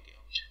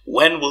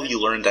 When will you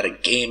learn that a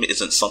game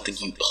isn't something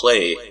you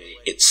play,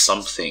 it's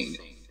something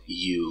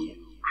you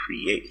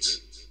create?"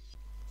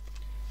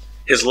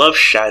 His love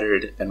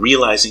shattered, and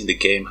realizing the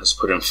game has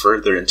put him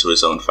further into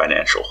his own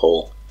financial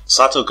hole,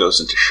 Sato goes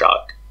into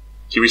shock.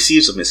 He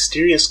receives a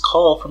mysterious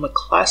call from a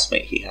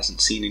classmate he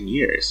hasn't seen in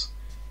years.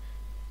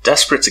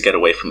 Desperate to get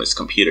away from his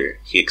computer,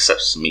 he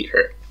accepts to meet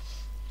her.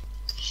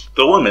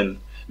 The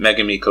woman,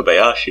 Megumi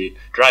Kobayashi,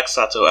 drags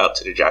Sato out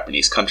to the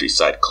Japanese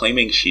countryside,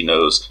 claiming she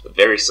knows a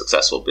very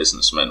successful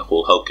businessman who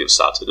will help give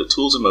Sato the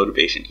tools and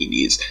motivation he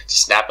needs to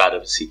snap out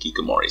of his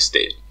hikikomori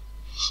state.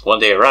 When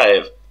they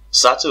arrive,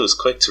 Sato is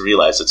quick to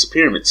realize it's a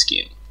pyramid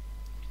scheme.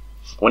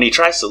 When he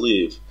tries to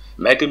leave,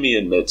 Megumi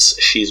admits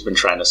she's been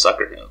trying to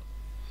sucker him.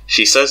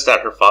 She says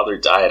that her father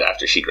died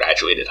after she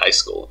graduated high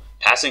school,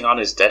 passing on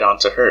his debt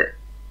onto her.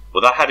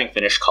 Without having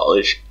finished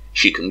college,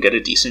 she couldn't get a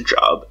decent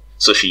job,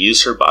 so she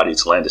used her body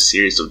to land a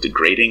series of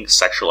degrading,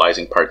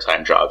 sexualizing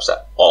part-time jobs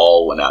that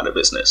all went out of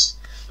business.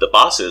 The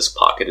bosses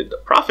pocketed the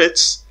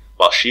profits,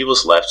 while she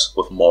was left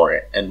with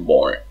more and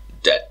more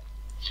debt.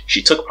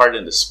 She took part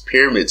in this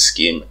pyramid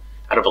scheme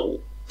out of a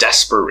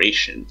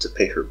desperation to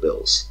pay her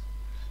bills.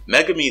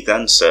 Megumi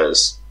then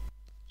says,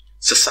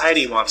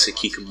 "Society wants a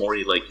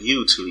hikikomori like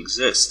you to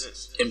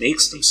exist. It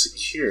makes them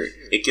secure.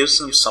 It gives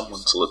them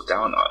someone to look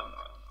down on.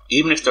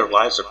 Even if their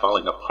lives are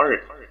falling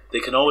apart, they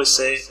can always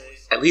say,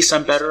 'At least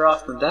I'm better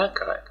off than that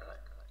guy.'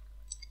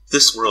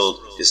 This world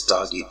is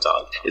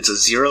dog-eat-dog. It's a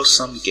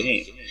zero-sum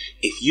game.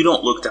 If you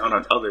don't look down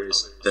on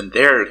others, then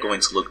they're going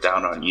to look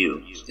down on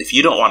you. If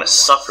you don't want to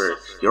suffer,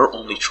 your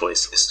only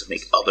choice is to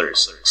make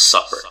others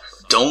suffer.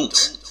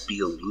 Don't be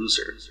a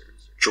loser.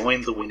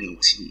 Join the winning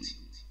team."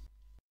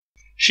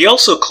 She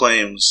also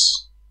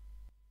claims,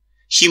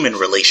 "Human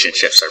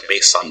relationships are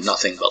based on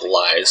nothing but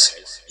lies.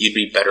 You'd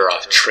be better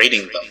off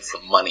trading them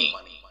for money."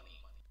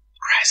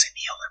 Rise in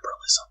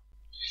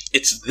neoliberalism.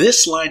 It's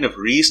this line of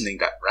reasoning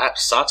that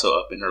wraps Sato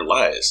up in her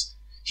lies.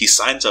 He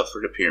signs up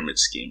for the pyramid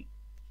scheme.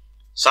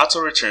 Sato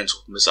returns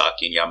with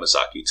Misaki and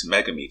Yamazaki to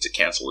Megumi to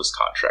cancel his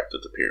contract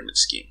with the pyramid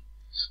scheme.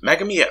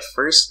 Megumi at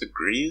first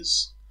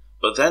agrees,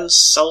 but then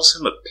sells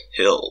him a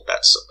pill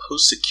that's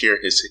supposed to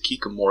cure his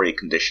hikikomori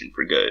condition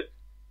for good.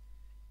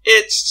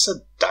 It's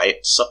a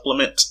diet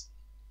supplement.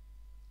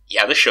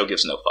 Yeah, the show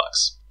gives no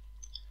fucks.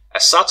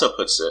 As Sato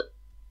puts it,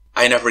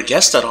 "I never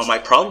guessed that all my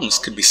problems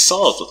could be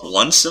solved with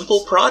one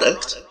simple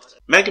product."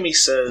 Megumi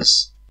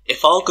says,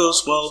 "If all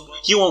goes well,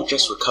 you won't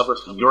just recover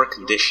from your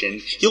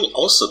condition, you'll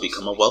also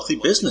become a wealthy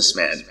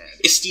businessman.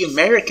 It's the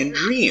American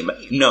dream.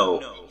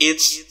 No,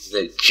 it's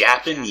the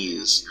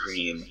Japanese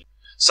dream."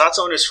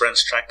 Sato and his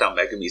friends track down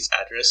Megumi's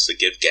address to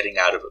give getting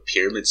out of a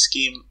pyramid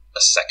scheme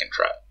a second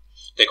try.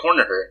 They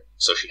corner her,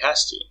 so she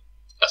has to.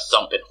 A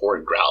thump and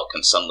horrid growl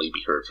can suddenly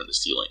be heard from the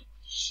ceiling.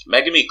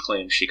 Megumi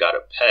claims she got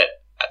a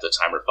pet at the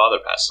time her father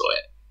passed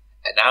away,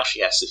 and now she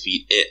has to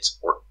feed it,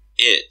 or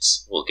it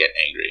will get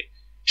angry.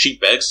 She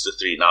begs the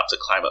three not to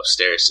climb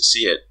upstairs to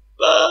see it,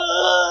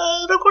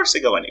 but of course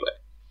they go anyway.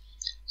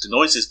 The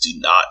noises do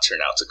not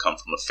turn out to come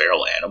from a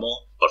feral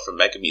animal, but from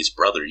Megumi's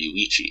brother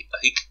Yuichi,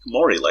 a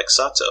hikikomori like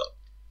Sato.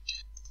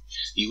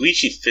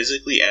 Yuichi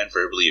physically and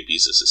verbally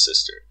abuses his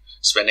sister,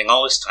 spending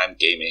all his time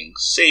gaming,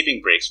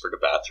 saving breaks for the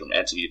bathroom,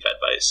 and to be fed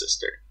by his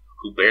sister,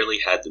 who barely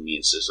had the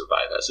means to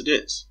survive as it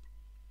is.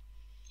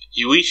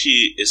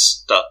 Yuichi is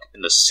stuck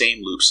in the same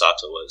loop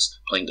Sato was,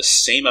 playing the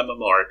same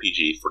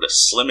MMORPG for the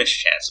slimmest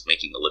chance of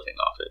making a living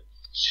off it.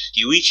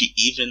 Yuichi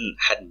even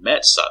had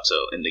met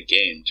Sato in the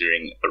game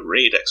during a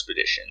raid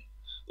expedition.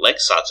 Like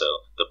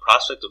Sato, the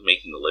prospect of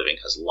making a living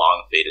has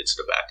long faded to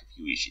the back of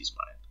Yuichi's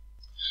mind.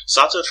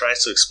 Sato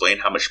tries to explain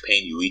how much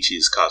pain Yuichi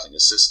is causing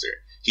his sister.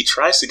 He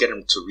tries to get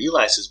him to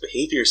realize his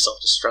behavior is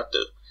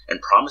self-destructive,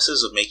 and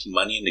promises of making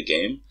money in the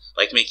game,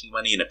 like making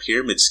money in a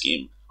pyramid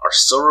scheme, are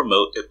so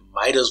remote it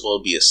might as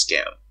well be a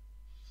scam.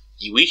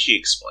 Yuichi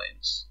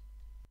explains,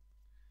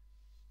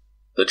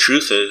 "The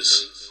truth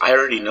is, I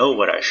already know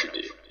what I should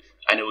do.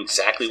 I know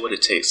exactly what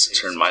it takes to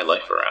turn my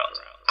life around.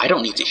 I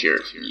don't need to hear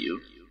it from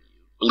you.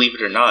 Believe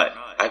it or not,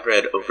 I've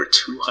read over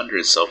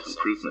 200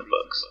 self-improvement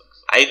books.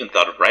 I even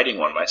thought of writing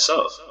one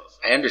myself.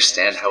 I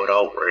understand how it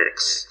all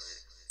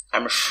works.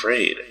 I'm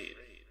afraid.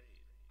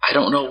 I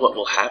don't know what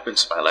will happen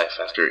to my life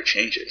after it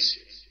changes.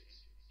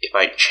 If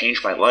I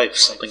change my life,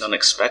 something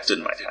unexpected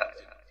might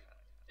happen.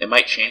 It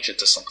might change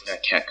into something I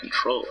can't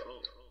control.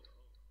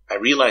 I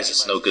realize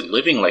it's no good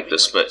living like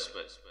this, but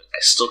I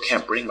still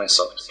can't bring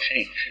myself to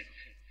change."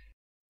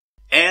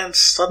 And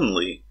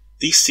suddenly,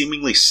 these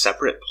seemingly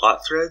separate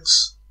plot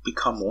threads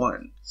become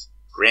one.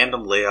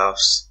 Random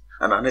layoffs,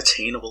 an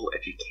unattainable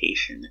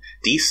education,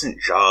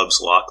 decent jobs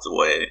locked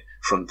away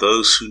from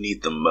those who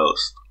need them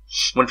most.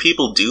 When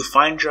people do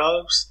find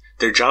jobs,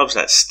 they're jobs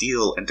that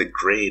steal and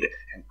degrade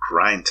and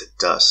grind to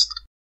dust.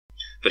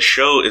 The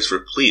show is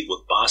replete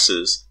with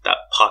bosses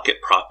that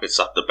pocket profits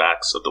off the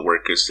backs of the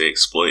workers they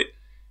exploit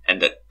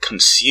and the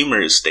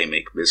consumers they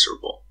make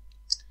miserable.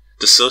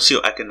 The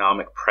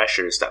socioeconomic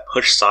pressures that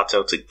push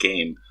Sato to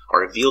game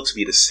are revealed to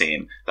be the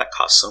same that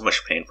cause so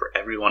much pain for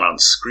everyone on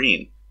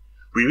screen.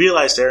 We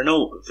realize there are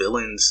no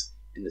villains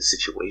in the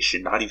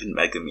situation, not even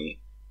Megami,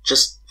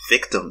 just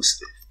victims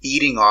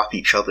eating off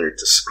each other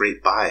to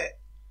scrape by,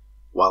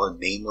 while a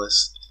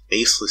nameless,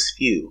 faceless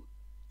few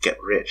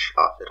get rich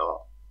off it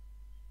all.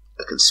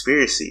 A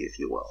conspiracy, if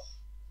you will,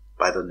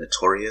 by the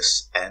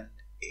notorious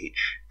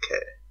N.H.K.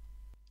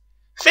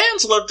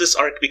 Fans love this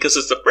arc because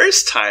it's the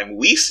first time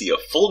we see a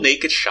full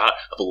naked shot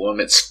of a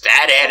woman's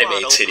fat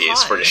anime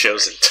titties for the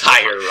show's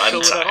entire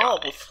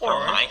runtime.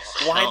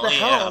 Why the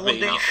hell would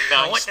they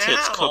nice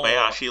tits,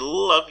 Kobayashi,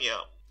 love you.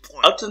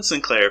 Upton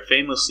Sinclair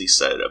famously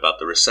said about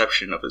the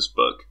reception of his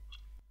book,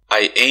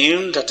 "I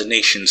aimed at the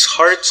nation's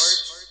heart,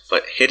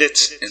 but hit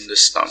it in the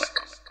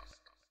stomach."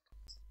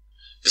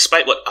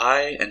 Despite what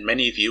I and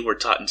many of you were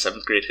taught in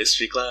 7th grade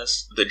history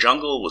class, The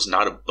Jungle was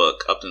not a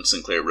book Upton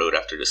Sinclair wrote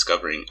after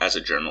discovering, as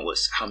a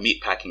journalist, how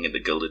meatpacking in the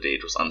Gilded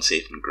Age was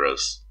unsafe and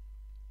gross.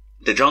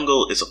 The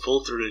Jungle is a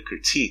full-throated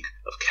critique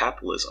of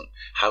capitalism,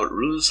 how it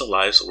ruins the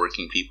lives of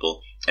working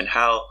people, and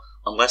how,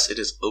 unless it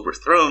is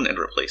overthrown and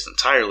replaced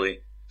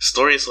entirely,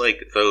 stories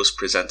like those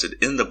presented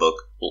in the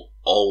book will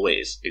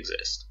always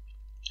exist.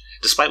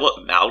 Despite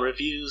what Mal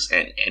reviews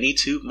and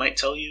AnyTube might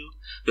tell you,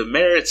 the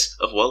merits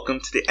of Welcome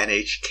to the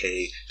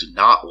N.H.K. do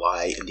not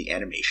lie in the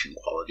animation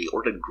quality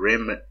or the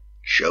grim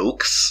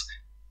jokes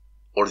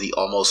or the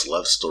almost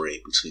love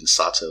story between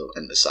Sato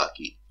and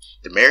Misaki.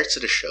 The merits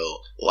of the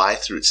show lie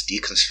through its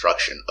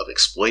deconstruction of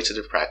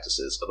exploitative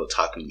practices of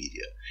otaku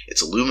media,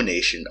 its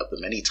illumination of the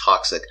many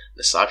toxic,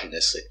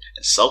 misogynistic,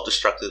 and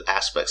self-destructive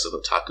aspects of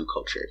otaku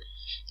culture,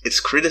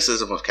 its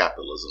criticism of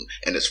capitalism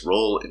and its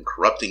role in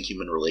corrupting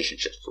human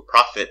relationships for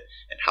profit,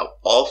 and how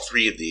all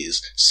three of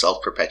these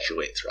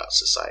self-perpetuate throughout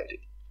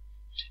society.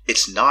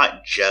 It's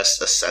not just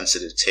a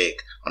sensitive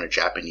take on a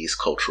Japanese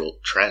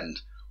cultural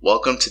trend.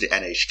 Welcome to the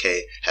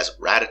N.H.K. has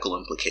radical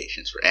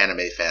implications for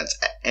anime fans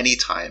at any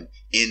time,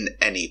 in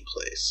any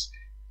place.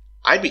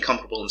 I'd be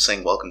comfortable in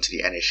saying Welcome to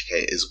the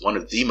N.H.K. is one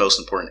of the most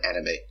important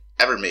anime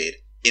ever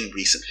made in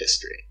recent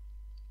history.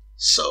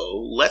 So,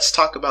 let's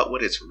talk about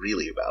what it's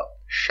really about,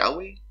 shall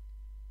we?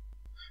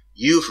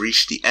 You've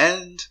reached the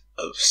end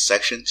of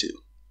Section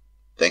 2.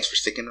 Thanks for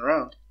sticking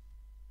around.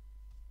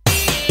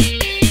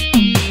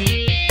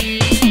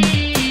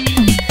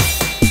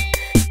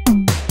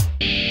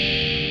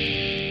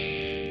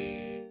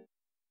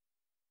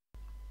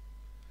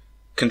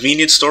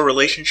 Convenience store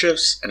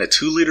relationships and a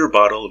 2-liter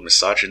bottle of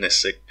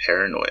misogynistic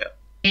paranoia.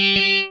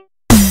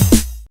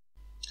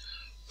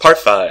 Part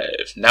 5.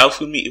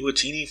 Naofumi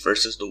Iwatani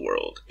vs. the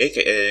World,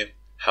 aka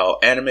How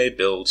Anime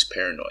Builds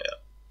Paranoia.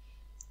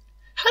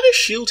 How does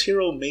Shield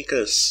Hero make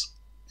us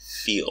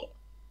feel?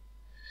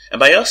 And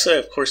by us, I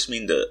of course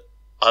mean the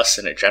us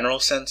in a general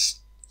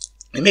sense.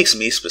 It makes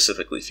me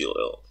specifically feel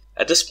ill.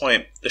 At this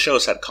point, the show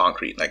has had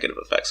concrete negative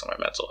effects on my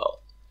mental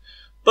health.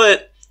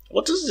 But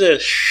what does the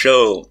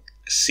show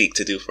seek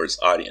to do for its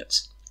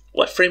audience?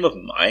 What frame of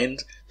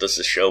mind does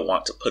the show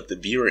want to put the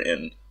viewer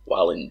in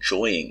while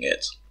enjoying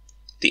it?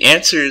 The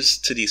answers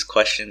to these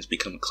questions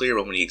become clear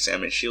when we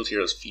examine Shield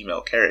Hero's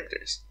female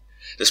characters.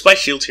 Despite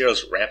Shield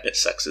Hero's rampant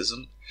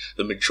sexism,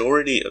 the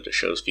majority of the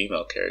show's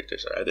female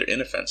characters are either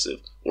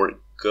inoffensive or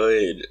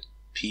good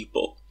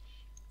people.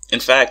 In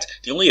fact,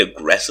 the only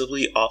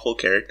aggressively awful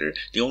character,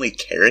 the only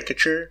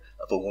caricature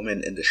of a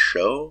woman in the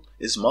show,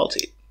 is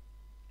Malty.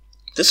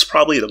 This is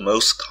probably the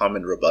most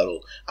common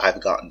rebuttal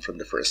I've gotten from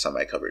the first time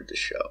I covered this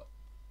show.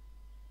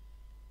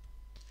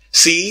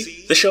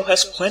 See, the show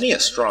has plenty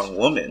of strong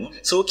women,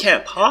 so it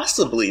can't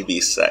possibly be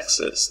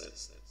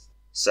sexist,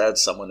 said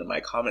someone in my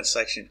comment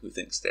section who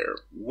thinks they're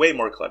way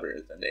more clever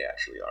than they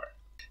actually are.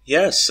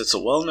 Yes, it's a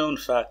well-known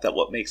fact that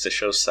what makes the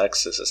show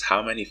sexist is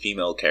how many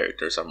female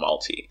characters are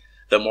multi.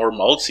 The more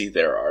multi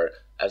there are,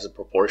 as a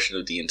proportion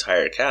of the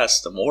entire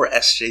cast, the more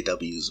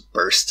SJWs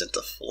burst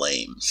into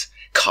flames.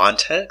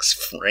 Context,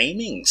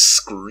 framing,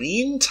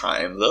 screen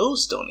time,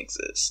 those don't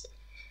exist.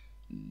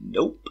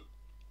 Nope.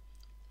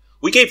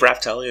 We gave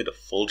Raphtalia the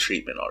full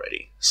treatment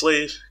already.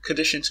 Slave,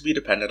 conditioned to be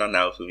dependent on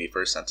Naofumi for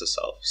her sense of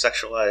self.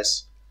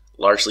 Sexualized,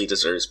 largely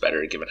deserves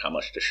better given how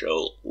much the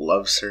show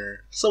loves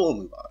her, so we'll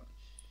move on.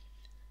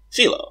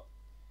 Philo.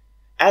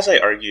 As I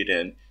argued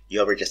in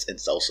You Ever Just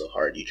Insult So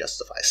Hard You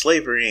Justify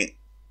Slavery,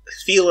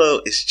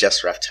 Philo is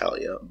just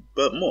Raphtalia,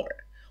 but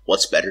more.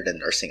 What's better than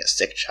nursing a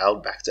sick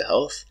child back to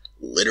health?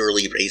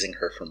 Literally raising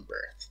her from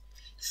birth.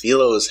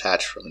 Philo is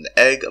hatched from an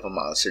egg of a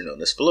monster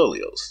known as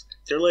Philolios.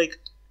 They're like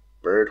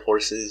bird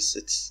horses,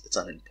 it's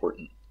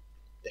unimportant.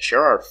 They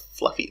sure are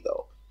fluffy,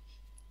 though.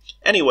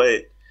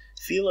 Anyway,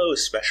 Philo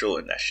is special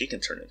in that she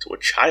can turn into a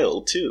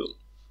child, too.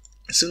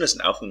 As soon as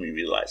Naofumi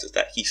realizes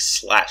that, he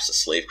slaps the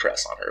slave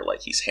crest on her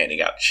like he's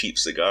handing out cheap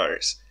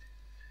cigars.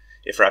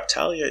 If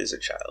Raphtalia is a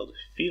child,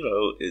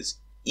 Philo is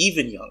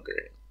even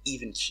younger,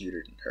 even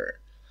cuter than her.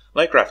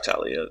 Like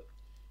Raphtalia,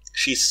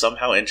 she's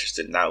somehow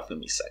interested in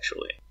Naofumi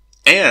sexually.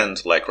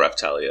 And, like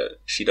Raphtalia,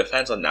 she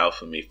depends on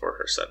Naofumi for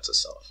her sense of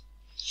self.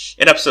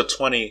 In episode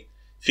 20,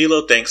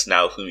 Philo thanks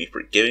Naofumi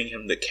for giving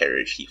him the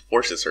carriage he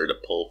forces her to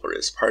pull for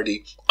his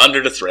party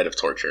under the threat of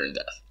torture and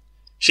death.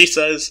 She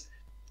says,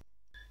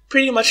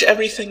 "Pretty much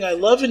everything I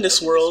love in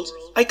this world,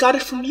 I got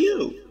it from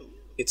you."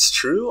 It's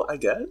true, I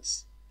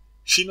guess.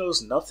 She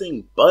knows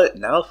nothing but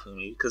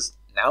Naofumi because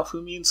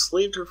Naofumi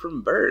enslaved her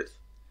from birth.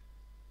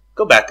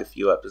 Go back a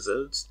few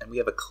episodes, and we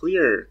have a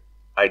clear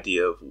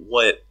idea of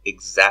what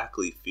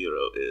exactly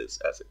Philo is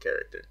as a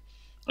character.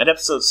 In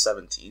episode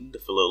 17, the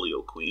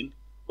Philolio Queen,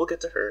 we'll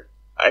get to her,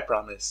 I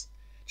promise,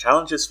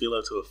 challenges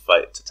Philo to a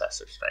fight to test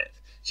her strength.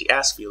 She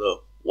asks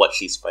Philo what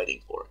she's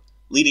fighting for,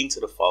 leading to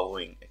the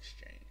following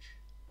exchange.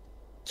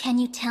 Can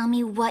you tell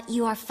me what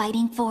you are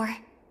fighting for?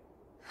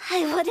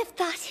 I would have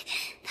thought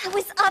that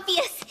was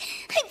obvious.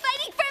 I'm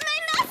fighting for my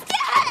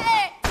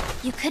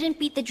master! You couldn't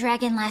beat the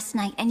dragon last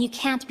night, and you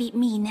can't beat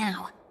me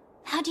now.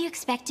 How do you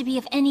expect to be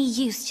of any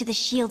use to the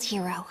shield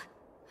hero?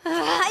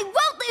 I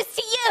won't lose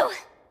to you!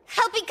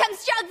 I'll become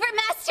strong for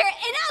master,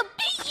 and I'll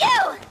beat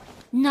you!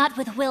 Not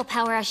with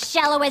willpower as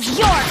shallow as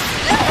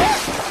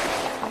yours!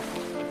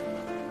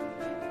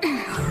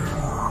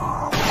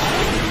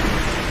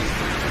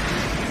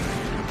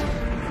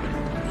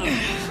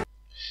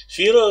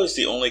 Philo is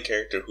the only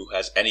character who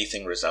has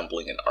anything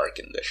resembling an arc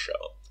in this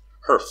show.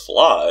 Her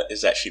flaw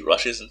is that she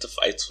rushes into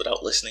fights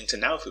without listening to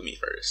Naofumi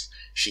first.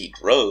 She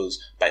grows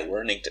by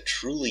learning to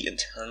truly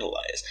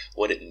internalize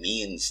what it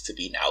means to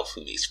be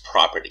Naofumi's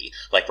property,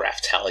 like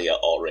Raphtalia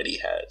already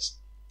has.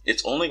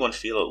 It's only when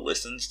Philo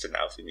listens to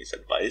Naofumi's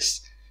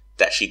advice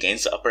that she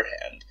gains the upper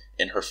hand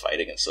in her fight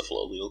against the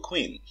Philolio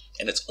Queen,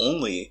 and it's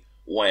only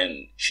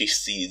when she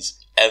sees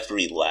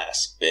every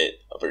last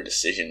bit of her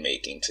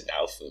decision-making to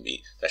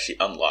Naofumi that she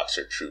unlocks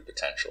her true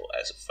potential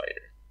as a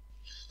fighter.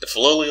 The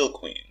Philolio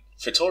Queen,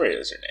 Vittoria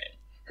is her name.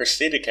 Her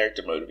stated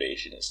character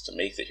motivation is to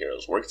make the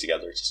heroes work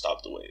together to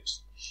stop the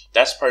waves.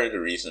 That's part of the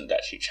reason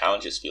that she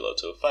challenges Philo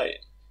to a fight.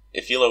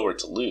 If Philo were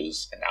to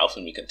lose, and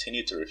Naofumi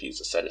continued to refuse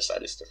to set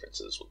aside his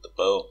differences with the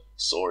bow,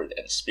 sword,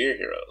 and spear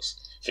heroes,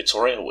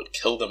 Vittoria would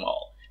kill them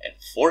all, and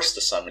force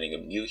the summoning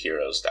of new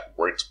heroes that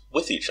worked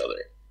with each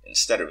other,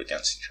 instead of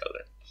against each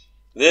other.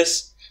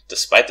 This,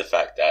 despite the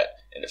fact that,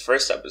 in the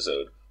first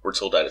episode, we're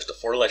told that if the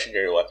 4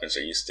 legendary weapons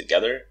are used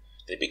together,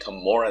 they become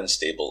more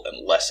unstable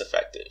and less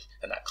effective,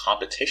 and that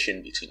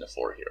competition between the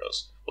 4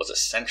 heroes was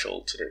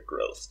essential to their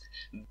growth.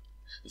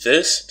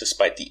 This,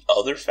 despite the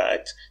other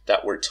fact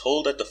that we're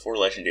told that the 4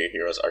 legendary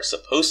heroes are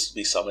supposed to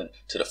be summoned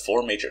to the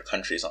 4 major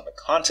countries on the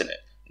continent,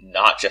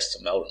 not just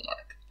to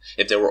Meldermark.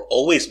 If they were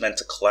always meant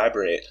to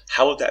collaborate,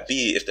 how would that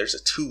be if there's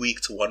a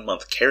 2-week to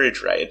 1-month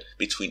carriage ride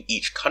between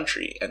each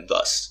country and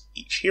thus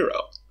each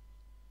hero?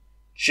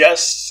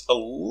 Just a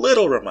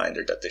little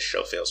reminder that this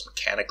show fails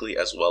mechanically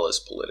as well as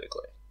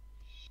politically.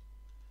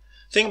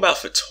 The thing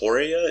about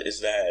Vittoria is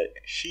that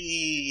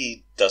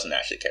she doesn't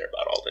actually care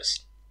about all this.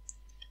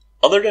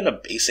 Other than a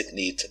basic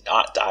need to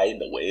not die in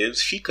the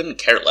waves, she couldn't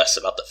care less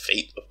about the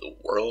fate of the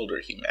world or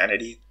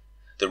humanity.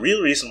 The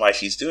real reason why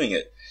she's doing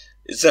it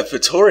is that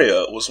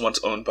Vittoria was once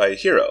owned by a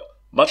hero,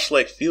 much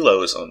like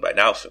Philo is owned by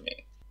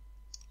Naofumi.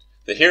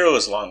 The hero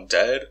is long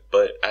dead,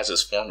 but as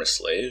his former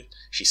slave,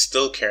 she's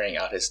still carrying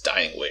out his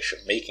dying wish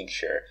of making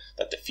sure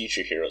that the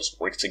future heroes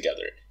work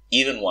together,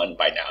 even when,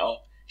 by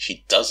now,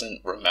 she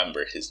doesn't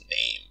remember his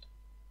name.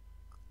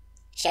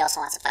 She also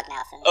wants to fuck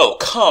Naofumi. Oh,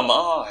 come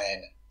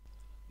on!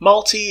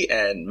 Malty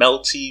and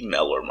Melty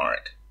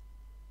Melormark.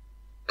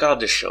 God,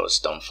 this show has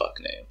dumb fuck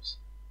names.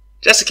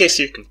 Just in case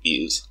you're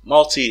confused,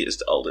 Malty is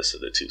the eldest of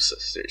the two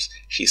sisters.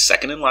 She's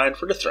second in line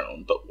for the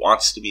throne, but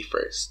wants to be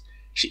first.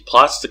 She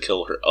plots to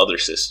kill her other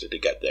sister to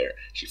get there.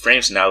 She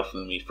frames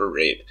Naofumi for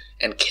rape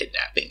and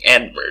kidnapping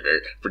and murder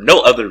for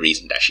no other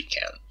reason that she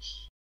can.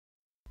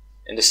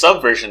 In the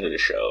sub version of the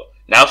show,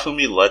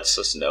 Naofumi lets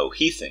us know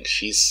he thinks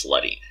she's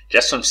slutty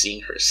just from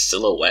seeing her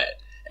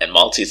silhouette, and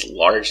Malty's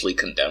largely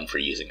condemned for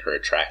using her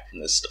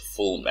attractiveness to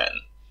fool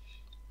men.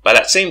 By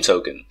that same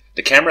token,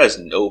 the camera has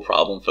no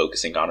problem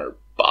focusing on her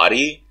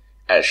body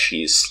as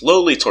she's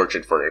slowly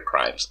tortured for her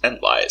crimes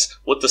and lies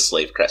with the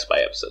slave crest by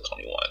episode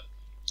 21.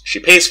 She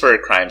pays for her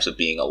crimes with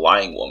being a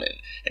lying woman,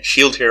 and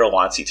Shield Hero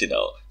wants you to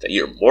know that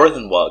you're more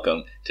than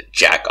welcome to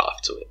jack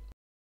off to it.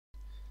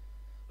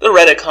 The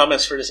Reddit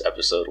comments for this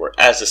episode were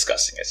as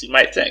disgusting as you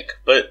might think,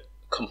 but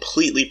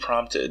completely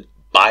prompted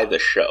by the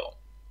show.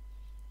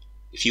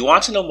 If you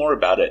want to know more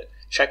about it,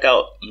 check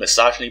out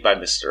Misogyny by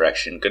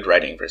Misdirection, Good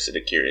Writing vs. The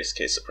Curious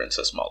Case of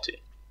Princess Malty.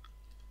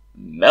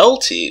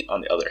 Melty,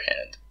 on the other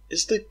hand,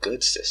 is the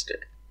good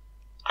sister.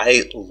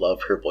 I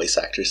love her voice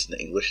actress in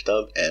the English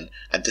dub, and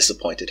I'm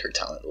disappointed her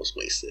talent was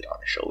wasted on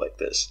a show like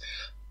this.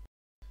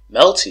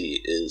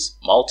 Melty is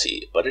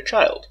Malty, but a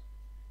child.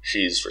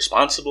 She's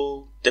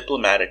responsible,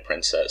 diplomatic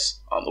princess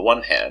on the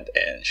one hand,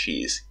 and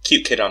she's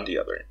cute kid on the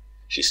other.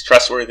 She's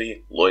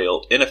trustworthy,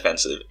 loyal,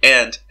 inoffensive,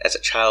 and, as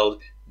a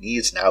child,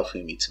 needs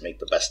Naofumi to make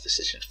the best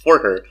decision for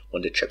her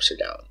when the chips are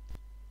down.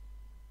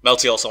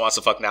 Melty also wants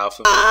to fuck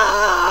Naofumi.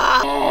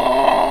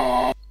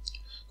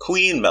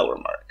 Queen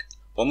Melremark.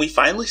 When we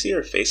finally see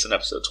her face in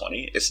episode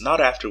 20, it's not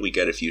after we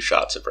get a few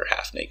shots of her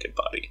half-naked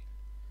body.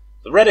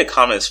 The Reddit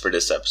comments for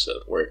this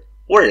episode were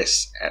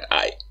worse, and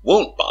I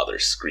won't bother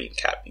screen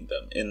capping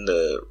them in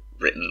the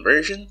written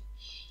version.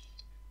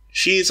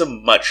 She's a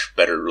much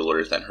better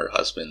ruler than her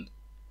husband.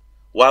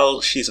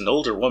 While she's an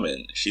older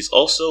woman, she's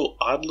also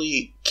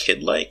oddly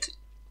kid-like.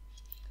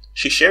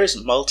 She shares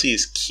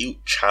Malty's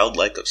cute,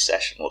 childlike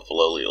obsession with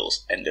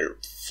Filolials and their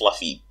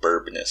fluffy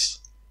burbness.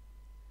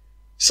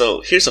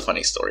 So, here's a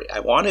funny story. I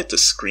wanted to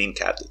screen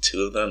cap the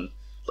two of them,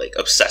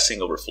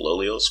 obsessing over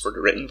Filolials for the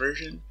written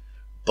version,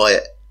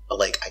 but,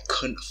 I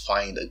couldn't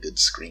find a good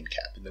screen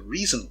cap. And the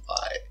reason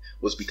why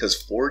was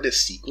because for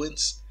this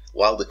sequence,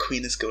 while the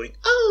queen is going,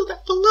 "Oh,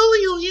 that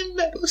Filolial you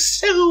met was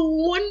so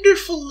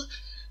wonderful,"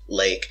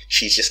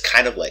 she's just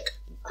kind of,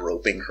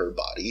 groping her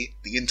body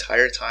the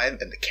entire time,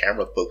 and the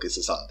camera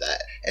focuses on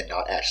that and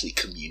not actually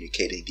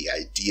communicating the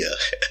idea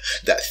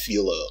that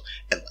Philo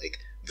and,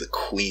 the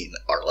queen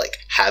are,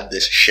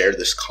 share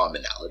this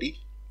commonality.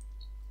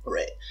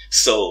 Right.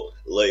 So,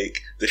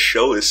 the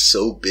show is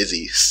so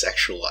busy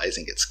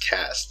sexualizing its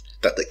cast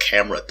that the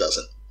camera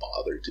doesn't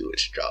bother do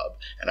its job,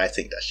 and I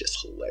think that's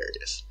just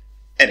hilarious.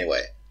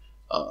 Anyway,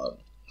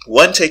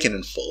 one taken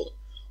in full,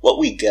 what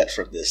we get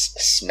from this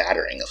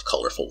smattering of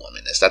colorful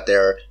women is that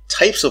there are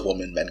types of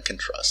women men can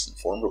trust and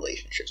form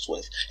relationships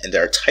with, and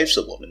there are types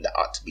of women that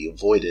ought to be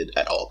avoided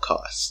at all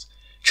costs.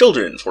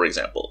 Children, for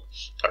example,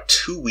 are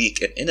too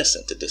weak and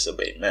innocent to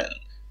disobey men.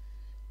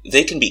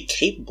 They can be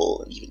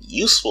capable and even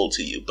useful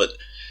to you, but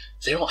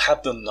they don't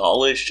have the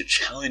knowledge to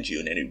challenge you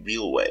in any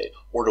real way,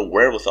 or the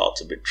wherewithal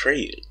to betray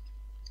you.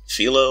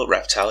 Philo,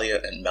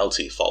 Raftalia, and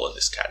Melty fall in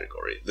this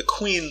category. The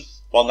queen,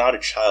 while not a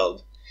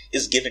child,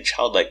 is given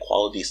childlike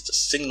qualities to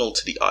signal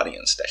to the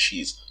audience that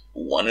she's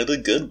one of the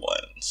good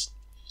ones.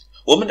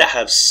 Women that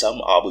have some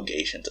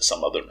obligation to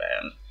some other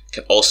man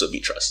can also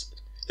be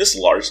trusted. This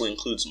largely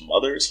includes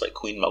mothers like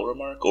Queen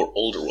Melremark or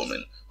older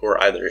women who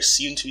are either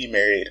assumed to be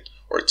married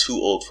or too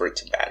old for it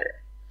to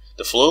matter.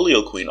 The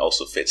Filolial Queen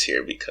also fits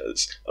here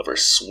because of her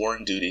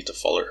sworn duty to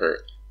follow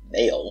her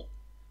male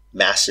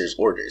master's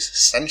orders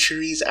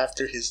centuries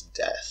after his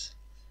death.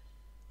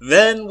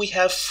 Then we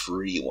have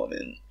free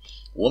women.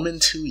 Women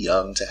too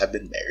young to have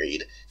been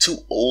married,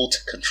 too old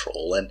to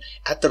control, and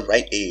at the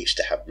right age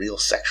to have real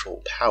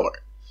sexual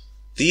power.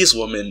 These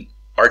women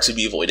are to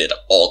be avoided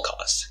at all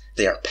costs.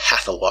 They are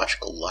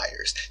pathological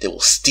liars. They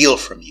will steal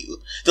from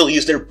you. They'll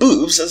use their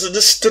boobs as a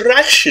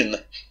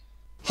distraction.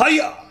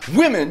 Hiya!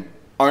 Women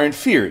are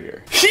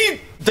inferior.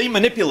 They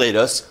manipulate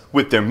us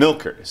with their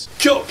milkers.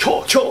 That's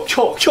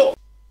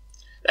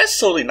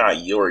totally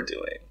not your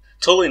doing.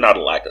 Totally not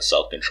a lack of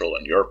self-control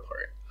on your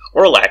part.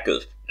 Or a lack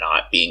of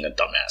not being a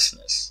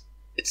dumbassness.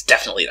 It's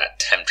definitely that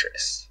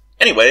temptress.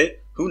 Anyway,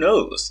 who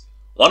knows?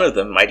 One of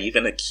them might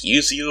even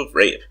accuse you of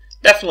rape.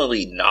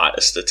 Definitely not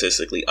a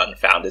statistically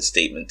unfounded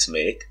statement to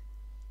make.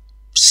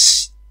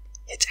 Psst.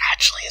 It's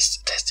actually a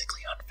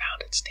statistically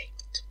unfounded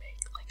statement to make,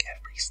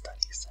 every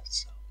study says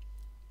so.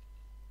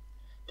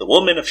 The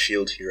women of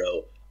S.H.I.E.L.D.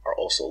 Hero are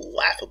also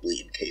laughably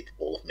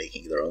incapable of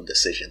making their own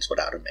decisions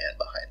without a man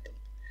behind them.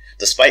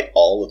 Despite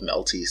all of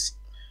Melty's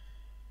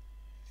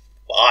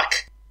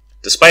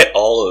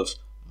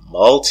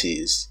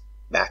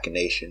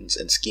machinations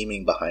and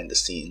scheming behind the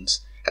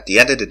scenes, at the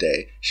end of the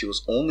day, she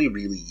was only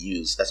really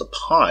used as a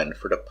pawn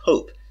for the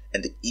Pope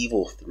and the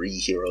evil Three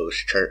Heroes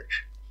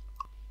Church.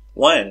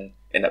 When,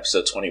 in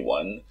episode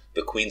 21,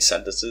 the Queen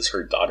sentences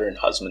her daughter and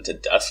husband to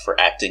death for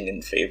acting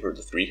in favor of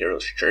the Three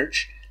Heroes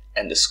Church,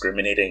 and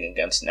discriminating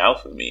against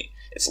Naofumi,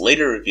 it's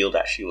later revealed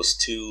that she was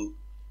too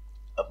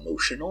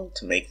emotional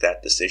to make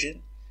that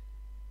decision.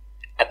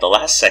 At the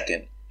last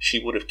second, she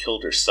would have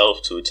killed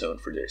herself to atone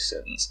for their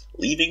sins,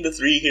 leaving the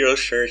Three Heroes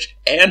Church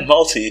and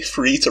Malty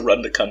free to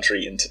run the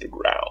country into the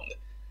ground.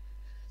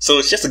 So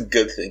it's just a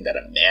good thing that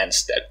a man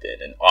stepped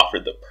in and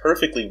offered the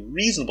perfectly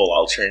reasonable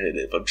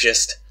alternative of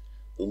just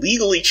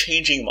legally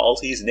changing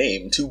Malty's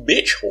name to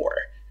Bitch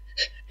Whore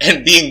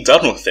and being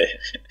done with it.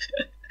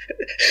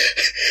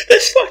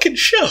 This fucking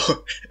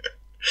show!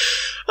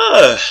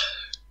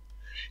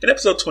 In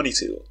episode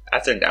 22,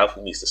 after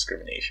Naofumi's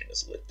discrimination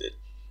is lifted,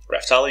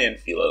 Raphtalia and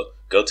Philo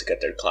go to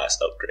get their class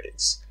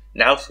upgrades.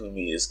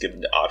 Naofumi is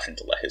given the option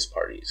to let his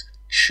parties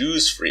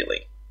choose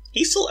freely.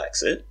 He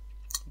selects it,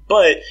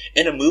 but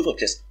in a move of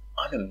just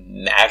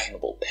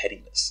unimaginable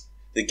pettiness,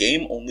 the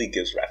game only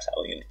gives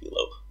Raphtalia and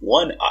Philo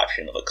one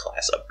option of a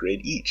class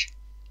upgrade each.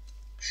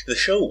 The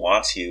show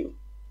wants you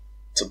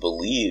to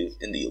believe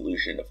in the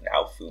illusion of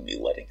Naofumi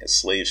letting his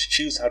slaves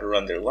choose how to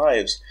run their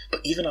lives, but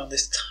even on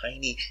this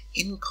tiny,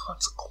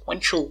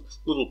 inconsequential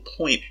little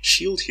point,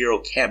 Shield Hero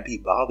can't be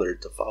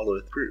bothered to follow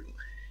through.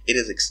 It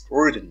is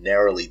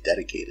extraordinarily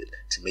dedicated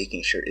to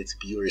making sure its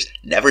viewers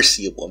never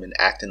see a woman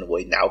act in a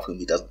way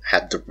Naofumi doesn't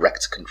have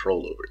direct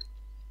control over.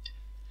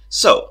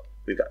 So,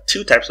 we've got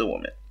two types of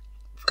women.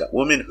 We've got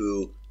women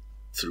who,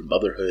 through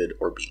motherhood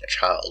or being a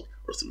child,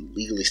 or through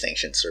legally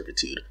sanctioned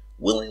servitude,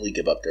 willingly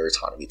give up their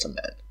autonomy to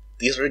men.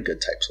 These are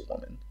good types of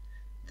women.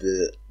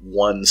 The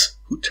ones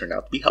who turn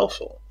out to be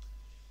helpful.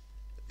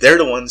 They're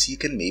the ones you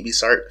can maybe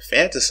start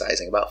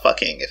fantasizing about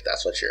fucking if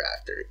that's what you're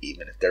after,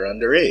 even if they're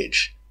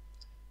underage.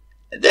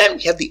 And then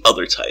we have the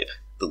other type,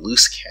 the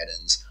loose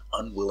cannons,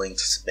 unwilling to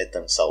submit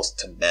themselves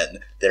to men.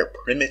 Their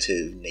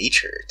primitive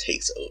nature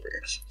takes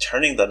over,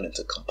 turning them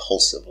into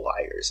compulsive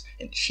liars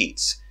and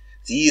cheats.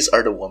 These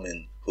are the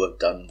women who have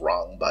done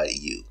wrong by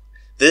you.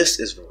 This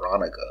is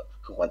Veronica,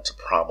 who went to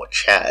prom with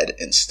Chad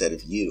instead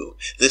of you.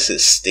 This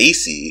is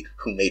Stacy,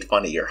 who made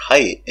fun of your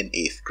height in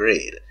 8th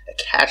grade, a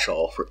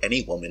catch-all for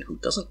any woman who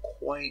doesn't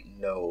quite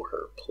know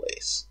her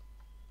place.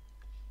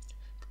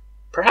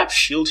 Perhaps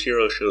Shield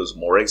Hero shows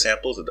more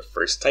examples of the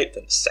first type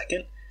than the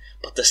second,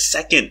 but the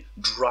second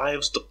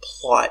drives the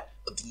plot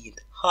of the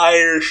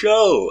entire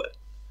show.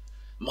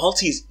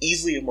 Malty is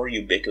easily a more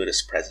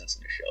ubiquitous presence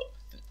in the show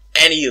than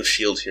any of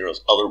Shield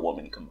Hero's other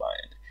women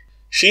combined.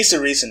 She's the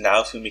reason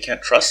Naofumi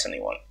can't trust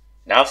anyone.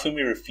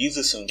 Naofumi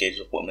refuses to engage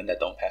with women that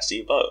don't pass the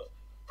above.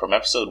 From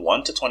episode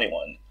 1 to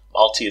 21,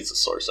 Malty is the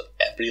source of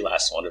every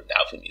last one of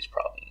Naofumi's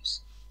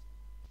problems.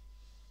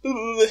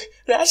 Ooh,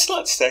 that's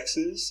not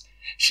sexist.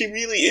 She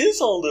really is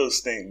all those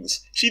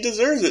things. She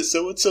deserves it,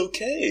 so it's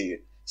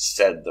okay,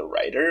 said the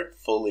writer,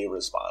 fully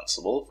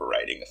responsible for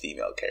writing a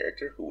female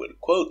character who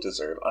would, quote,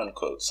 deserve,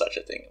 unquote, such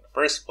a thing in the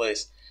first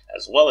place,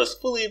 as well as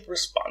fully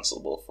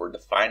responsible for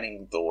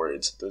defining the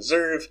words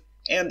deserve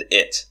and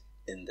it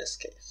in this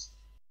case.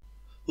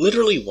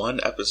 Literally one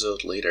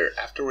episode later,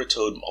 after we're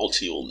told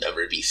Malty will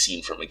never be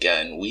seen from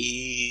again,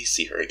 we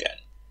see her again.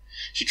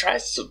 She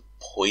tries to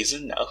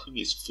poison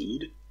Naofumi's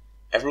food.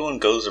 Everyone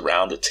goes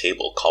around the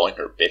table calling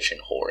her bitch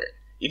and whore,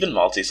 even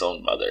Malty's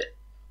own mother.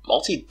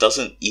 Malty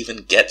doesn't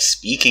even get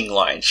speaking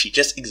lines, she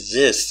just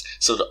exists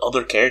so the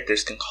other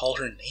characters can call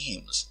her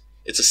names.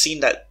 It's a scene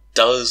that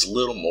does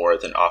little more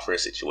than offer a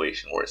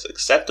situation where it's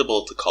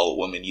acceptable to call a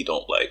woman you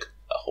don't like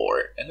a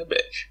whore and a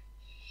bitch.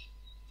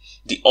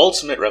 The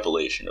ultimate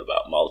revelation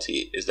about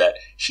Malty is that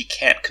she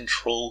can't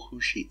control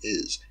who she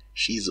is.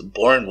 She's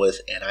born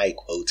with, and I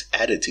quote,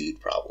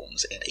 attitude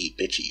problems and a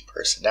bitchy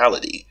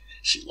personality.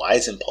 She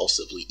lies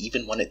impulsively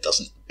even when it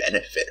doesn't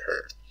benefit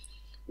her.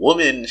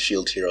 Women,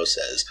 Shield Hero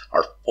says,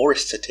 are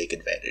forced to take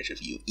advantage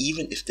of you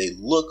even if they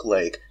look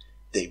like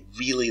they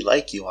really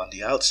like you on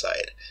the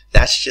outside.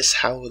 That's just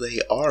how they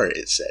are,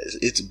 it says.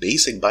 It's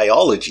basic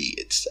biology,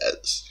 it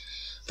says.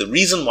 The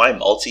reason why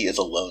Malty is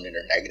alone in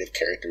her negative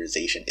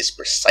characterization is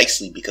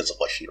precisely because of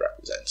what she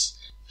represents.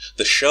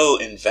 The show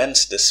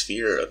invents this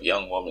fear of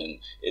young women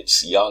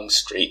its young,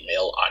 straight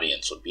male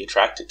audience would be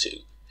attracted to.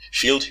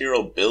 Shield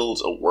Hero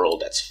builds a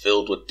world that's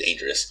filled with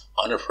dangerous,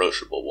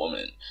 unapproachable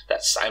women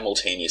that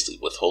simultaneously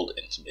withhold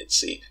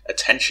intimacy,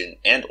 attention,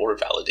 and or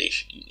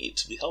validation you need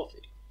to be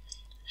healthy.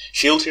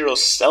 Shield Hero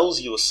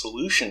sells you a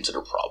solution to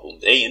the problem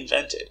they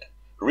invented.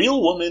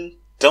 Real women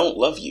don't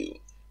love you,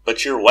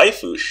 but your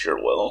waifu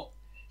sure will.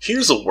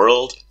 Here's a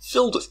world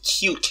filled with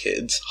cute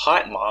kids,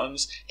 hot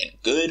moms, and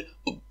good,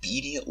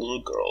 obedient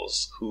little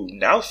girls who,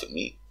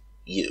 Naofumi,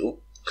 you,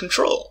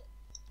 control.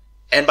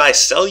 And by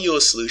sell you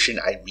a solution,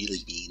 I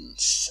really mean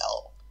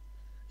sell.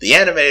 The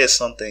anime is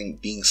something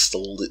being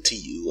sold to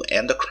you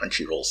and the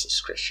Crunchyroll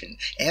subscription,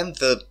 and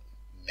the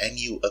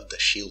menu of the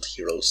Shield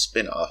Hero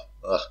spin-off,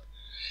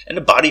 and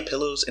the body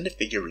pillows and the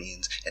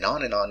figurines, and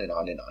on and on and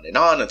on and on and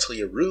on until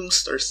your room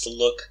starts to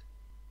look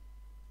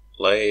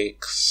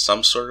like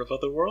some sort of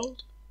other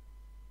world.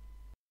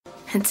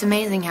 It's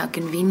amazing how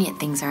convenient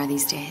things are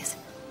these days.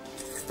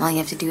 All you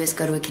have to do is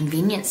go to a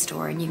convenience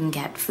store and you can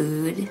get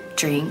food,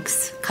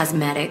 drinks,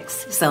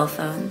 cosmetics, cell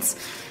phones,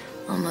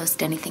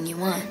 almost anything you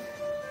want.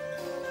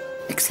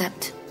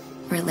 Except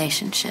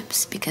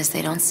relationships, because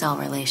they don't sell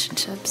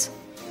relationships.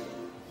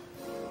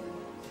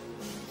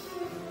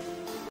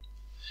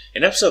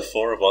 In episode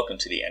 4 of Welcome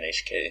to the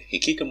N.H.K,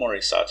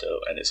 Hikikomori Sato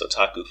and his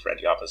otaku friend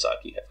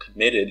Yamazaki have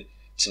committed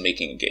to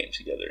making a game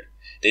together.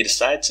 They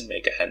decide to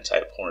make a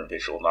hentai porn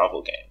visual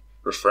novel game,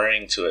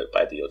 referring to it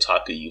by the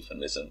otaku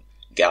euphemism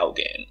gal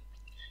game.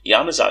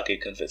 Yamazaki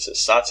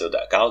convinces Sato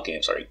that gal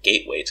games are a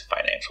gateway to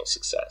financial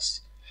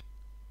success.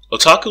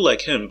 Otaku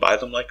like him buy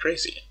them like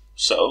crazy,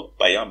 so,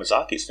 by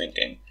Yamazaki's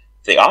thinking,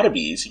 they ought to be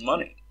easy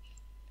money.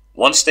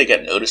 Once they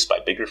get noticed by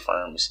bigger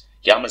firms,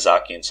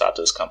 Yamazaki and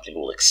Sato's company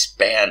will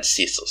expand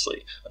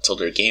ceaselessly until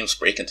their games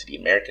break into the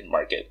American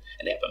market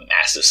and they have a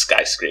massive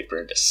skyscraper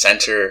in the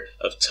center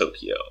of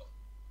Tokyo.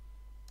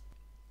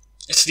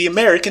 It's the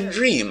American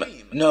dream!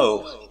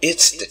 No,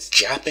 it's the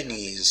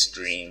Japanese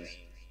dream.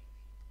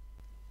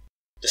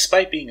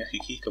 Despite being a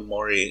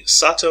hikikomori,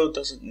 Sato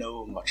doesn't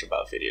know much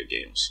about video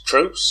games,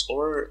 tropes,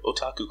 or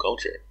otaku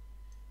culture.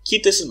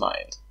 Keep this in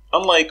mind.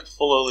 Unlike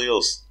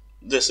Fullolios,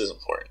 this is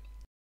important.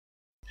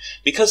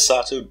 Because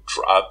Sato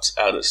dropped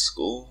out of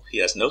school, he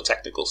has no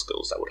technical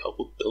skills that would help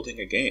with building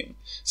a game.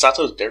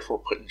 Sato is therefore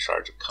put in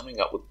charge of coming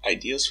up with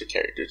ideas for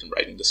characters and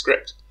writing the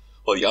script,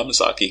 while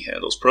Yamazaki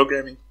handles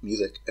programming,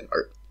 music, and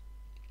art.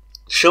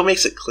 The show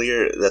makes it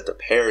clear that the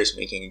pair is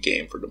making a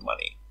game for the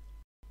money.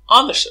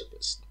 On the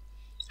surface.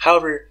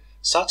 However,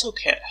 Sato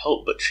can't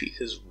help but treat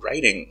his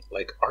writing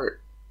like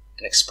art,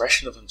 an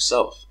expression of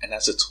himself, and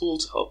as a tool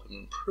to help him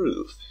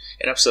improve.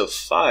 In episode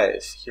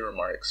 5, he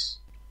remarks,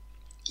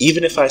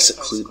 "Even if I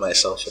seclude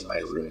myself in my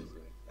room,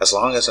 as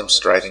long as I'm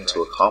striving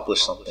to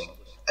accomplish something,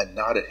 I'm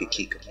not a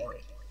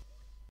hikikomori."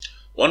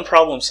 One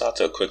problem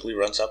Sato quickly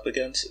runs up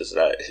against is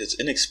that his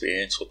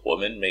inexperience with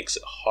women makes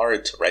it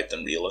hard to write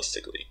them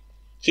realistically.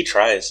 He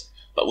tries,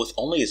 but with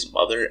only his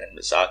mother and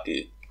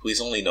Mizaki, who he's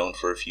only known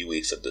for a few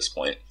weeks at this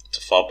point, to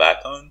fall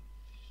back on,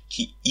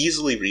 he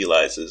easily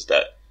realizes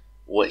that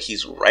what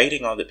he's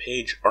writing on the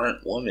page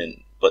aren't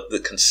women, but the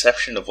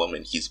conception of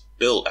women he's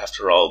built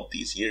after all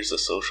these years of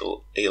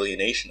social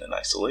alienation and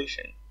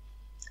isolation.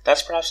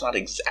 That's perhaps not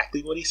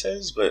exactly what he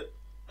says, but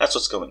that's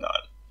what's going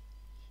on.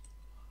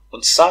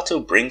 When Sato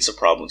brings the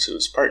problem to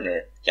his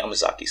partner,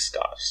 Yamazaki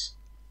scoffs.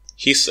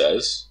 He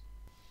says,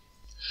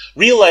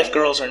 "Real-life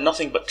girls are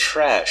nothing but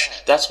trash.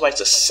 That's why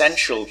it's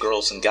essential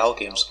girls in gal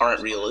games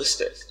aren't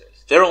realistic.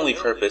 Their only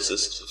purpose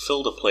is to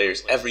fulfill the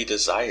player's every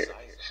desire.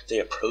 They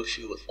approach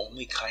you with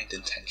only kind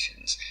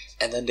intentions,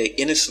 and then they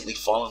innocently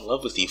fall in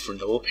love with you for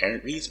no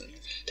apparent reason.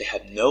 They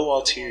have no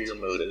ulterior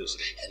motives,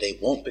 and they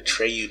won't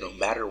betray you no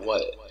matter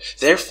what.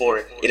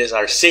 Therefore, it is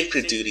our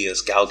sacred duty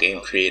as gal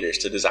game creators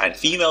to design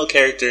female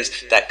characters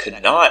that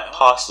could not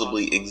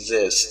possibly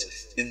exist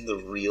in the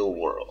real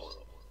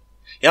world."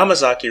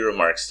 Yamazaki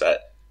remarks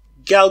that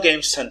gal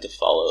games tend to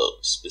follow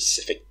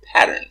specific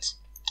patterns,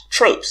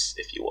 tropes,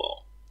 if you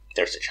will.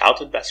 There's a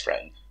childhood best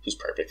friend who's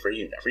perfect for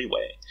you in every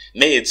way.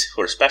 Maids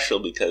who are special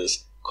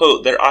because,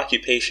 quote, their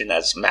occupation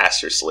has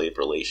master-slave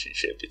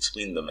relationship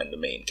between them and the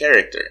main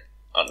character,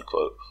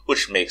 unquote,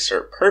 which makes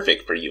her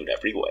perfect for you in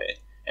every way.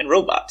 And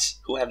robots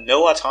who have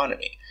no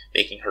autonomy,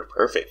 making her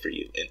perfect for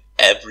you in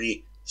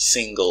every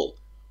single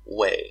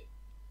way.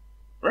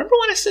 Remember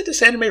when I said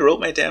this anime wrote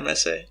my damn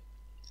essay?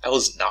 I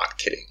was not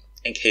kidding,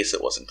 in case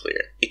it wasn't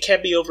clear. It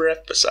can't be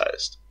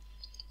overemphasized.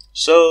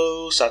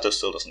 So, Sato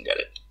still doesn't get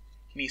it.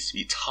 He needs to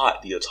be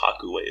taught the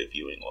otaku way of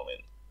viewing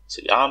women,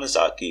 so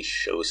Yamazaki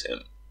shows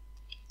him.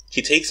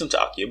 He takes him to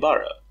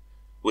Akihabara,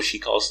 which he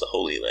calls the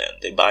Holy Land.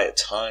 They buy a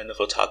ton of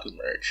otaku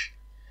merch,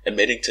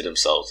 admitting to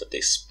themselves that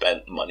they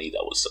spent money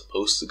that was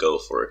supposed to go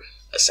for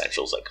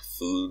essentials like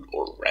food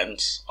or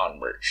rent on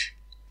merch.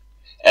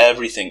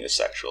 Everything is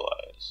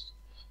sexualized.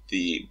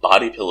 The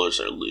body pillows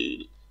are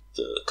lewd.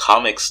 The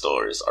comic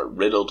stores are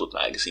riddled with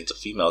magazines of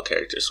female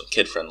characters from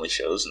kid-friendly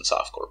shows and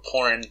softcore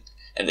porn,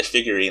 and the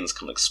figurines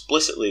come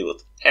explicitly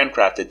with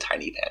handcrafted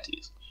tiny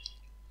panties.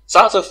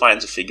 Sato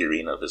finds a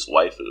figurine of his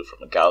waifu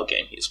from a gal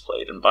game he's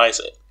played and buys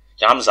it.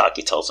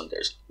 Yamazaki tells him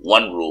there's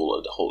one rule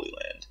of the Holy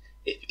Land.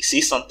 If you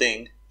see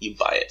something, you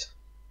buy it.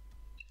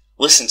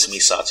 Listen to me,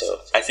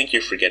 Sato. I think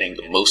you're forgetting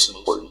the most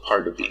important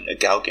part of being a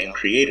gal game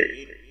creator.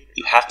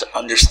 You have to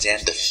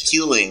understand the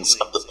feelings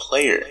of the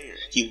player.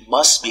 You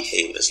must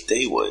behave as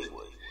they would.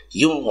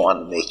 You don't want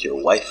to make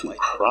your waifu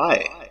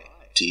cry,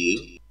 do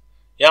you?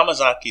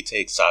 Yamazaki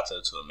takes Sato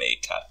to a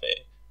maid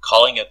cafe,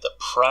 calling it the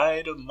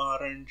pride of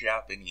modern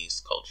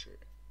Japanese culture.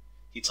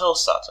 He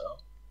tells Sato,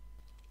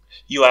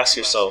 "You ask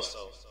yourself,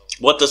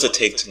 what does it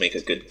take to make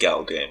a good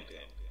gal game?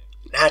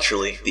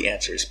 Naturally, the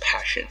answer is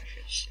passion.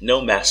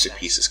 No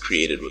masterpiece is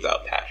created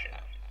without passion.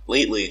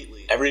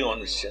 Lately,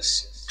 everyone is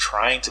just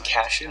trying to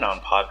cash in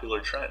on popular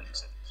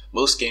trends.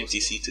 Most games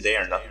you see today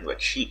are nothing but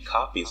cheap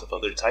copies of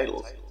other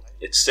titles.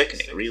 It's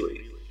sickening,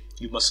 really.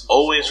 You must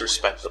always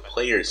respect the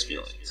player's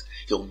feelings.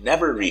 You'll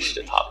never reach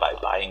the top by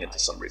buying into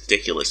some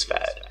ridiculous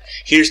fad.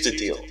 Here's the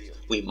deal.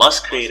 We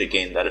must create a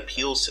game that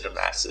appeals to the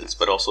masses,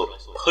 but also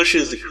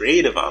pushes the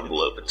creative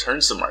envelope and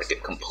turns the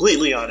market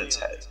completely on its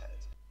head."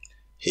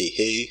 Hey,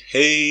 hey,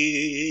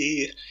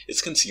 hey!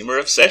 It's consumer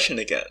obsession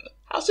again.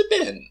 How's it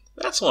been?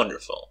 That's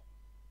wonderful.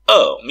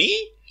 Oh,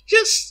 me?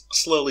 Just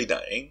slowly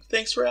dying.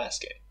 Thanks for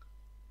asking.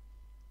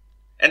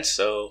 And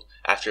so,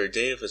 after a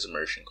day of his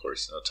immersion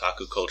course in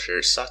otaku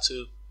culture,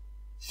 Sato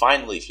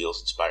finally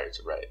feels inspired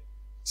to write.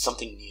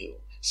 Something new,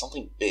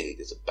 something big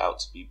is about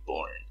to be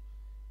born.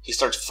 He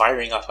starts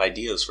firing off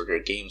ideas for their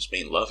game's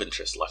main love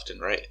interest left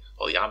and right,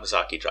 while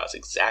Yamazaki draws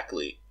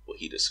exactly what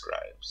he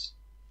describes.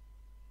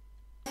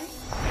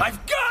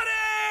 I've got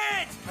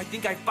it! I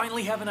think I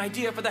finally have an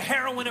idea for the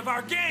heroine of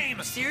our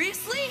game!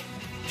 Seriously?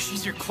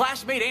 She's your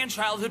classmate and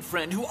childhood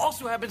friend who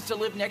also happens to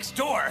live next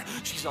door.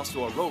 She's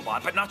also a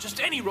robot, but not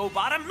just any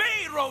robot, a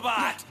maid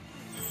robot!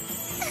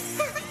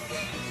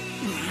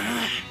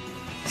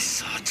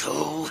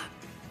 Sato...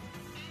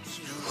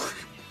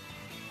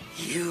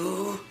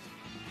 You...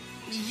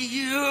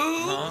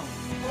 Huh?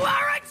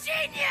 are a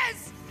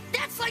genius!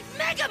 That's like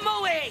Mega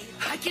Moe!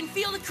 I can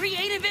feel the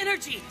creative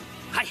energy.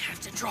 I have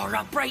to draw her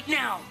up right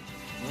now.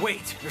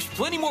 Wait, there's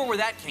plenty more where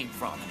that came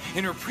from.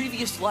 In her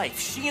previous life,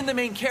 she and the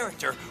main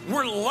character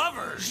were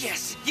lovers.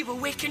 Yes, you've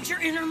awakened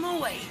your inner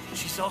Moe.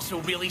 She's also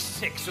really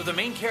sick, so the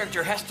main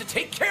character has to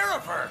take care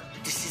of her.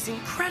 This is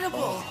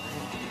incredible.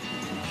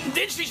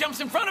 Then she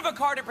jumps in front of a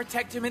car to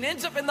protect him and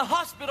ends up in the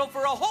hospital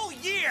for a whole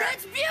year.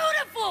 That's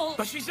beautiful!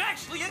 But she's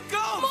actually a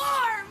ghost.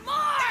 More!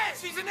 And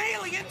she's an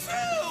alien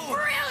too.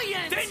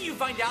 Brilliant! Then you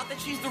find out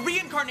that she's the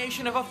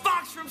reincarnation of a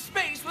fox from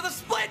space with a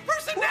split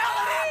personality.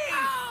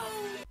 Wow!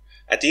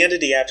 At the end of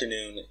the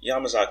afternoon,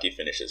 Yamazaki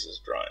finishes his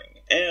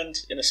drawing, and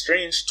in a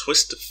strange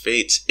twist of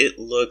fate, it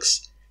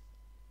looks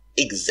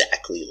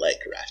exactly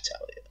like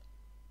Raftalia.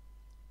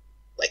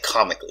 Like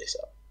comically so.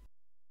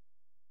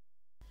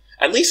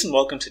 At least in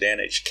Welcome to the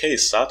N.H.K,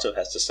 Sato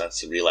has the sense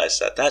to realize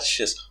that that's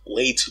just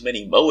way too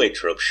many moe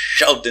tropes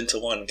shoved into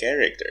one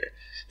character.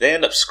 They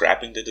end up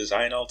scrapping the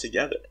design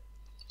altogether.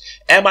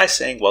 Am I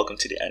saying Welcome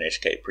to the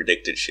N.H.K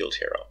predicted Shield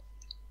Hero?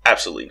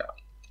 Absolutely not.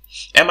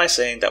 Am I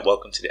saying that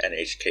Welcome to the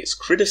N.H.K's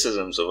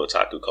criticisms of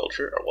otaku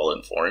culture are well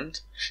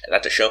informed, and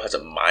that the show has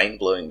a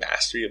mind-blowing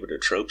mastery over the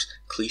tropes,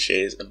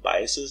 cliches, and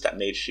biases that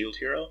made Shield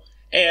Hero,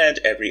 and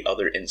every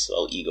other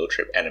incel ego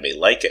trip anime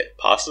like it,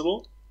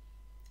 possible?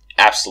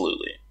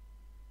 Absolutely.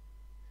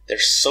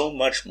 There's so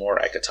much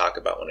more I could talk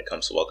about when it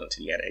comes to Welcome to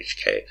the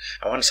N.H.K.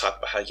 I want to talk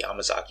about how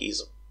Yamazaki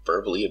is a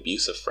verbally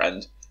abusive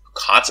friend who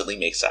constantly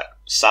makes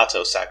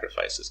Sato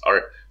sacrifice his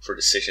art for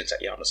decisions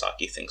that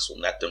Yamazaki thinks will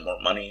net them more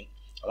money.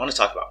 I want to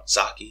talk about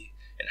Misaki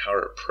and how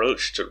her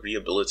approach to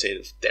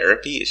rehabilitative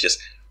therapy is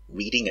just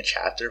reading a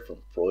chapter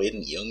from Freud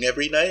and Jung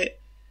every night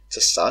to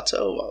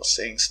Sato while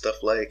saying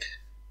stuff like,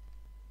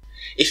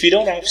 "If you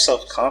don't have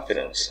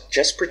self-confidence,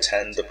 just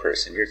pretend the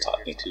person you're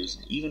talking to is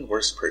an even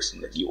worse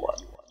person than you are.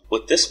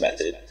 With this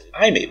method,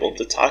 I'm able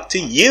to talk to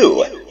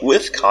you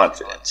with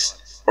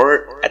confidence,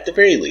 or at the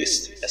very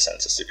least, a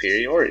sense of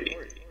superiority."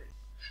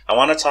 I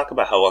want to talk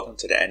about how Welcome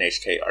to the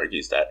N.H.K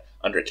argues that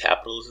under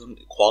capitalism,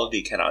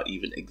 equality cannot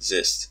even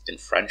exist in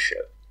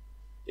friendship.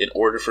 In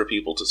order for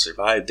people to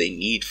survive, they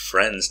need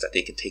friends that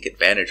they can take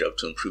advantage of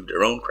to improve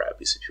their own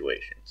crappy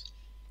situations.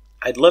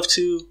 I'd love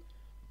to,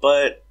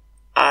 but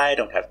I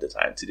don't have the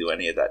time to do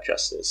any of that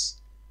justice.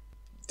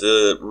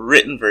 The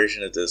written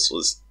version of this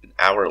was an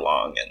hour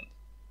long, and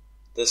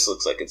this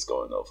looks like it's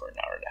going over an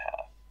hour and a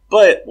half.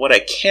 But what I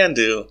can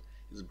do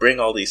is bring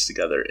all these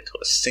together into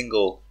a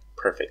single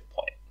perfect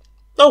point.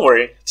 Don't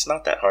worry, it's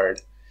not that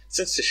hard.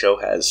 Since the show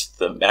has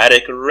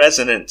thematic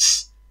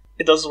resonance,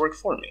 it does the work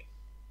for me.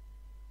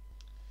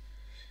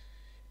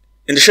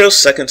 In the show's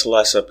second to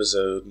last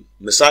episode,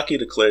 Misaki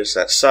declares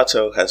that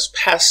Sato has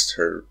passed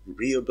her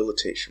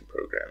rehabilitation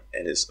program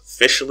and is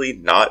officially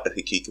not a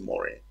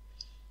hikikomori.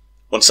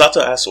 When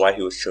Sato asks why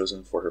he was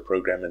chosen for her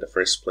program in the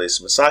first place,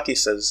 Misaki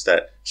says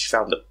that she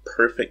found the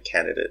perfect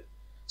candidate,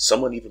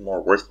 someone even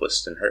more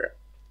worthless than her.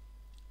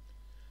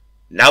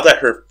 Now that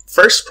her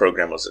first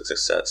program was a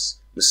success,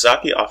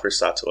 Misaki offers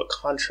Sato a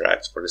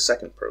contract for the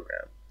second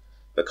program.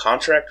 The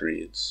contract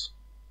reads,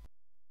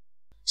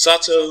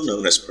 "Sato,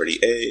 known as Party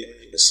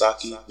A,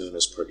 Misaki, known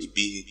as Party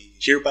B,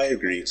 hereby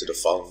agree to the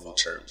following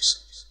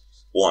terms.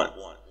 1.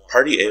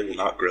 Party A will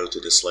not grow to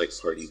dislike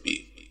Party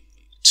B.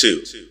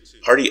 2.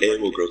 Party A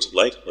will grow to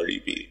like Party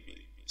B.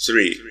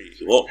 3.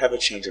 He won't have a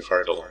change of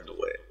heart along the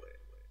way.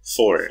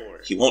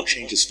 4. He won't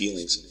change his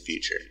feelings in the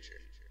future.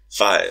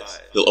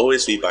 5. He'll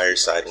always be by her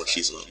side when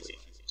she's lonely.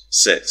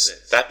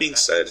 6. That being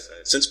said,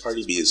 since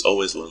Party B is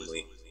always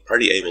lonely,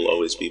 Party A will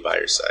always be by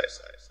her side.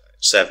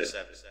 7.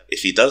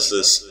 If he does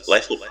this,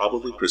 life will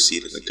probably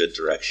proceed in a good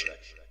direction.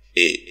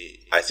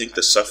 8. I think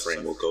the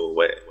suffering will go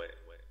away.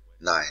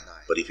 9.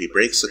 But if he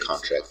breaks the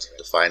contract,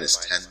 the fine is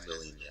 10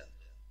 million yen.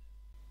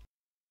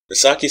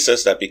 Misaki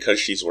says that because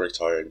she's worked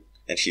hard,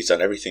 and she's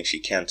done everything she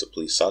can to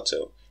please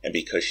Sato, and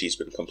because she's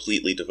been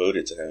completely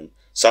devoted to him,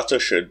 Sato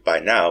should, by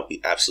now, be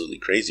absolutely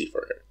crazy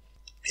for her.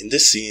 In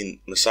this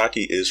scene,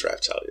 Misaki is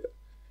Raftalia.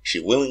 She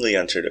willingly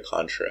entered a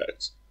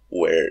contract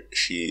where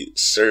she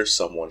serves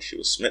someone she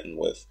was smitten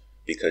with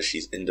because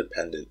she's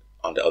independent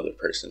on the other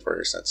person for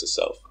her sense of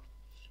self.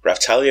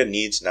 Raftalia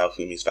needs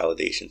Naofumi's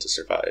validation to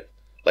survive,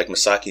 like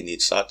Misaki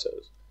needs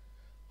Sato's.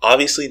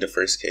 Obviously, in the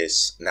first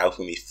case,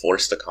 Naofumi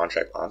forced the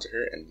contract onto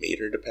her and made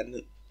her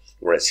dependent,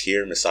 whereas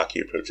here,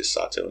 Misaki approaches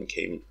Sato and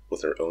came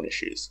with her own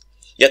issues.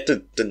 Yet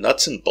the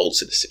nuts and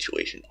bolts of the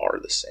situation are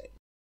the same.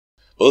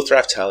 Both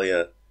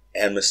Raphtalia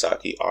and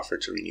Misaki offer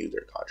to renew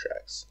their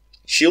contracts.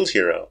 Shield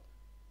Hero,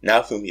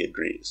 Naofumi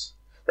agrees.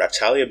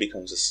 Raphtalia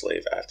becomes a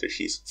slave after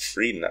she's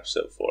freed in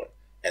episode 4,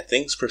 and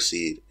things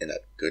proceed in a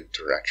good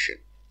direction.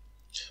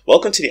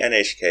 Welcome to the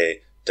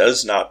N.H.K.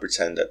 does not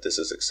pretend that this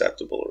is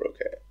acceptable or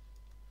okay.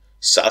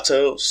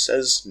 Sato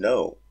says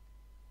no,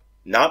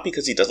 not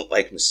because he doesn't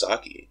like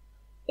Misaki,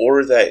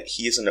 or that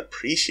he isn't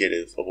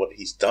appreciative of what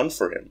he's done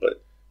for him,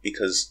 but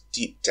because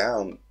deep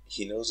down,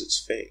 he knows it's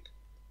fake.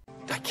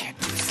 I can't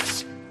do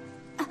this.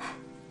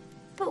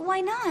 But why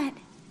not?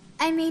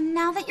 I mean,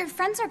 now that your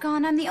friends are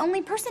gone, I'm the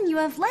only person you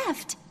have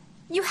left.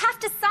 You have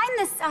to sign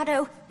this,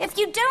 Sato. If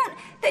you don't,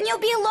 then you'll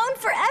be alone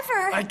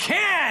forever. I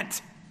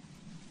can't!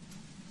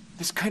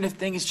 This kind of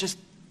thing is just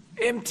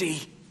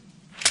empty.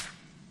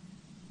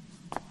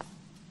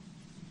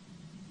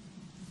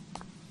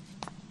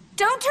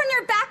 Don't turn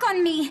your back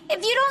on me.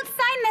 If you don't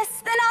sign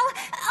this, then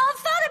I'll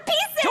fall to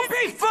pieces. You'll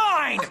be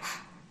fine!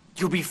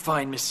 You'll be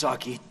fine,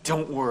 Misaki.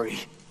 Don't worry.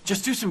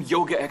 Just do some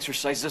yoga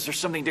exercises or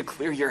something to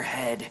clear your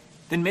head.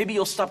 Then maybe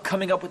you'll stop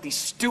coming up with these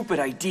stupid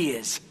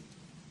ideas.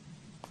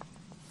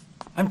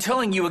 I'm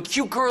telling you, a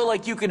cute girl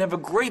like you can have a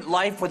great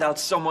life without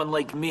someone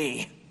like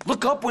me.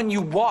 Look up when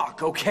you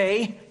walk,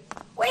 okay?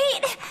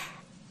 Wait,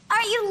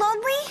 are you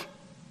lonely?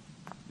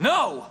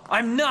 No,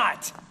 I'm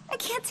not. I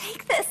can't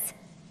take this.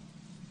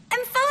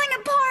 I'm falling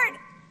apart.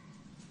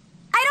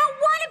 I don't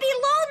want to be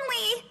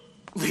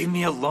lonely. Leave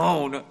me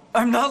alone.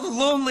 I'm not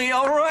lonely,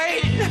 all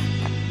right?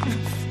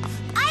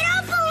 I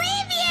don't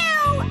believe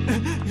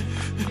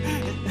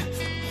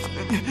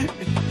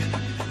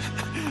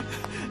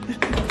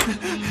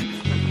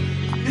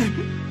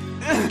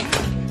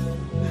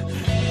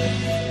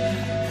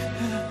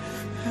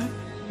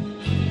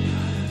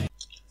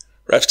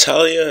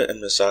Raphtalia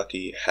and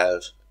Misaki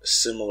have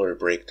similar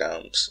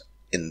breakdowns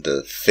in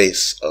the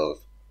face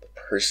of the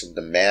person,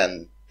 the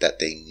man that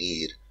they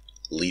need,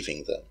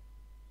 leaving them.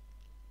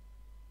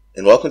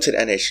 In Welcome to the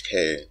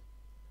N.H.K.,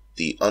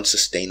 the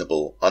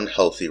unsustainable,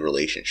 unhealthy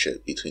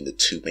relationship between the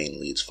two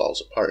main leads falls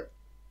apart.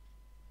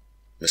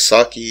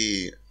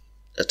 Misaki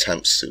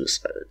attempts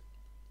suicide.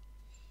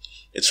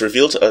 It's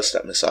revealed to us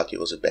that Misaki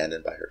was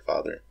abandoned by her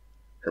father,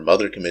 her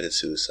mother committed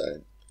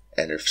suicide,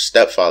 and her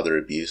stepfather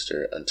abused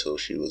her until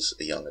she was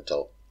a young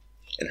adult.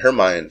 In her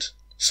mind,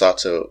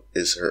 Sato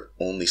is her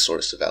only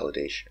source of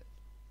validation.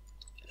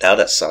 Now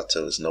that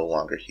Sato is no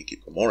longer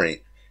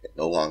hikikomori and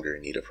no longer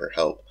in need of her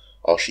help,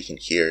 all she can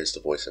hear is the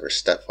voice of her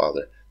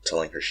stepfather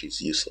telling her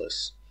she's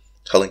useless,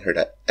 telling her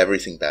that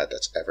everything bad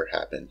that's ever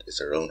happened is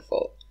her own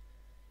fault.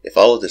 If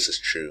all of this is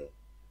true,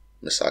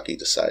 Misaki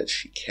decides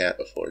she can't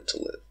afford to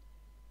live.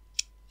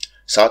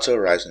 Sato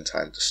arrives in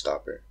time to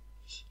stop her.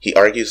 He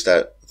argues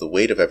that the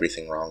weight of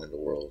everything wrong in the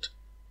world,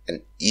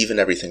 and even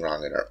everything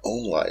wrong in our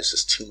own lives,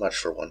 is too much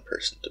for one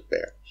person to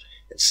bear.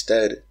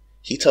 Instead,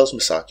 he tells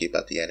Misaki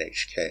about the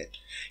N.H.K.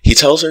 He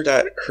tells her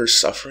that her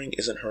suffering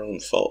isn't her own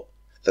fault,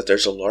 that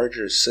there's a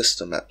larger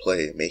system at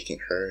play making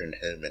her and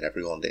him and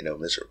everyone they know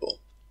miserable.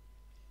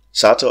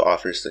 Sato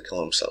offers to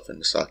kill himself in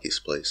Misaki's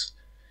place.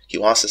 He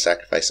wants to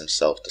sacrifice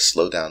himself to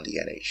slow down the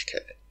N.H.K,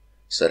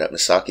 so that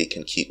Misaki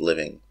can keep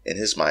living. In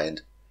his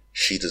mind,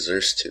 she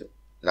deserves to,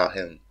 not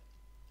him.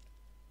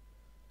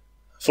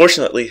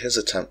 Fortunately, his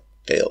attempt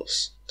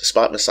fails. The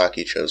spot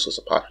Misaki chose was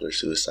a popular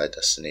suicide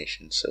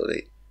destination, so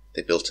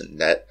they built a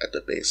net at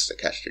the base to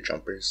catch their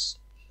jumpers.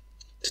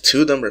 The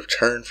two of them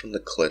return from the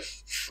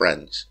cliff,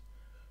 friends.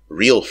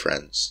 Real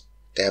friends.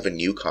 They have a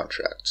new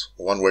contract,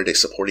 one where they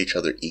support each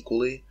other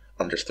equally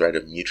under threat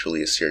of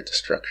mutually assured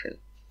destruction.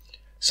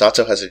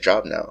 Sato has a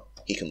job now.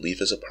 He can leave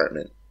his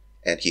apartment,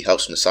 and he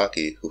helps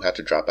Misaki, who had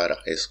to drop out of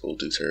high school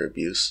due to her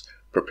abuse,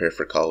 prepare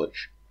for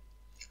college.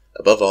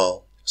 Above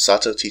all,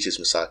 Sato teaches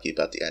Misaki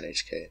about the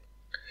N.H.K.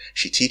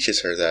 She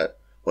teaches her that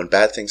when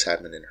bad things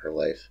happen in her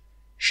life,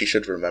 she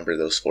should remember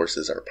those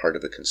forces are part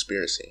of a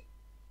conspiracy.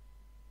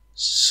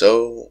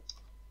 So,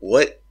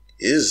 what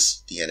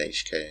is the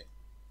N.H.K?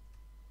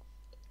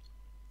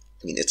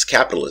 I mean, it's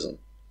capitalism.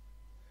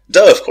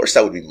 Duh, of course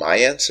that would be my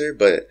answer,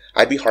 but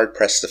I'd be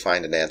hard-pressed to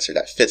find an answer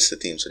that fits the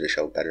themes of the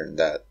show better than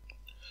that.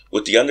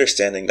 With the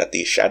understanding that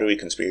the shadowy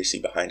conspiracy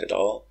behind it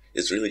all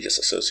is really just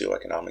a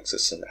socioeconomic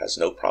system that has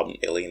no problem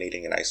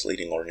alienating and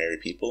isolating ordinary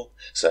people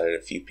so that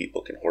a few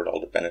people can hoard all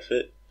the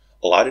benefit,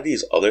 a lot of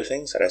these other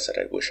things that I said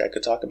I wish I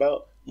could talk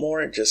about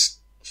more just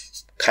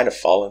kind of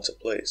fall into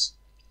place.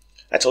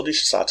 I told you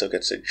Sato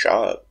gets a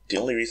job. The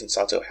only reason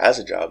Sato has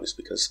a job is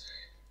because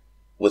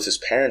with his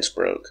parents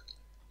broke,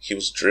 he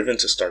was driven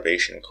to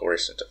starvation and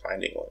coerced into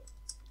finding one.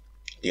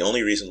 The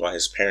only reason why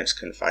his parents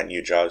couldn't find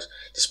new jobs,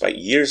 despite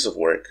years of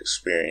work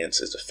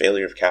experience, is the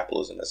failure of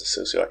capitalism as a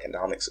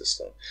socioeconomic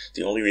system.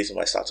 The only reason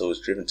why Sato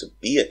was driven to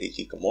be a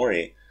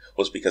hikikomori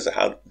was because of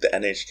how the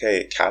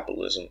N.H.K.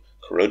 capitalism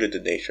corroded the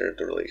nature of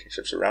the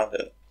relationships around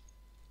him.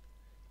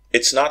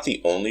 It's not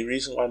the only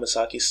reason why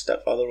Misaki's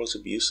stepfather was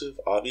abusive,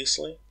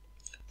 obviously,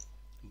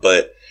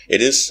 but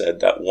it is said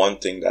that one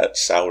thing that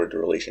soured the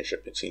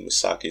relationship between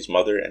Misaki's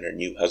mother and her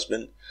new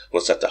husband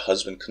was that the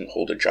husband couldn't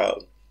hold a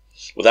job.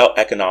 Without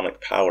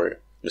economic power,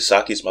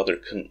 Misaki's mother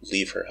couldn't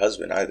leave her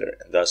husband either,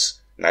 and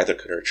thus neither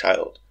could her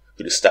child,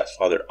 who the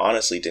stepfather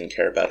honestly didn't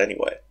care about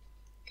anyway.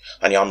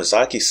 On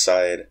Yamazaki's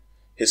side,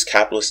 his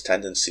capitalist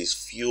tendencies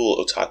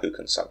fuel otaku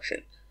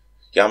consumption.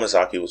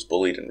 Yamazaki was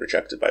bullied and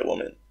rejected by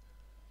women.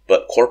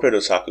 But corporate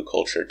otaku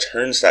culture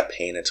turns that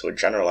pain into a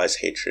generalized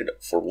hatred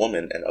for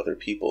women and other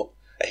people,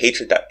 a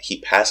hatred that he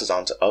passes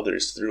on to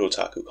others through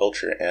otaku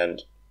culture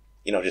and,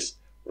 just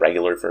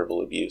regular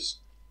verbal abuse.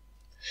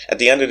 At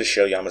the end of the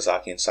show,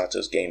 Yamazaki and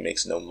Sato's game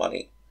makes no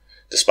money,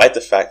 despite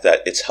the fact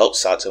that it's helped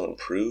Sato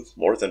improve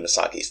more than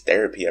Misaki's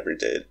therapy ever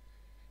did,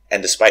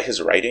 and despite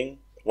his writing,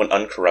 when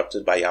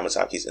uncorrupted by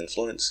Yamazaki's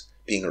influence,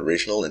 being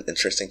original and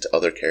interesting to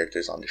other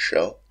characters on the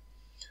show.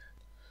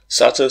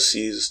 Sato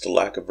sees the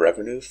lack of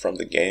revenue from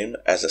the game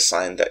as a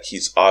sign that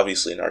he's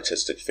obviously an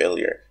artistic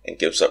failure and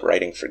gives up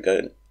writing for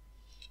good.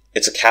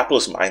 It's a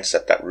capitalist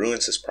mindset that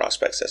ruins his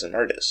prospects as an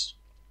artist.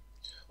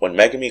 When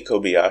Megumi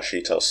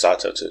Kobayashi tells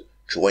Sato to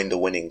join the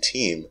winning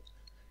team,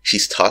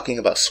 she's talking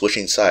about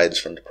switching sides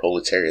from the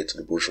proletariat to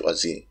the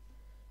bourgeoisie,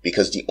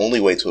 because the only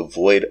way to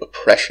avoid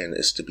oppression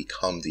is to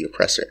become the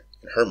oppressor,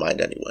 in her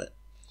mind anyway.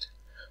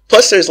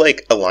 Plus there's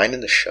a line in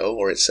the show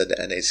where it said that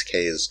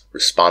N.H.K is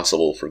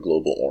responsible for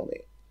global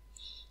warming.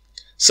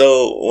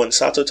 So, when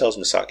Sato tells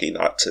Misaki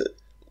not to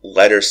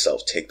let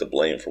herself take the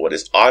blame for what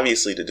is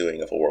obviously the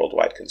doing of a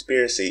worldwide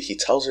conspiracy, he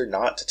tells her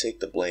not to take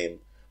the blame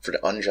for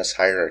the unjust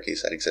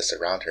hierarchies that exist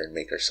around her and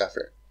make her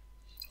suffer.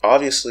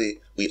 Obviously,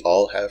 we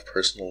all have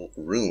personal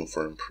room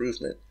for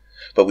improvement,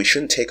 but we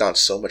shouldn't take on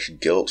so much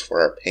guilt for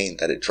our pain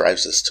that it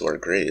drives us to our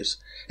graves,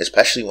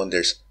 especially when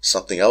there's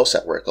something else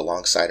at work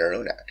alongside our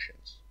own actions.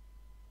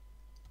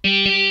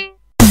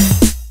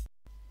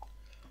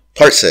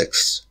 Part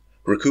 6.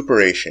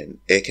 Recuperation,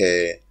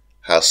 aka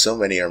how so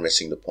many are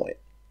missing the point.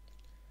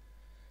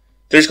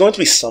 There's going to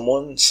be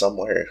someone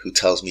somewhere who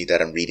tells me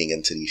that I'm reading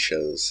into these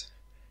shows.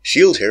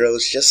 Shield Hero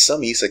is just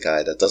some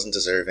isekai that doesn't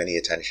deserve any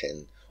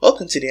attention.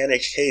 Welcome to the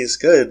N.H.K is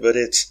good, but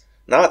it's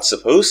not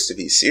supposed to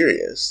be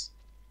serious.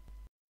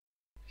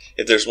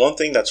 If there's one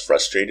thing that's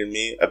frustrated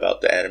me about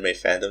the anime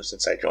fandom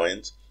since I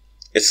joined,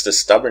 it's the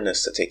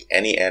stubbornness to take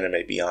any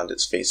anime beyond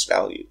its face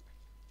value.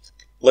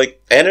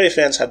 Anime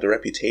fans have the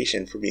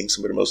reputation for being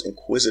some of the most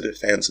inquisitive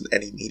fans in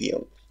any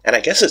medium, and I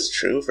guess it's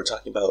true if we're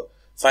talking about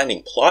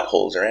finding plot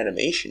holes or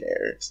animation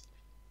errors.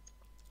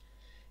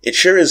 It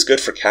sure is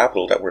good for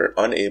Capital that we're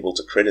unable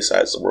to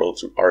criticize the world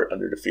through art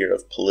under the fear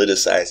of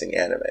politicizing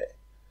anime.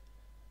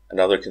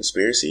 Another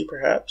conspiracy,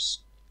 perhaps?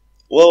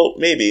 Well,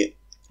 maybe,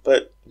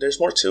 but there's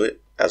more to it,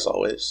 as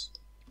always.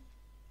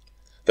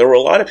 There were a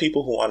lot of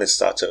people who wanted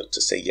Sato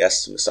to say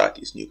yes to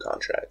Misaki's new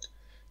contract.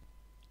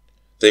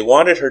 They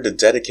wanted her to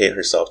dedicate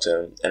herself to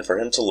him, and for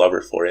him to love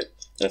her for it,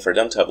 and for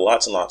them to have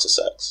lots and lots of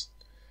sex.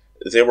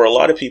 There were a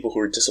lot of people who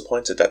were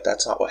disappointed that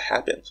that's not what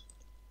happened.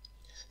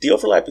 The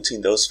overlap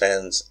between those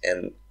fans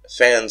and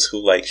fans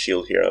who like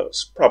Shield Hero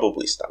is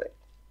probably stunning.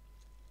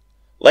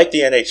 Like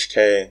the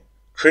N.H.K,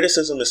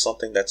 criticism is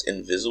something that's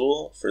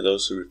invisible for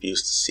those who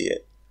refuse to see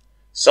it.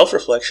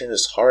 Self-reflection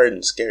is hard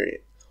and scary.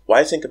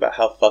 Why think about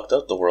how fucked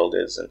up the world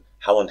is, and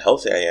how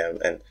unhealthy I am,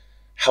 and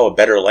how a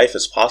better life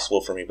is possible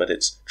for me, but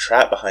it's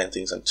trapped behind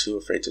things I'm too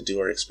afraid to do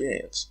or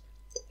experience?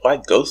 Why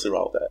go through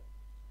all that?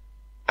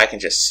 I can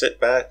just sit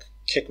back,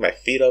 kick my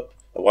feet up,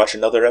 and watch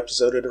another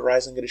episode of The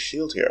Rising of the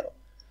Shield Hero.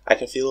 I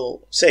can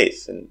feel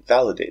safe and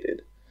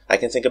validated. I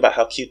can think about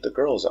how cute the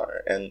girls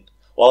are, and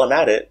while I'm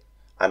at it,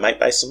 I might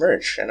buy some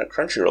merch and a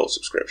Crunchyroll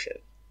subscription.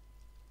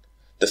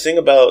 The thing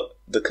about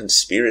the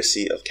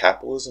conspiracy of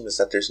capitalism is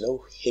that there's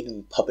no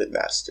hidden puppet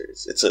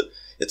masters. It's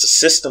a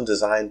system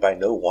designed by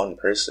no one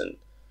person,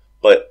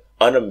 but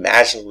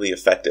unimaginably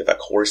effective at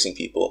coercing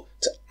people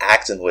to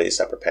act in ways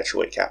that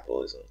perpetuate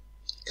capitalism.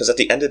 Because at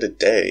the end of the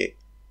day,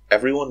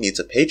 everyone needs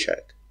a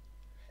paycheck.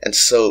 And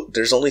so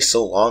there's only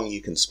so long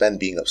you can spend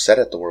being upset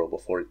at the world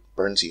before it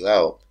burns you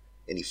out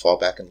and you fall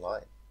back in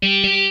line.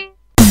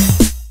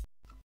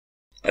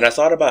 And I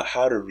thought about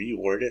how to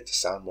reword it to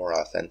sound more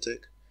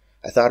authentic.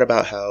 I thought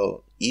about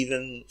how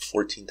even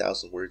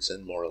 14,000 words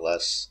in, more or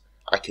less,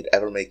 I could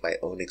ever make my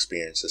own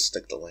experiences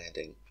stick the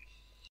landing.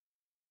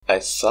 I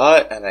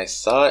thought, and I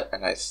thought,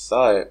 and I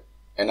thought,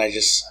 and I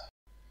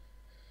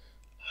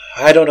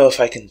don't know if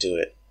I can do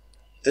it.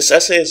 This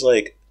essay is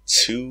like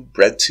 2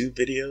 BreadTube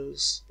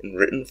videos in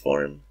written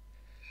form.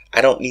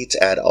 I don't need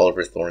to add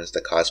Oliver Thorne's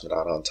The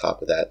Cosmonaut on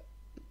top of that.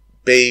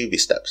 Baby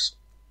steps.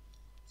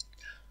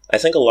 I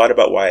think a lot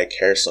about why I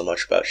care so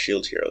much about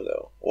Shield Hero,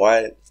 though.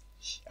 Why,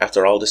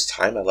 after all this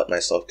time, I let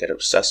myself get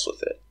obsessed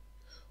with it.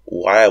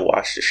 Why I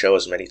watched the show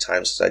as many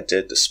times as I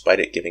did, despite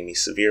it giving me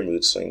severe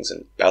mood swings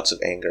and bouts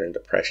of anger and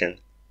depression.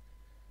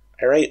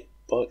 I write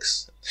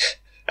books.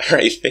 I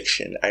write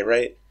fiction. I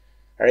write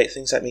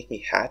things that make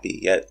me happy,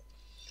 yet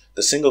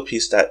the single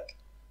piece that,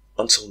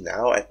 until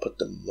now, I've put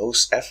the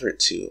most effort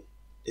to,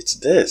 it's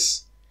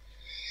this.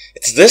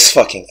 It's this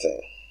fucking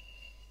thing.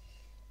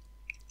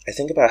 I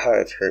think about how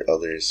I've hurt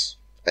others.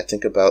 I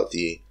think about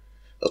the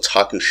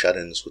otaku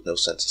shut-ins with no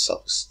sense of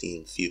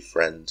self-esteem, few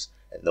friends,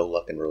 and no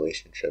luck in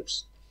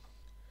relationships.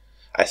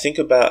 I think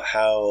about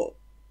how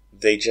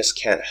they just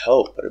can't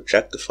help but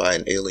objectify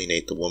and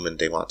alienate the woman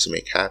they want to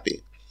make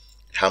happy.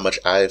 How much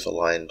I've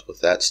aligned with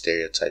that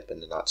stereotype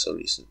in the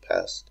not-so-recent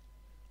past.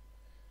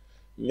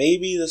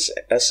 Maybe this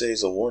essay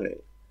is a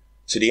warning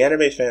to the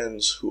anime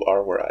fans who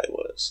are where I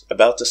was,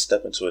 about to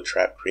step into a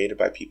trap created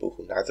by people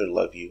who neither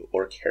love you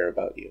or care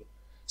about you,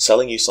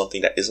 selling you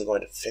something that isn't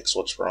going to fix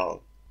what's wrong.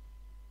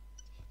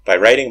 By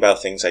writing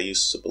about things I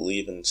used to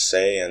believe and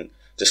say, and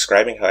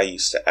describing how I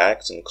used to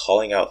act, and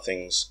calling out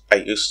things I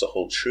used to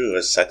hold true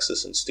as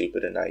sexist and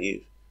stupid and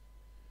naive.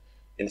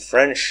 In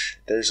French,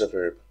 there's a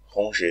verb,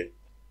 ranger.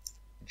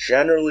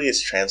 Generally,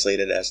 it's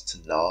translated as to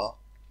gnaw,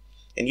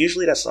 and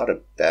usually that's not a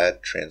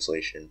bad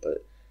translation,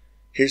 but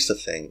here's the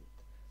thing.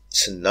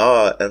 To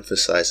gnaw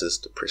emphasizes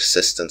the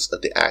persistence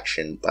of the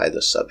action by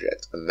the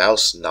subject. A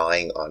mouse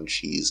gnawing on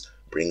cheese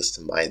brings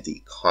to mind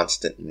the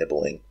constant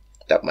nibbling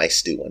that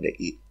mice do when they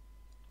eat.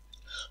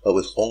 But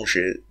with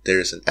ranger, there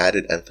is an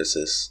added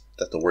emphasis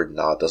that the word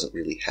gnaw doesn't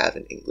really have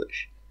in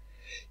English.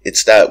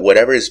 It's that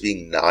whatever is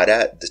being gnawed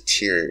at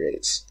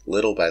deteriorates,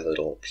 little by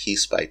little,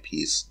 piece by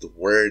piece. The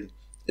word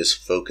is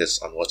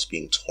focused on what's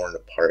being torn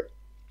apart.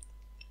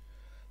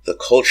 The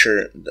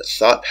culture, the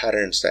thought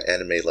patterns that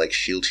anime like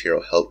Shield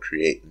Hero helped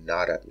create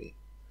gnawed at me.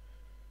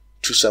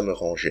 Tout ça me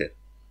rongeait.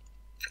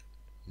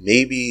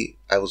 Maybe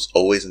I was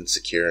always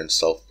insecure and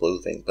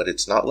self-loathing, but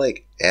it's not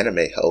like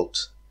anime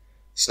helped.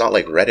 It's not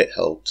like Reddit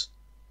helped.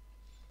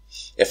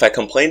 If I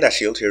complain that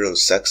Shield Hero is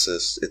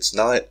sexist, it's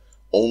not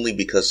only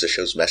because the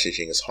show's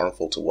messaging is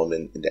harmful to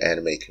women in the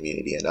anime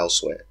community and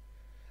elsewhere.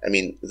 I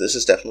mean, this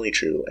is definitely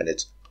true, and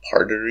it's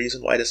part of the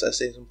reason why this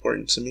essay is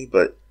important to me,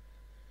 but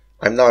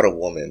I'm not a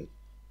woman.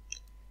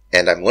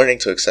 And I'm learning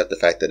to accept the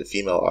fact that a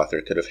female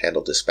author could have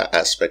handled this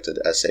aspect of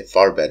the essay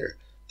far better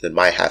than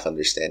my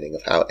half-understanding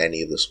of how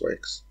any of this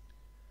works.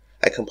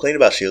 I complain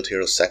about Shield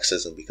Hero's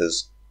sexism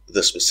because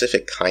the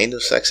specific kind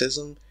of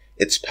sexism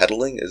it's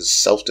peddling is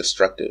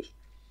self-destructive.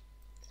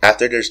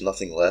 After there's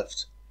nothing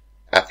left,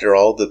 after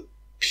all the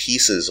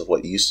pieces of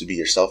what used to be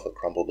yourself have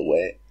crumbled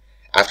away,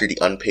 after the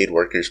unpaid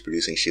workers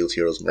producing Shield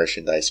Hero's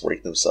merchandise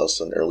work themselves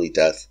to an early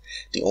death,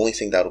 the only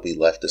thing that'll be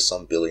left is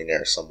some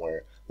billionaire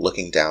somewhere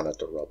looking down at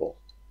the rubble.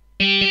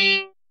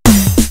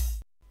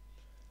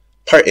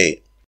 Part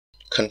 8.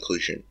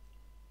 Conclusion.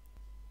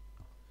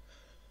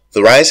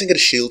 The rising of the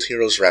Shield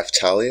Hero's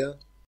Raphtalia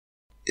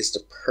is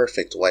the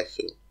perfect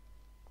waifu.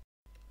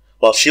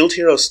 While Shield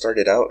Hero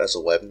started out as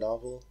a web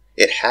novel,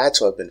 it had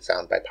to have been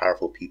found by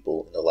powerful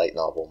people in the light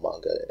novel,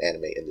 manga, and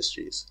anime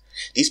industries.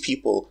 These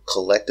people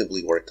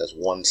collectively worked as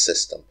one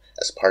system,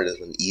 as part of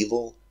an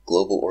evil,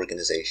 global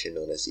organization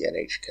known as the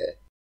N.H.K.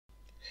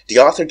 The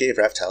author gave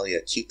Raphtalia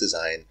a cute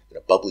design and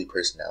a bubbly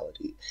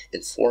personality,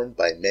 informed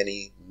by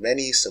many,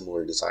 many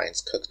similar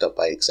designs cooked up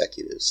by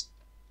executives.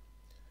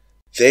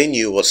 They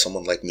knew what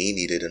someone like me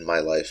needed in my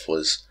life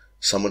was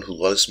someone who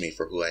loves me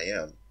for who I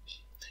am.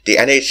 The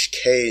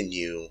N.H.K.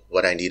 knew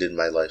what I needed in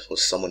my life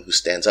was someone who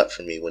stands up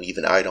for me when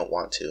even I don't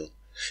want to.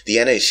 The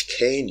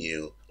N.H.K.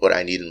 knew what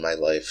I need in my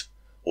life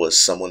was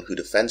someone who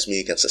defends me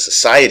against a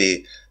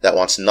society that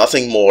wants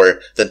nothing more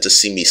than to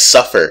see me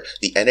suffer.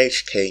 The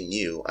N.H.K.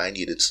 knew I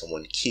needed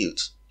someone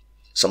cute,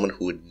 someone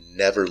who would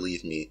never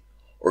leave me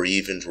or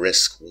even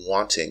risk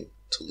wanting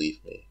to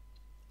leave me.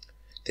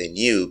 They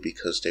knew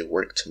because they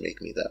worked to make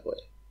me that way.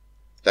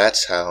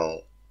 That's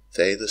how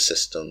they, the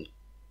system,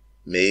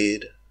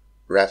 made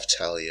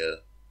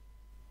Raphtalia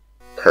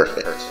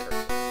perfect.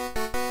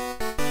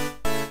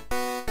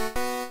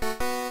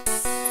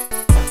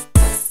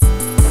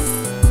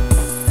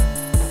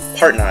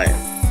 Part 9.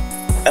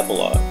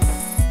 Epilogue.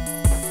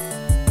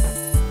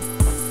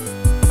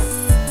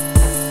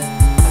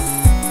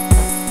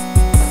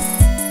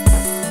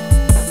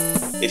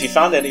 If you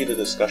found any of the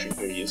discussion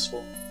here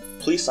useful,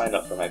 please sign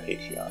up for my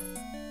Patreon.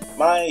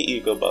 My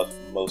ego buff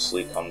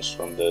mostly comes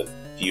from the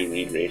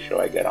view-read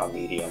ratio I get on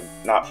Medium,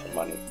 not from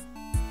money.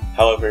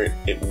 However,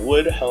 it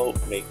would help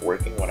make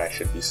working when I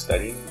should be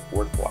studying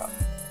worthwhile.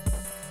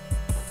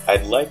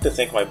 I'd like to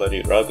thank my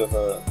buddy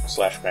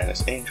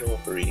Raghava/Brandis Angel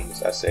for reading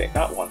this essay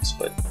not once,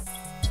 but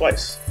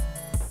twice.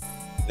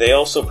 They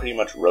also pretty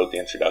much wrote the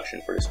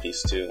introduction for this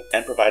piece too,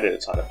 and provided a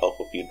ton of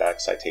helpful feedback,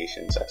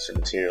 citations, extra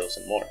materials,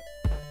 and more.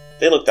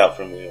 They looked out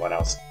for me when I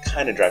was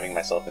kinda driving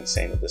myself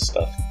insane with this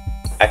stuff.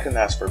 I couldn't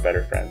ask for a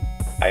better friend.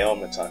 I owe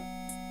him a ton.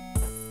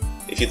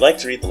 If you'd like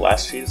to read the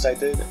last treatise I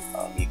did,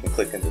 you can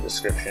click in the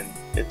description.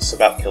 It's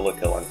about Kill la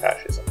Kill and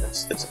fascism.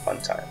 It's a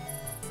fun time.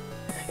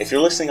 If you're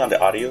listening on the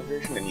audio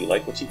version and you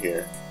like what you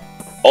hear,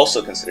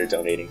 also consider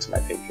donating to my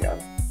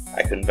Patreon.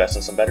 I could invest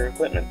in some better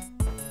equipment.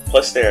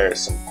 Plus there are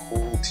some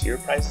cool tier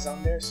prizes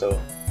on there,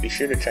 so be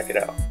sure to check it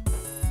out.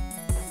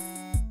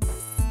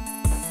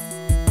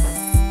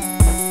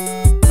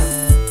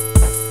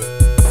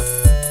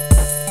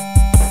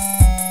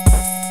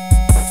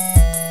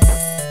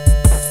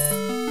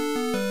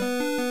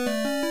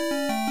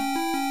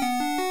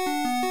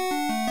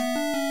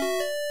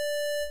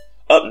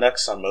 Up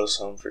next on Mo's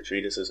Home for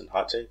Treatises and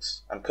Hot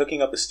Takes, I'm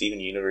cooking up a Steven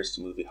Universe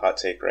movie hot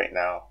take right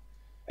now,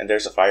 and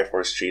there's a Fire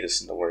Force treatise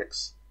in the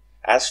works.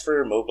 As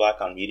for Mo Black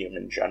on Medium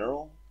in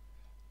general,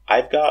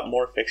 I've got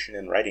more fiction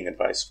and writing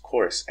advice, of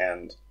course,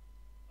 and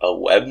a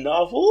web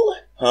novel?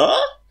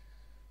 Huh?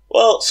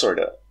 Well,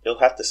 sorta. You'll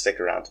have to stick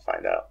around to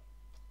find out.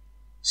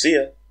 See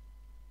ya!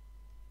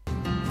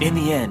 In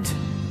the end,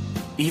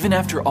 even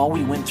after all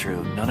we went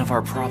through, none of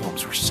our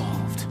problems were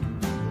solved.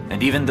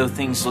 And even though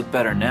things look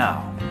better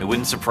now, it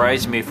wouldn't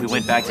surprise me if we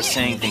went back to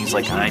saying things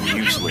like I'm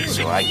useless,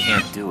 so I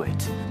can't do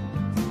it.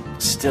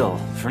 Still,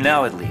 for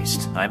now at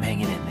least, I'm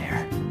hanging in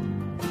there.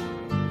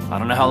 I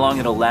don't know how long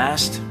it'll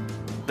last,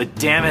 but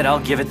damn it, I'll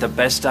give it the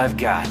best I've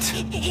got.